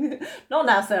fucking, not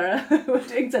now, Sarah. We're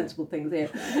doing sensible things here.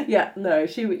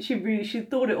 She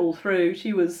thought it all through.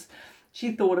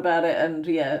 She thought about it,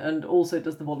 and also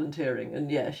does the volunteering,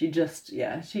 and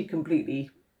she completely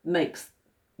makes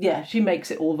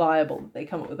it all viable. They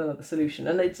come up with another solution,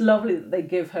 and it's lovely that they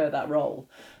give her that role.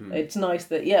 It's nice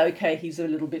that he's a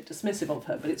little bit dismissive of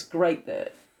her, but it's great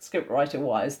that scriptwriter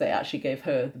wise they actually gave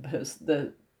her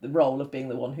the role of being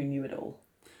the one who knew it all.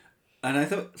 And I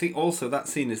think also that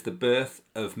scene is the birth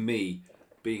of me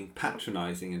being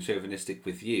patronising and chauvinistic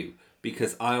with you,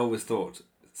 because I always thought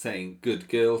saying "good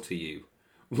girl" to you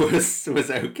was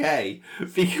okay,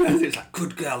 because it's like,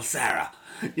 "good girl, Sarah,"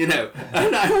 and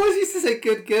I always used to say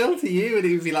 "good girl" to you, and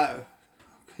he'd be like,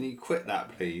 "Can you quit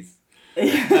that, please?"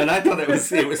 And I thought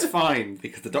it was fine,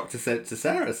 because the Doctor said to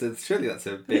Sarah, so surely that's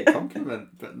a big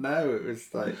compliment. But no, it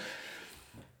was like,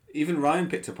 even Ryan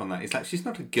picked up on that. He's like, she's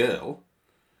not a girl.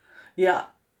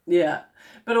 Yeah.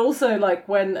 But also, like,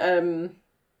 when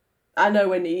I know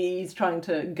when he's trying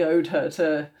to goad her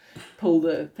to pull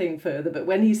the thing further, but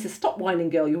when he says, "Stop whining,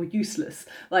 girl, you're useless,"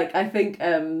 like, I think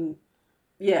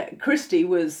Christy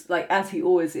was, like, as he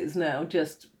always is now,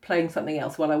 just playing something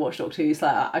else while I watched Doctor Who. He's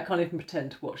like, I can't even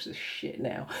pretend to watch this shit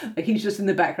now. Like, he's just in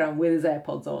the background with his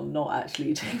AirPods on, not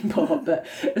actually taking part. But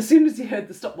as soon as he heard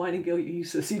the "Stop whining, girl, you're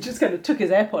useless," he just kind of took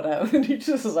his AirPod out, and he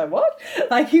just was like, "What?"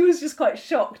 Like, he was just quite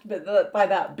shocked, but by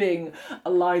that being a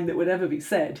line that would ever be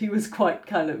said, he was quite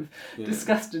kind of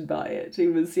disgusted by it. He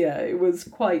was, it was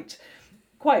quite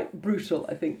brutal,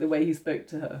 I think, the way he spoke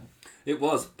to her. It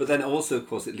was, but then also, of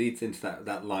course, it leads into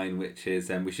that line, which is,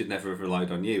 "we should never have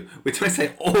relied on you," which I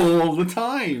say all the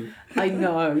time. I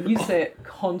know, you say it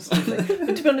constantly.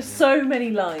 But to be honest, so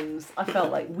many lines I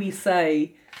felt like we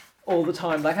say all the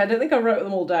time. Like, I don't think I wrote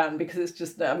them all down, because it's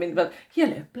just, but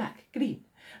yellow, black, green.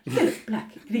 Yellow,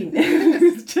 black, green.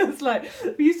 It's just like,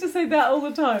 we used to say that all the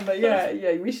time. But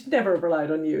we should never have relied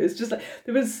on you. It's just like,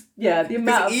 there was, the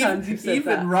amount of times you've said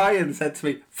that. Even Ryan said to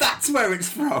me, "That's where it's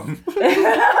from."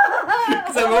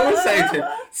 Because I'm always saying to him,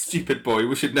 "Stupid boy,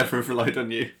 we should never have relied on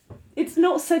you." It's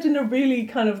not said in a really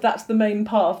kind of, that's the main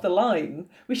part of the line.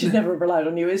 "We should never have relied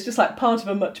on you." It's just like part of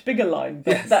a much bigger line.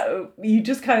 But that you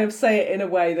just kind of say it in a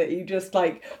way that you just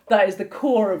like, that is the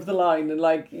core of the line. And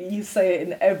like, you say it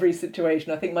in every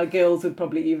situation. I think my girls would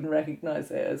probably even recognise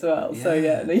it as well.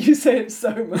 Yeah. So you say it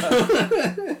so much. I'm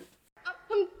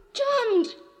jammed.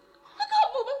 I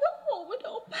can't move forward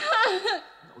or back.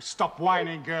 Oh, stop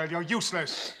whining, girl. You're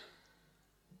useless.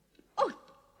 Oh,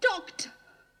 Doctor.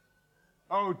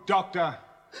 Oh, Doctor,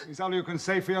 is all you can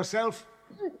say for yourself?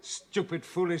 Stupid,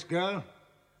 foolish girl.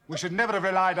 We should never have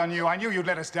relied on you. I knew you'd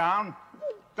let us down.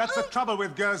 That's the trouble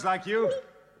with girls like you.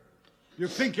 You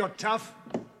think you're tough.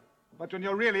 But when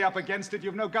you're really up against it,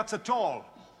 you've no guts at all.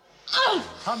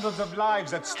 Hundreds of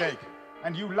lives at stake,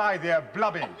 and you lie there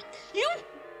blubbing. You...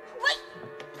 Wait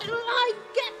till I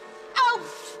get out!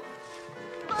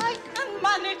 I can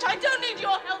manage. I don't need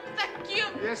your help, thank you.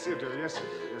 Yes, you do. Yes, you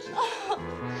do. Yes, you do. Oh.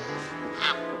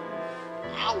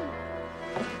 Ow.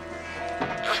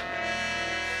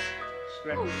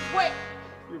 Splendid. Oh, wait.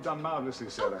 You've done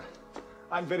marvelously, Sarah.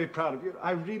 I'm very proud of you.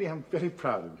 I really am very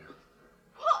proud of you.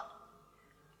 What?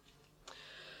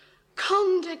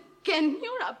 Come again.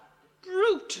 You're a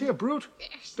brute. You're a brute?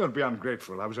 Yes. Don't be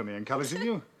ungrateful. I was only encouraging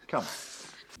you. Come.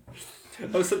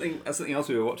 Oh, something else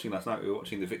we were watching last night. We were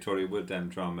watching the Victoria Wood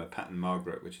drama Pat and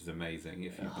Margaret, which is amazing.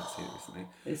 If you've seen it recently,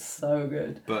 it's so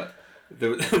good. But there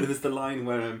was the line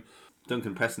where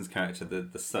Duncan Preston's character,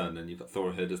 the son, and you've got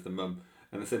Thora Hird as the mum,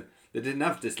 and they said they didn't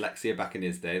have dyslexia back in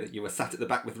his day. That you were sat at the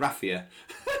back with raffia.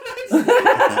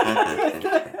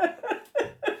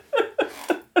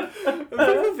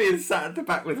 People being sat at the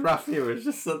back with raffia is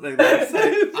just something that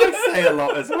I say a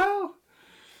lot as well.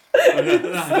 I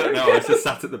don't know. I was just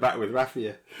sat at the back with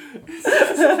raffia. It's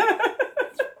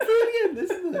brilliant,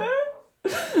 isn't it?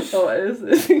 Oh, it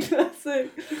is. It's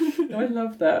classic. I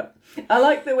love that. I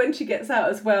like that when she gets out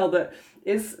as well, that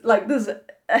it's like there's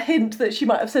a hint that she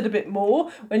might have said a bit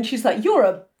more when she's like, "You're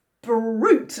a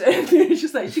brute." And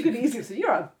she's like, she could easily say,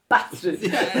 "You're a bastard."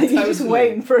 Yeah, You're just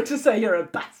waiting for her to say you're a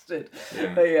bastard.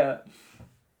 Yeah. But yeah.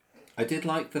 I did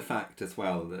like the fact as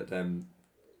well that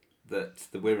that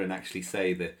the Wirren actually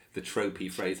say the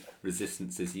tropey phrase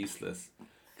 "resistance is useless."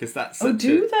 Because that's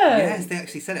do they? Yes, they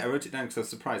actually said it. I wrote it down because I was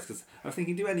surprised, because I was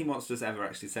thinking, do any monsters ever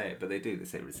actually say it? But they do. They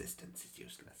say resistance is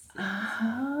useless.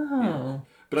 Oh. Yeah.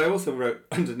 But I also wrote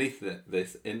underneath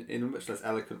this, in a much less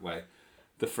eloquent way,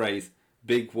 the phrase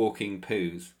 "big walking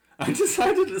poos." I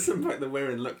decided at some point the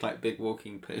Wirren looked like big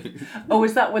walking poos. Oh,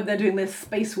 is that when they're doing this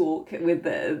spacewalk with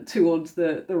towards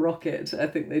the rocket? I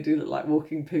think they do look like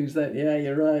walking poos then. Yeah,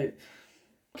 you're right.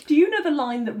 Do you know the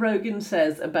line that Rogan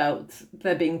says about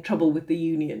there being trouble with the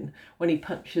Union when he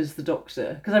punches the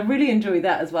Doctor? Because I really enjoy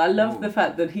that as well. I love the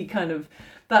fact that he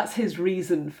that's his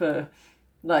reason for,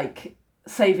 like,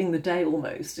 saving the day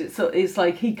almost. It's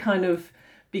like he kind of,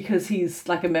 because he's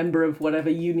like a member of whatever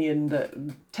union that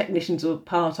technicians are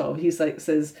part of, he's like,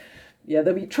 says, yeah,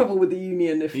 there'll be trouble with the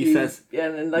Union if he says, yeah,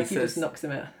 and like he just knocks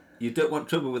him out. You don't want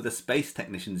trouble with the Space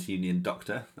Technicians Union,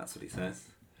 Doctor. That's what he says.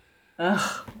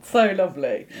 Oh, so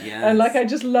lovely. Yes. And like I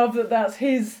just love that that's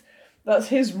his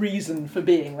reason for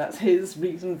being. That's his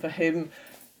reason for him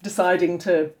deciding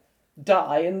to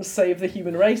die and save the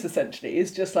human race, essentially.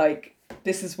 Is just like,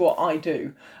 this is what I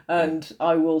do, and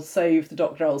I will save the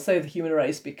Doctor, I'll save the human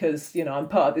race because, you know, I'm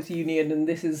part of this union and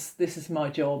this is my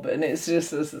job. And it's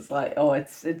just, it's like, oh,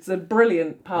 it's a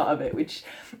brilliant part of it, which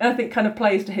I think kind of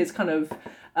plays to his kind of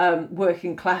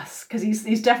working class, because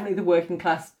he's definitely the working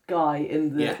class guy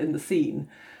in the scene,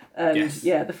 and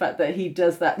the fact that he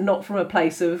does that not from a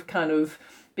place of kind of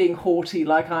being haughty,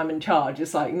 like I'm in charge.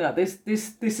 It's like, no, this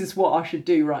is what I should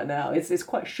do right now. It's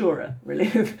quite sure, really.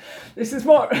 This is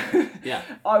what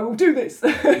I will do this.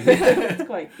 It's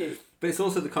quite cute. But it's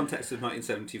also the context of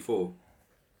 1974,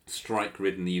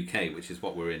 strike-ridden the UK, which is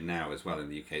what we're in now as well in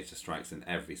the UK. It's just strikes in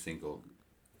every single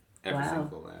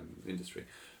industry.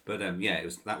 But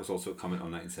that was also a comment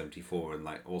on 1974, and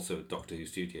like also a Doctor Who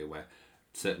studio where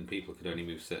certain people could only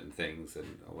move certain things,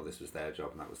 and this was their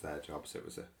job and that was their job. So it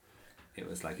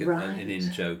was like an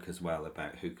in-joke as well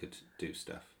about who could do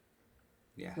stuff.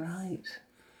 Yeah. Right.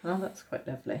 Well, that's quite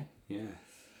lovely. Yeah.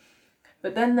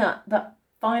 But then that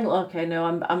final. Okay, no,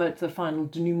 I'm at the final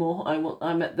denouement.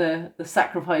 I'm at the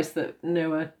sacrifice that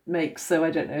Noah makes. So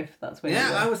I don't know if that's where.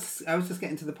 Yeah, I was just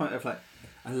getting to the point of like,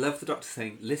 I love the Doctor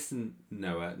saying, "Listen,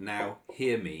 Noah, now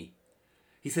hear me."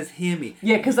 He says, "Hear me."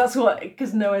 Yeah,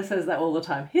 because Noah says that all the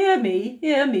time. Hear me,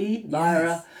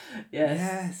 Lyra. Yes.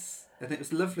 Yes. And it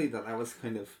was lovely that was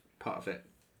kind of part of it.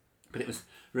 But it was,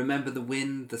 remember the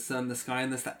wind, the sun, the sky,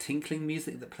 and there's that tinkling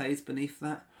music that plays beneath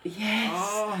that. Yes.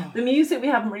 Oh. The music we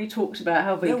haven't really talked about,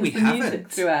 have we? No, we the haven't. Music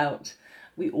throughout,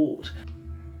 we ought.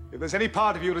 If there's any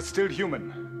part of you that's still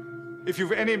human, if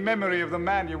you've any memory of the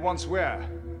man you once were,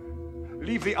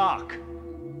 leave the Ark.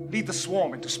 Lead the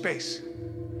swarm into space.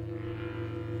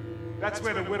 That's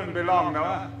where the Wirren belong,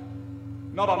 Noah.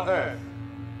 Not on Earth.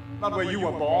 Not where you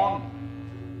were born.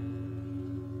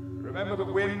 Remember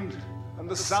the wind and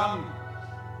the sun,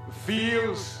 the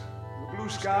fields, the blue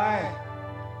sky?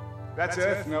 That's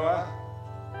Earth, Noah.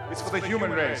 It's for the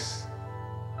human race.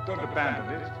 Don't abandon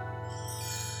it.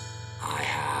 I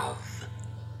have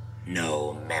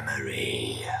no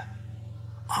memory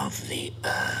of the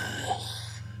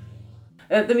Earth.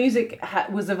 The music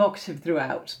was evocative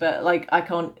throughout, but like I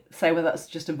can't say whether that's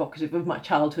just evocative of my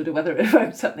childhood or whether it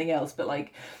evoked something else. But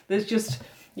like, there's just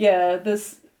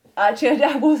there's actually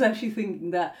I was actually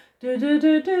thinking that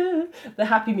the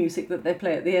happy music that they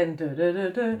play at the end.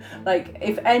 Like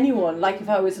if anyone, like if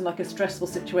I was in like a stressful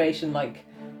situation, like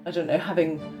I don't know,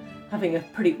 having a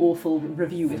pretty awful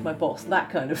review with my boss, that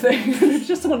kind of thing. If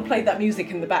just someone played that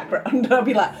music in the background, I'd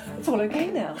be like, it's all okay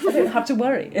now. I don't have to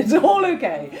worry. It's all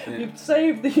okay. Yeah. You've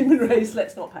saved the human race.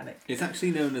 Let's not panic. It's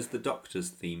actually known as the Doctor's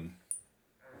theme.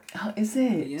 Oh, is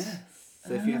it? Yes.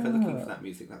 So if you're ever looking for that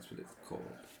music, that's what it's called.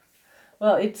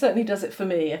 Well, it certainly does it for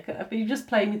me. If you just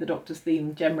play me the Doctor's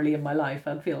theme generally in my life,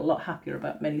 I'd feel a lot happier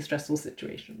about many stressful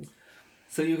situations.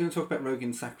 So you're going to talk about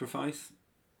Rogan's sacrifice?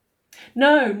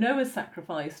 No, Noah's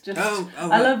sacrifice. Just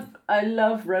I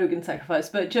love Rogan's sacrifice,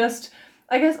 but just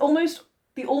I guess almost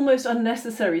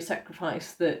unnecessary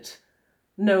sacrifice that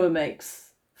Noah makes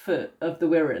of the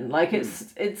Wirrn. Like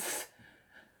it's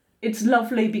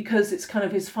lovely because it's kind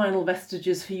of his final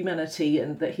vestiges for humanity,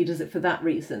 and that he does it for that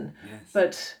reason. Yes.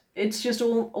 But it's just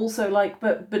also like,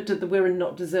 but did the Wirrn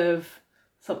not deserve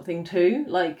something too?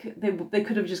 Like they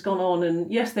could have just gone on,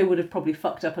 and yes, they would have probably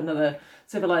fucked up another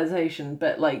civilization,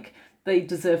 but like they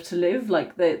deserve to live.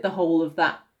 Like the whole of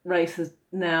that race is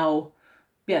now,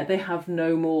 they have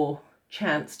no more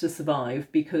chance to survive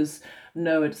because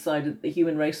Noah decided that the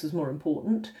human race was more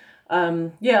important.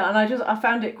 And I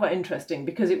found it quite interesting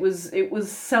because it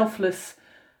was selfless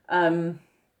and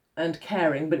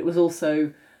caring, but it was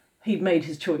also, he'd made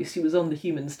his choice. He was on the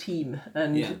humans' team,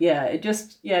 and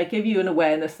it gave you an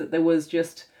awareness that there was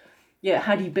just,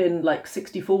 had he been like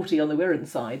 60-40 on the Wirrn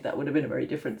side, that would have been a very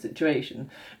different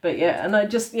situation. But and I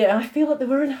feel like the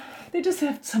Wirrn, they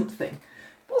deserved something.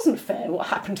 It wasn't fair what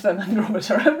happened to them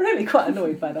Andromeda. I'm really quite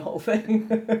annoyed by the whole thing.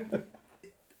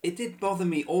 It did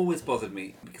always bothered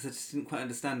me, because I just didn't quite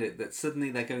understand it, that suddenly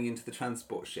they're going into the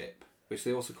transport ship, which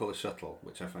they also call a shuttle,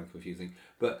 which I find confusing.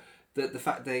 But the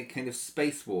fact they kind of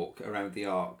spacewalk around the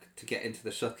Ark to get into the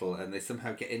shuttle, and they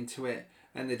somehow get into it,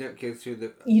 and they don't go through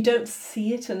the... You don't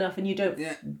see it enough, and you don't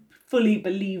fully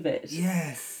believe it.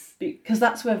 Yes. Because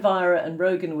that's where Vira and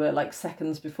Rogan were like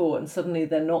seconds before, and suddenly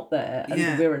they're not there, and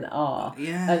the Wirrn are.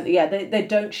 Yeah. And they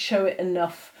don't show it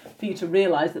enough for you to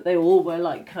realise that they all were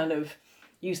like kind of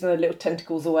using their little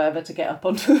tentacles or whatever to get up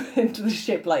into the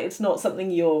ship. Like, it's not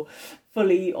something you're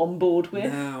fully on board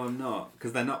with. No, I'm not,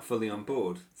 because they're not fully on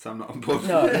board, so I'm not on board.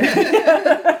 No.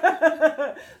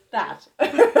 That.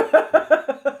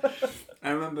 I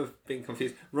remember being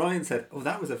confused. Ryan said,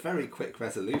 that was a very quick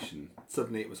resolution.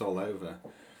 Suddenly it was all over.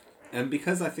 And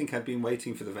because I think I'd been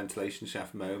waiting for the ventilation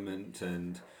shaft moment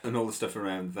and all the stuff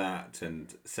around that,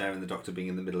 and Sarah and the Doctor being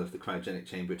in the middle of the cryogenic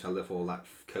chamber, which I love, all that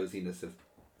coziness of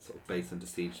sort of base under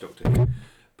siege Doctor Who.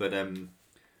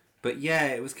 But yeah,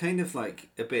 it was kind of like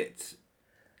a bit,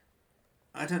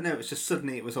 I don't know, it's just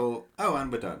suddenly it was all,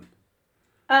 and we're done.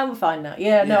 I'm fine now.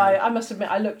 I must admit,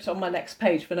 I looked on my next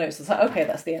page for notes. I was like, okay,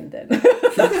 that's the end then.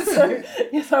 So,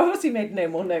 yes, I obviously made no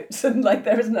more notes, and like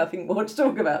there is nothing more to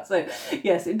talk about. So,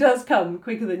 yes, it does come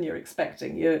quicker than you're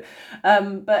expecting.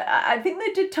 But I think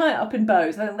they did tie it up in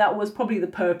bows. I think that was probably the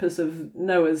purpose of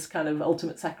Noah's kind of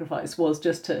ultimate sacrifice, was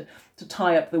just to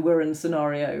tie up the Wirrn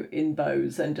scenario in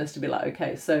bows, and just to be like,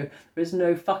 okay, so there is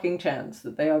no fucking chance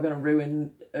that they are going to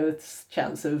ruin Earth's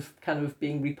chance of kind of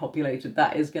being repopulated.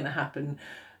 That is going to happen.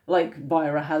 Like,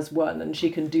 Vira has won, and she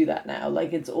can do that now.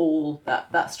 Like, it's all,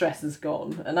 that stress is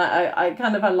gone. And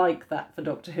I like that for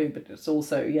Doctor Who, but it's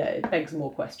also, it begs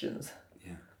more questions.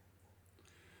 Yeah.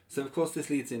 So, of course, this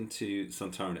leads into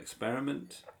Sontaran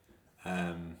Experiment,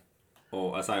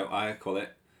 or as I call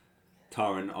it,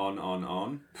 Taran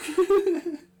on.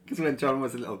 Because when John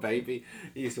was a little baby,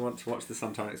 he used to want to watch the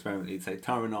Sontaran Experiment, he'd say,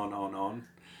 Taran on.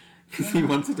 Because he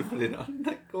wanted to put it on. Isn't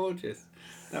that gorgeous?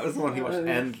 That was the one he watched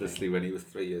endlessly when he was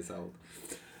 3 years old.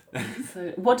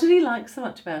 So, what did he like so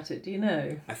much about it? Do you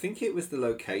know? I think it was the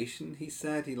location. He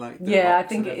said he liked. I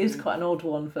think it is quite an odd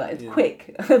one for that. It's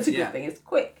quick. That's a good thing. It's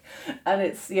quick, and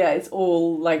it's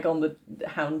all like on the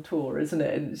Hound tour, isn't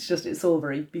it? And it's all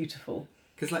very beautiful.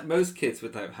 Because like most kids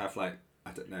would have like,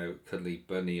 I don't know, cuddly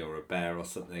bunny or a bear or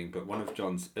something. But one of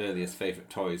John's earliest favourite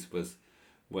toys was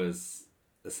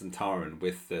the Sontaran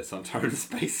with the Sontaran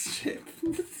spaceship.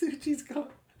 That's what she's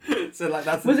got. So like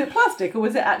that's. Was it plastic or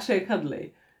was it actually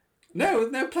cuddly?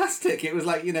 No, plastic. It was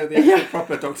like, the actual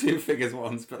proper Doctor Who figures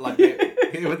ones, but like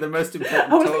it was the most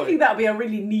important I was toy. thinking that would be a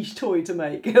really niche toy to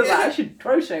make. I was like, I should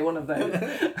crochet one of those.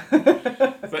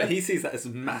 But he sees that as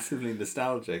massively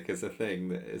nostalgic as a thing,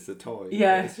 that is a toy.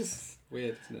 Yeah. It's just,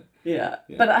 Weird, isn't it? Yeah.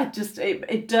 But I just,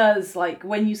 it does, like,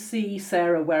 when you see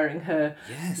Sarah wearing her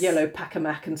yellow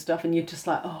Pacamac and stuff, and you're just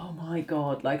like, oh my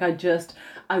God, like,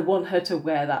 I want her to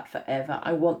wear that forever.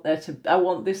 I want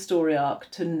this story arc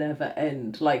to never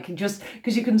end. Like, just,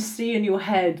 because you can see in your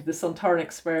head the Sontaran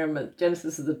experiment,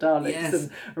 Genesis of the Daleks, and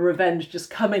Revenge just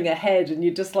coming ahead, and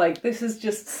you're just like, this is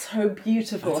just so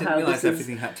beautiful. I didn't realise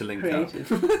everything had to link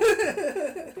created. up.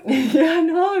 Yeah, I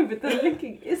know, but the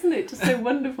linking, isn't it just so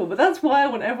wonderful? But that's why I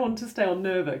want everyone to stay on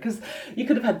Nerva, because you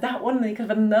could have had that one, and you could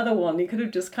have had another one. You could have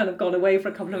just kind of gone away for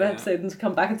a couple of episodes and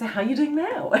come back and say, how are you doing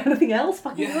now? Anything else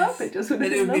fucking you up? It just would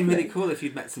have been lovely. Really cool if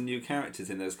you'd met some new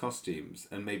characters in those costumes,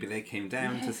 and maybe they came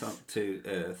down to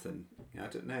Earth, and I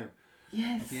don't know.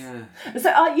 Yes. Yeah.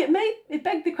 So it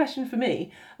begged the question for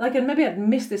me, like, and maybe I'd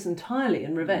missed this entirely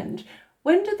in Revenge.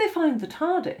 When did they find the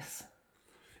TARDIS?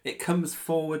 It comes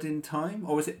forward in time,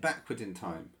 or is it backward in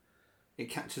time? It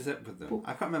catches up with them.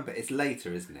 I can't remember. It's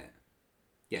later, isn't it?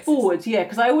 Yes. Forwards, yeah,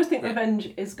 because I always think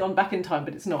Revenge is gone back in time,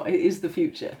 but it's not. It is the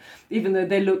future, even though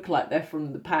they look like they're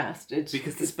from the past. It's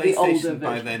because the it's space the station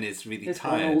by then is really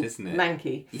tired, isn't it?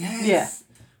 Manky. Yes. Yeah.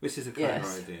 Which is a clever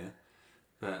idea,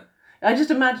 but. I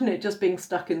just imagine it just being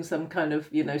stuck in some kind of,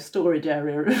 storage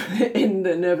area in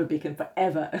the Nerva Beacon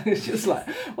forever. It's just like,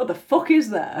 what the fuck is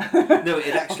that? No,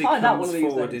 it actually comes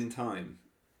forward days. in time.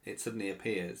 It suddenly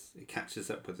appears. It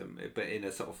catches up with them, but in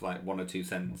a sort of like 1 or 2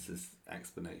 sentences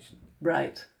explanation.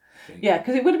 Right. Yeah,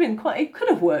 because it would have been it could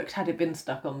have worked had it been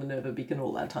stuck on the Nerva Beacon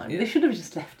all that time. Yeah. They should have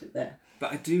just left it there.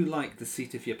 But I do like the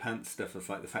seat of your pants stuff of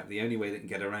like the fact the only way they can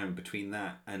get around between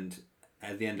that and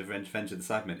at the end of Revenge of the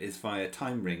Cybermen is via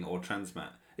time ring or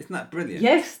transmat. Isn't that brilliant?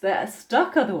 Yes, they're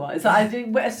stuck otherwise.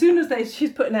 As soon as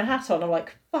she's putting her hat on, I'm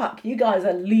like, fuck, you guys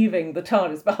are leaving the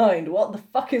TARDIS behind. What the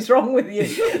fuck is wrong with you?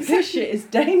 This shit is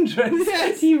dangerous.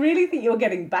 Yes. Do you really think you're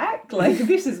getting back? Like,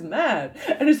 this is mad.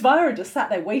 And Elvira just sat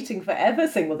there waiting forever,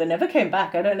 saying, well, they never came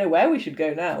back. I don't know where we should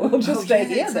go now. We'll just stay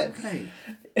here exactly.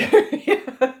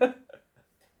 then.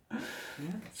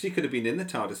 She could have been in the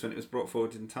TARDIS when it was brought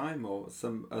forward in time, or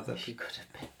some other. She could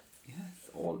have been. Yes,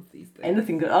 all of these things.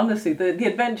 Anything good. Honestly, the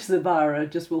adventures of Vara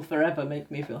just will forever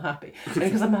make me feel happy. And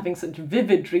because I'm having such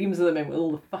vivid dreams at the moment with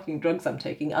all the fucking drugs I'm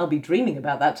taking, I'll be dreaming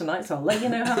about that tonight, so I'll let you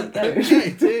know how it goes.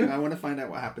 Me too. I want to find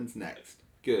out what happens next.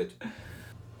 Good.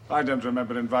 I don't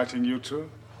remember inviting you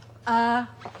two.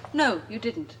 No, you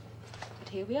didn't. But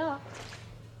here we are.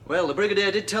 Well, the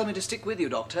Brigadier did tell me to stick with you,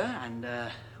 Doctor, and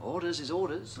orders is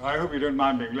orders. I hope you don't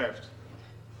mind being left.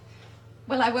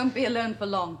 Well, I won't be alone for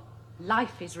long.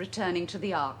 Life is returning to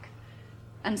the Ark,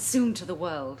 and soon to the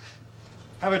world.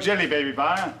 Have a jelly, baby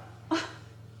buyer. Oh,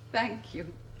 thank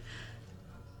you.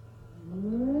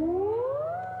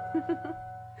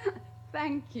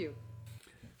 Thank you.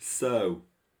 So,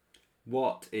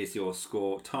 what is your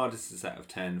score? TARDIS is out of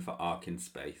 10 for Ark in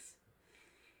Space.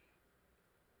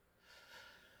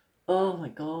 Oh my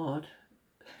god.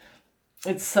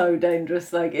 It's so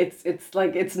dangerous. Like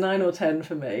it's 9 or 10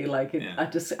 for me. Like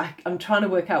I'm trying to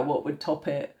work out what would top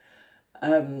it,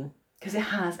 because it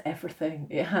has everything.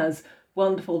 It has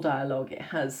wonderful dialogue. It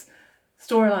has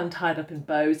storyline tied up in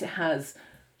bows. It has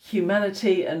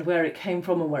humanity and where it came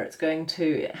from and where it's going to.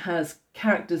 It has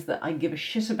characters that I give a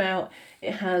shit about.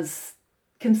 It has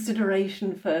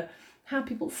consideration for how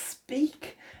people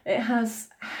speak. It has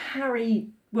Harry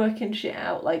working shit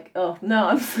out. Like, oh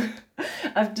no,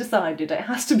 I've decided it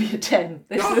has to be a 10.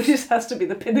 This has to be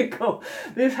the pinnacle.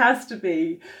 This has to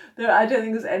be. I don't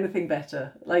think there's anything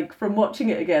better. Like, from watching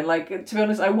it again, like, to be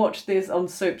honest, I watched this on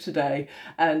soap today,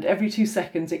 and every 2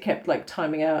 seconds it kept like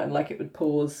timing out, and like it would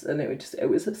pause, and it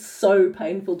was so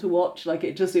painful to watch. Like,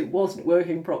 it wasn't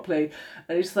working properly,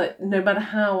 and it's like, no matter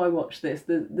how I watch this,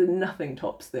 the nothing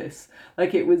tops this.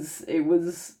 Like, it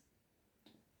was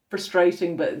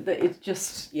frustrating, but it's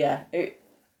just, yeah,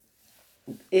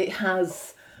 it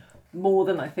has more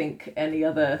than I think any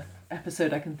other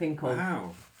episode I can think of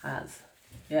has.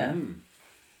 Yeah. And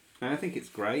I think it's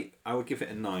great. I would give it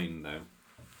a 9 though,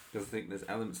 because I think there's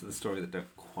elements of the story that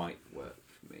don't quite work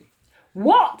for me.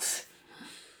 What?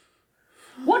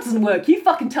 What doesn't work? You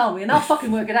fucking tell me and I'll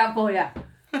fucking work it out for you.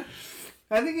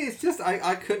 I think it's just,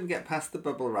 I couldn't get past the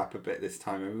bubble wrap a bit this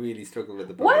time. I really struggled with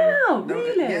the bubble wrap. Wow,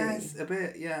 really? Yes, a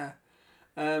bit, yeah.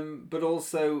 But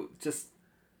also just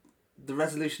the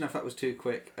resolution I thought was too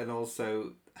quick, and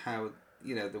also how,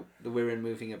 the Wirren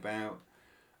moving about.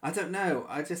 I don't know.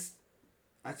 I just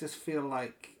feel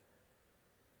like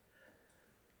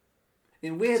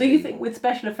in weird. So you think with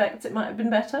special effects it might have been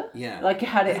better? Yeah. Like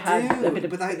had a bit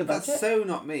of bigger budget? That's so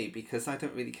not me, because I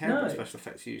don't really care about special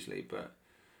effects usually, but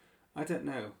I don't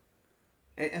know.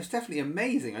 It's definitely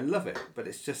amazing. I love it, but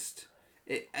it's just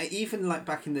Even like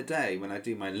back in the day when I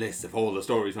do my list of all the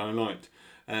stories I liked,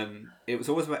 it was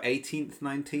always about 18th,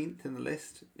 19th in the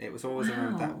list. It was always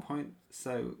around that point.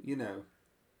 So, you know,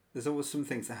 there's always some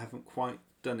things that haven't quite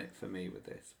done it for me with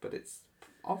this, but it's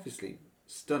obviously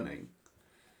stunning.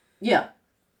 Yeah.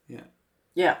 Yeah.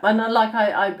 Yeah, and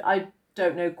I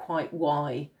don't know quite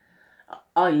why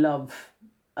I love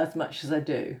as much as I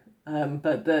do,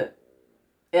 but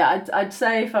I'd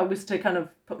say if I was to kind of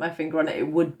put my finger on it, it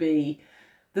would be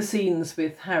the scenes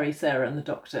with Harry, Sarah, and the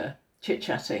Doctor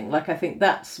chit-chatting. Like, I think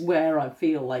that's where I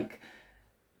feel like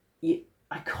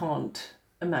I can't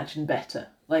imagine better.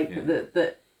 Like,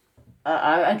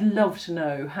 I'd love to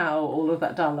know how all of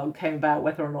that dialogue came about,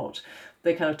 whether or not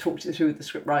they kind of talked it through with the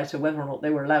scriptwriter, whether or not they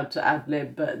were allowed to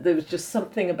ad-lib, but there was just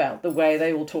something about the way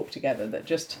they all talked together that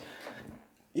just,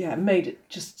 made it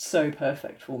just so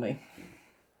perfect for me.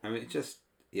 I mean, it just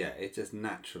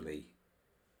naturally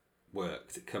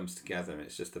works. It comes together and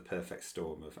it's just the perfect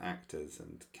storm of actors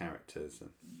and characters and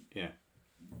yeah.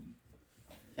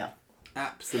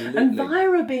 Absolutely. And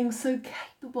Vira being so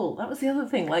capable. That was the other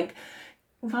thing. Like,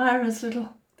 Vira's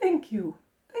little, thank you.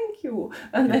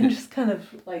 And then just kind of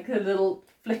like a little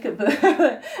flick of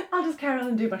the, I'll just carry on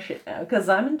and do my shit now because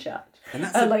I'm in charge. And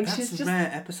that's she's a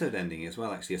rare episode ending as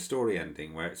well, actually, a story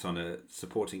ending where it's on a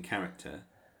supporting character,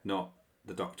 not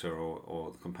the Doctor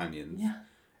or the companions. Yeah.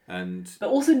 But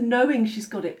also knowing she's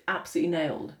got it absolutely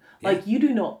nailed. Like, you do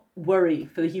not worry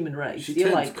for the human race. She You're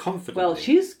turns like, confidently, well,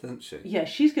 doesn't she? Yeah,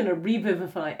 she's going to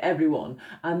revivify everyone,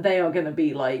 and they are going to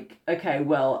be like, okay,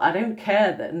 well, I don't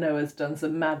care that Noah's done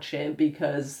some mad shit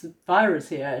because Vira's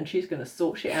here and she's going to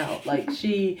sort shit out.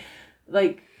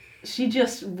 She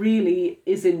just really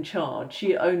is in charge.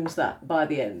 She owns that by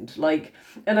the end.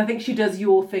 And I think she does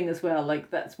your thing as well. Like,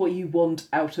 that's what you want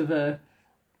out of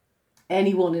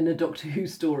anyone in a Doctor Who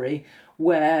story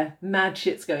where mad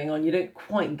shit's going on. You don't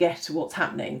quite get what's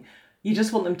happening. You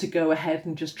just want them to go ahead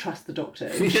and just trust the Doctor.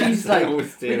 And she's like,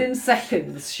 within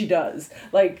seconds, she does.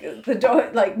 Like,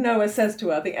 like Noah says to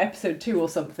her, I think episode 2 or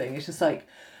something, it's just like,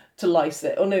 to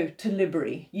Lysa, to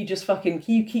Libri, you just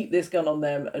you keep this gun on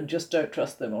them and just don't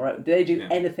trust them, all right? They do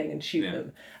anything and shoot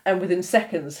them. And within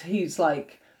seconds, he's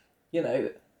like,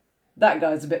 that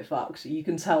guy's a bit fucked. You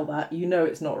can tell that. You know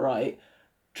it's not right.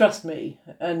 Trust me.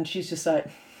 And she's just like,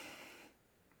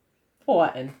 all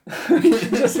right then.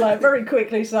 Just like very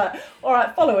quickly, she's like, all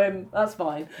right, follow him, that's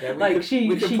fine. Yeah, she gets it.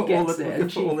 We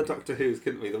could put all the Doctor Who's,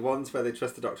 couldn't we? The ones where they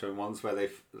trust the Doctor and ones where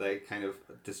they kind of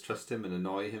distrust him and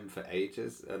annoy him for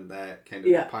ages, and they're kind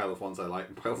of a pile of ones I like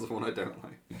and piles of ones I don't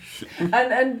like.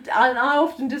 and I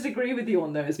often disagree with you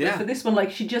on those, but for this one,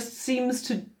 she just seems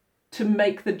to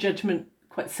make the judgment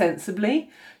quite sensibly.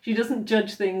 She doesn't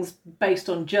judge things based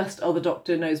on just, the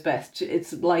Doctor knows best.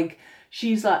 It's like,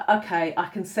 she's like, okay, I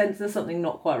can sense there's something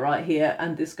not quite right here,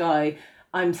 and this guy,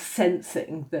 I'm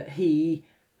sensing that he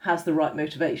has the right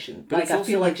motivation. But I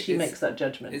feel like she makes that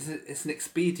judgment. It's an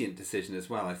expedient decision as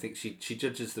well. I think she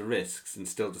judges the risks and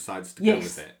still decides to go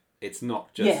with it. It's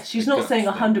not just... Yes, she's not saying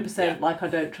 100% I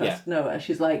don't trust Noah.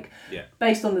 She's like,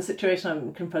 based on the situation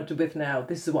I'm confronted with now,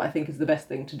 this is what I think is the best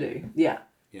thing to do. Yeah.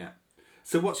 Yeah.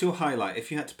 So what's your highlight?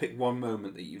 If you had to pick one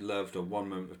moment that you loved or one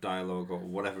moment of dialogue or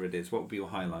whatever it is, what would be your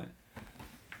highlight?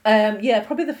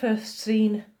 Probably the first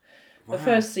scene. Wow. The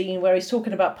first scene where he's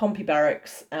talking about Pompey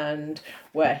Barracks and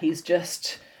where he's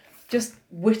just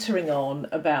whittering on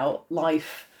about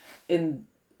life in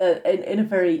a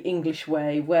very English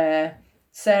way, where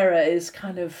Sarah is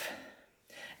kind of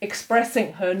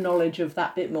expressing her knowledge of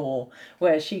that bit more,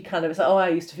 where she kind of is like, I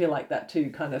used to feel like that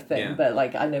too, kind of thing, but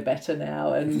I know better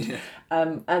now, and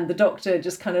and the Doctor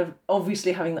just kind of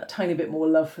obviously having that tiny bit more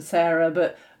love for Sarah,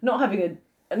 but not having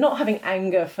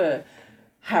anger for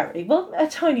Harry. Well, a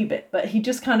tiny bit, but he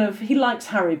just kind of, he likes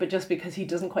Harry, but just because he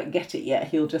doesn't quite get it yet,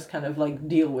 he'll just kind of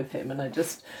deal with him. And I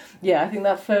think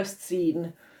that first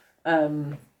scene,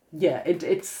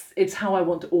 it's how I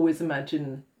want to always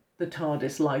imagine the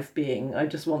TARDIS life being. I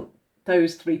just want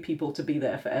those three people to be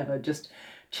there forever, just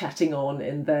chatting on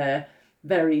in their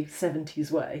very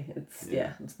 70s way. It's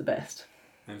the best.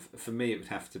 And for me, it would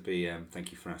have to be,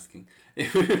 thank you for asking.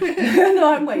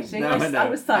 No, I'm waiting. I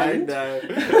was silent.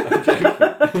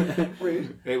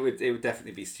 Rude. It would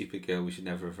definitely be Stupid Girl, We Should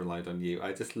Never Have Relied on You.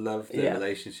 I just love the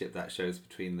relationship that shows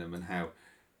between them, and how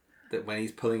that when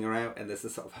he's pulling her out and there's a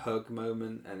sort of hug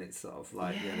moment, and it's sort of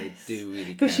like, they do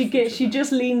really care. Because she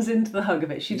just leans into the hug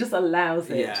of it. She just allows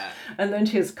it. Yeah. And then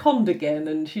she is conned again,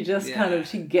 and she just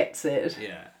she gets it.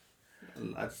 Yeah.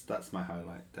 That's my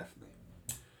highlight, definitely.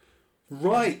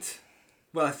 Right.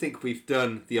 Well, I think we've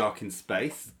done the Ark in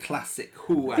Space. Classic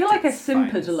Who. I feel like I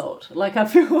simpered a lot. Like, I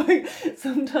feel like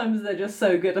sometimes they're just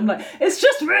so good. I'm like, it's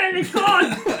just really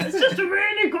good. It's just a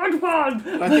really good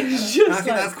one. I think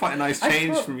that's quite a nice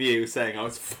change from you saying I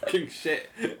was fucking shit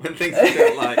when things you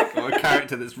don't like, or a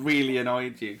character that's really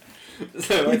annoyed you.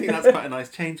 So I think that's quite a nice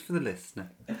change for the listener.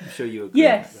 I'm sure you agree.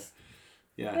 Yes.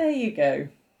 Yeah. There you go.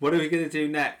 What are we going to do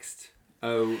next?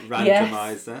 Oh,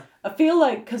 randomizer. Yes. I feel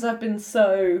like because I've been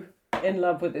so in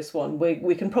love with this one,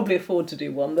 we can probably afford to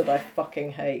do one that I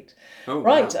fucking hate. Oh,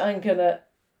 right, wow. I'm gonna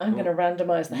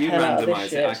randomise the hell out of this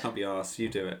shit. You randomise it. I can't be arsed. You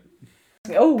do it.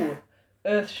 Oh,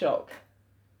 Earthshock.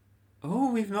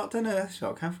 Oh, we've not done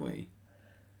Earthshock, have we?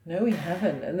 No, we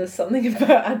haven't. And there's something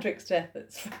about Adric's death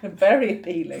that's very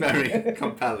appealing. Very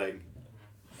compelling.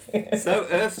 So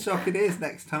Earthshock it is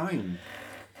next time.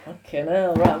 Okay,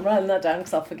 now I'm writing that down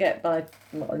because I'll forget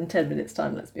in 10 minutes'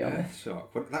 time. Let's be honest. Earthshock.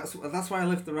 Well, that's why I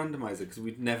love the randomizer, because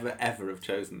we'd never ever have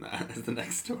chosen that as the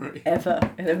next story. Ever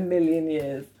in a million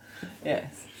years.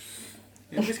 Yes.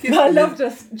 But I loved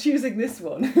us choosing this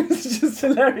one. It was just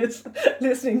hilarious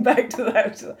listening back to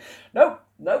that. Nope.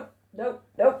 Oh,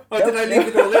 did I leave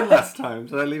it all in last time?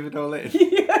 Did I leave it all in?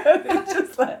 Yeah, it's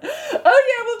just like, oh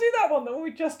yeah, we'll do that one that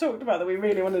we just talked about that we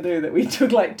really want to do that we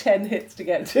took like 10 hits to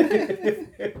get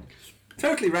to.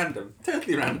 Totally random.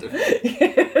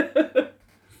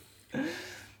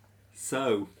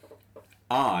 So,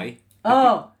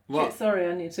 Oh, what? shit, sorry,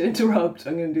 I need to interrupt.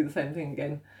 I'm going to do the same thing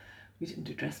again. We didn't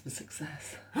do Dress for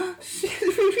Success.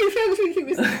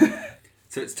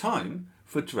 So it's time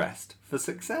for Dressed for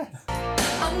Success.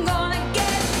 I'm gonna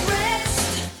get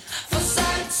dressed for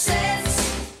success.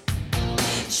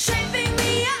 Shaping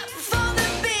me up for the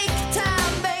big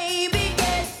time, baby.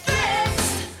 Get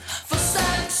dressed for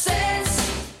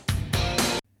success.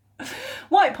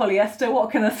 White polyester, what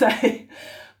can I say?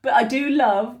 But I do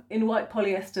love in white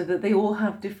polyester that they all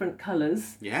have different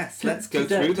colours. Yes, let's go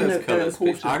through those colours.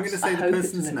 I'm going to say the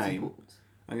person's name.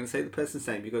 I'm going to say the person's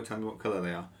name. You got to tell me what colour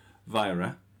they are.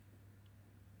 Vira.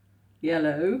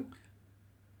 Yellow.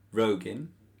 Rogan.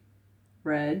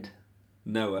 Red.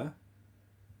 Noah.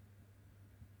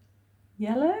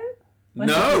 Yellow?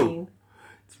 No!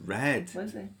 It's red. What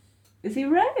is he? Is he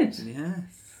red?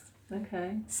 Yes.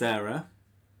 Okay. Sarah.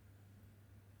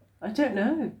 I don't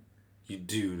know. You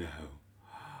do know.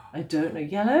 I don't know.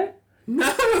 Yellow?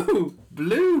 No!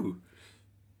 Blue.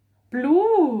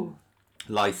 Blue.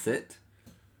 Lycett.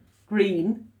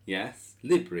 Green. Yes.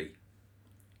 Libri.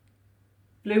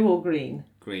 Blue or green?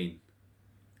 Green.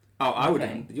 Oh, I would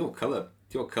have... Your colour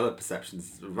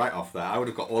perception's right off there. I would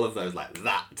have got all of those like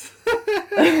that.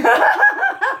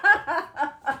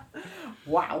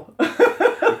 Wow.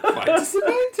 Quite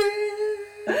disappointed.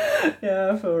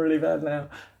 Yeah, I feel really bad now.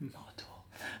 Not at all.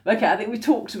 Okay, I think we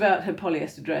talked about her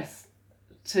polyester dress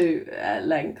to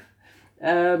length.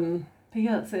 But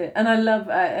yeah, that's it. And I love,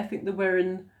 I think the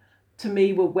wearing, to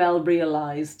me, were well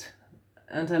realised.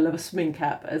 And I love a smink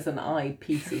cap as an eye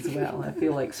piece as well. I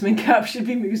feel like smink caps should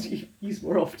be used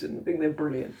more often. I think they're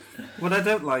brilliant. What I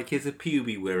don't like is a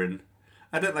puby wearing.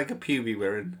 I don't like a puby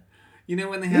wearing. You know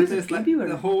when they have those like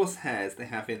the horse hairs they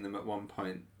have in them at one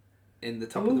point in the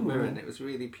top of the mirror, and it was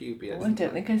really puby. I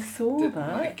don't think I saw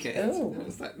that. Like it. Oh, I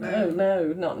was like,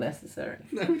 no, not necessary.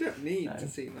 No, we don't need to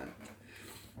see that.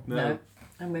 No,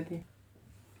 I'm with you.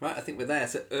 Right, I think we're there.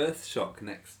 So Earthshock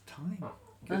next time.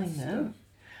 Good I know. stuff.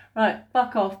 Right,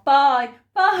 fuck off. Bye.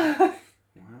 Wow.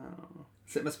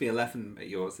 So it must be 11 at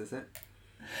yours, is it?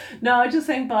 No, I'm just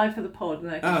saying bye for the pod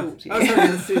and I can talk to you. Oh, sorry,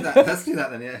 let's do that. Let's do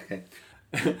that then, yeah,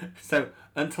 okay. So,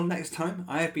 until next time,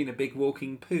 I have been a big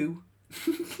walking poo.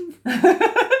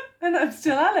 And I'm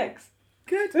still Alex.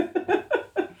 Good.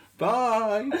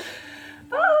 Bye.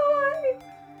 Bye.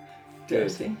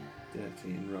 Dirty.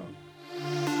 Dirty and wrong.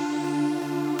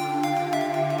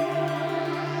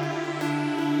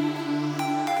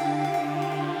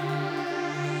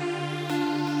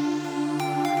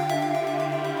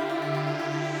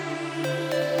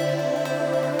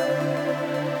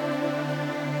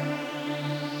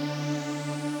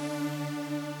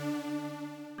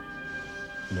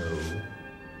 No,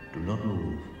 do not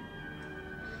move.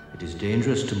 It is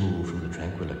dangerous to move from the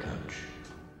Tranquilla couch.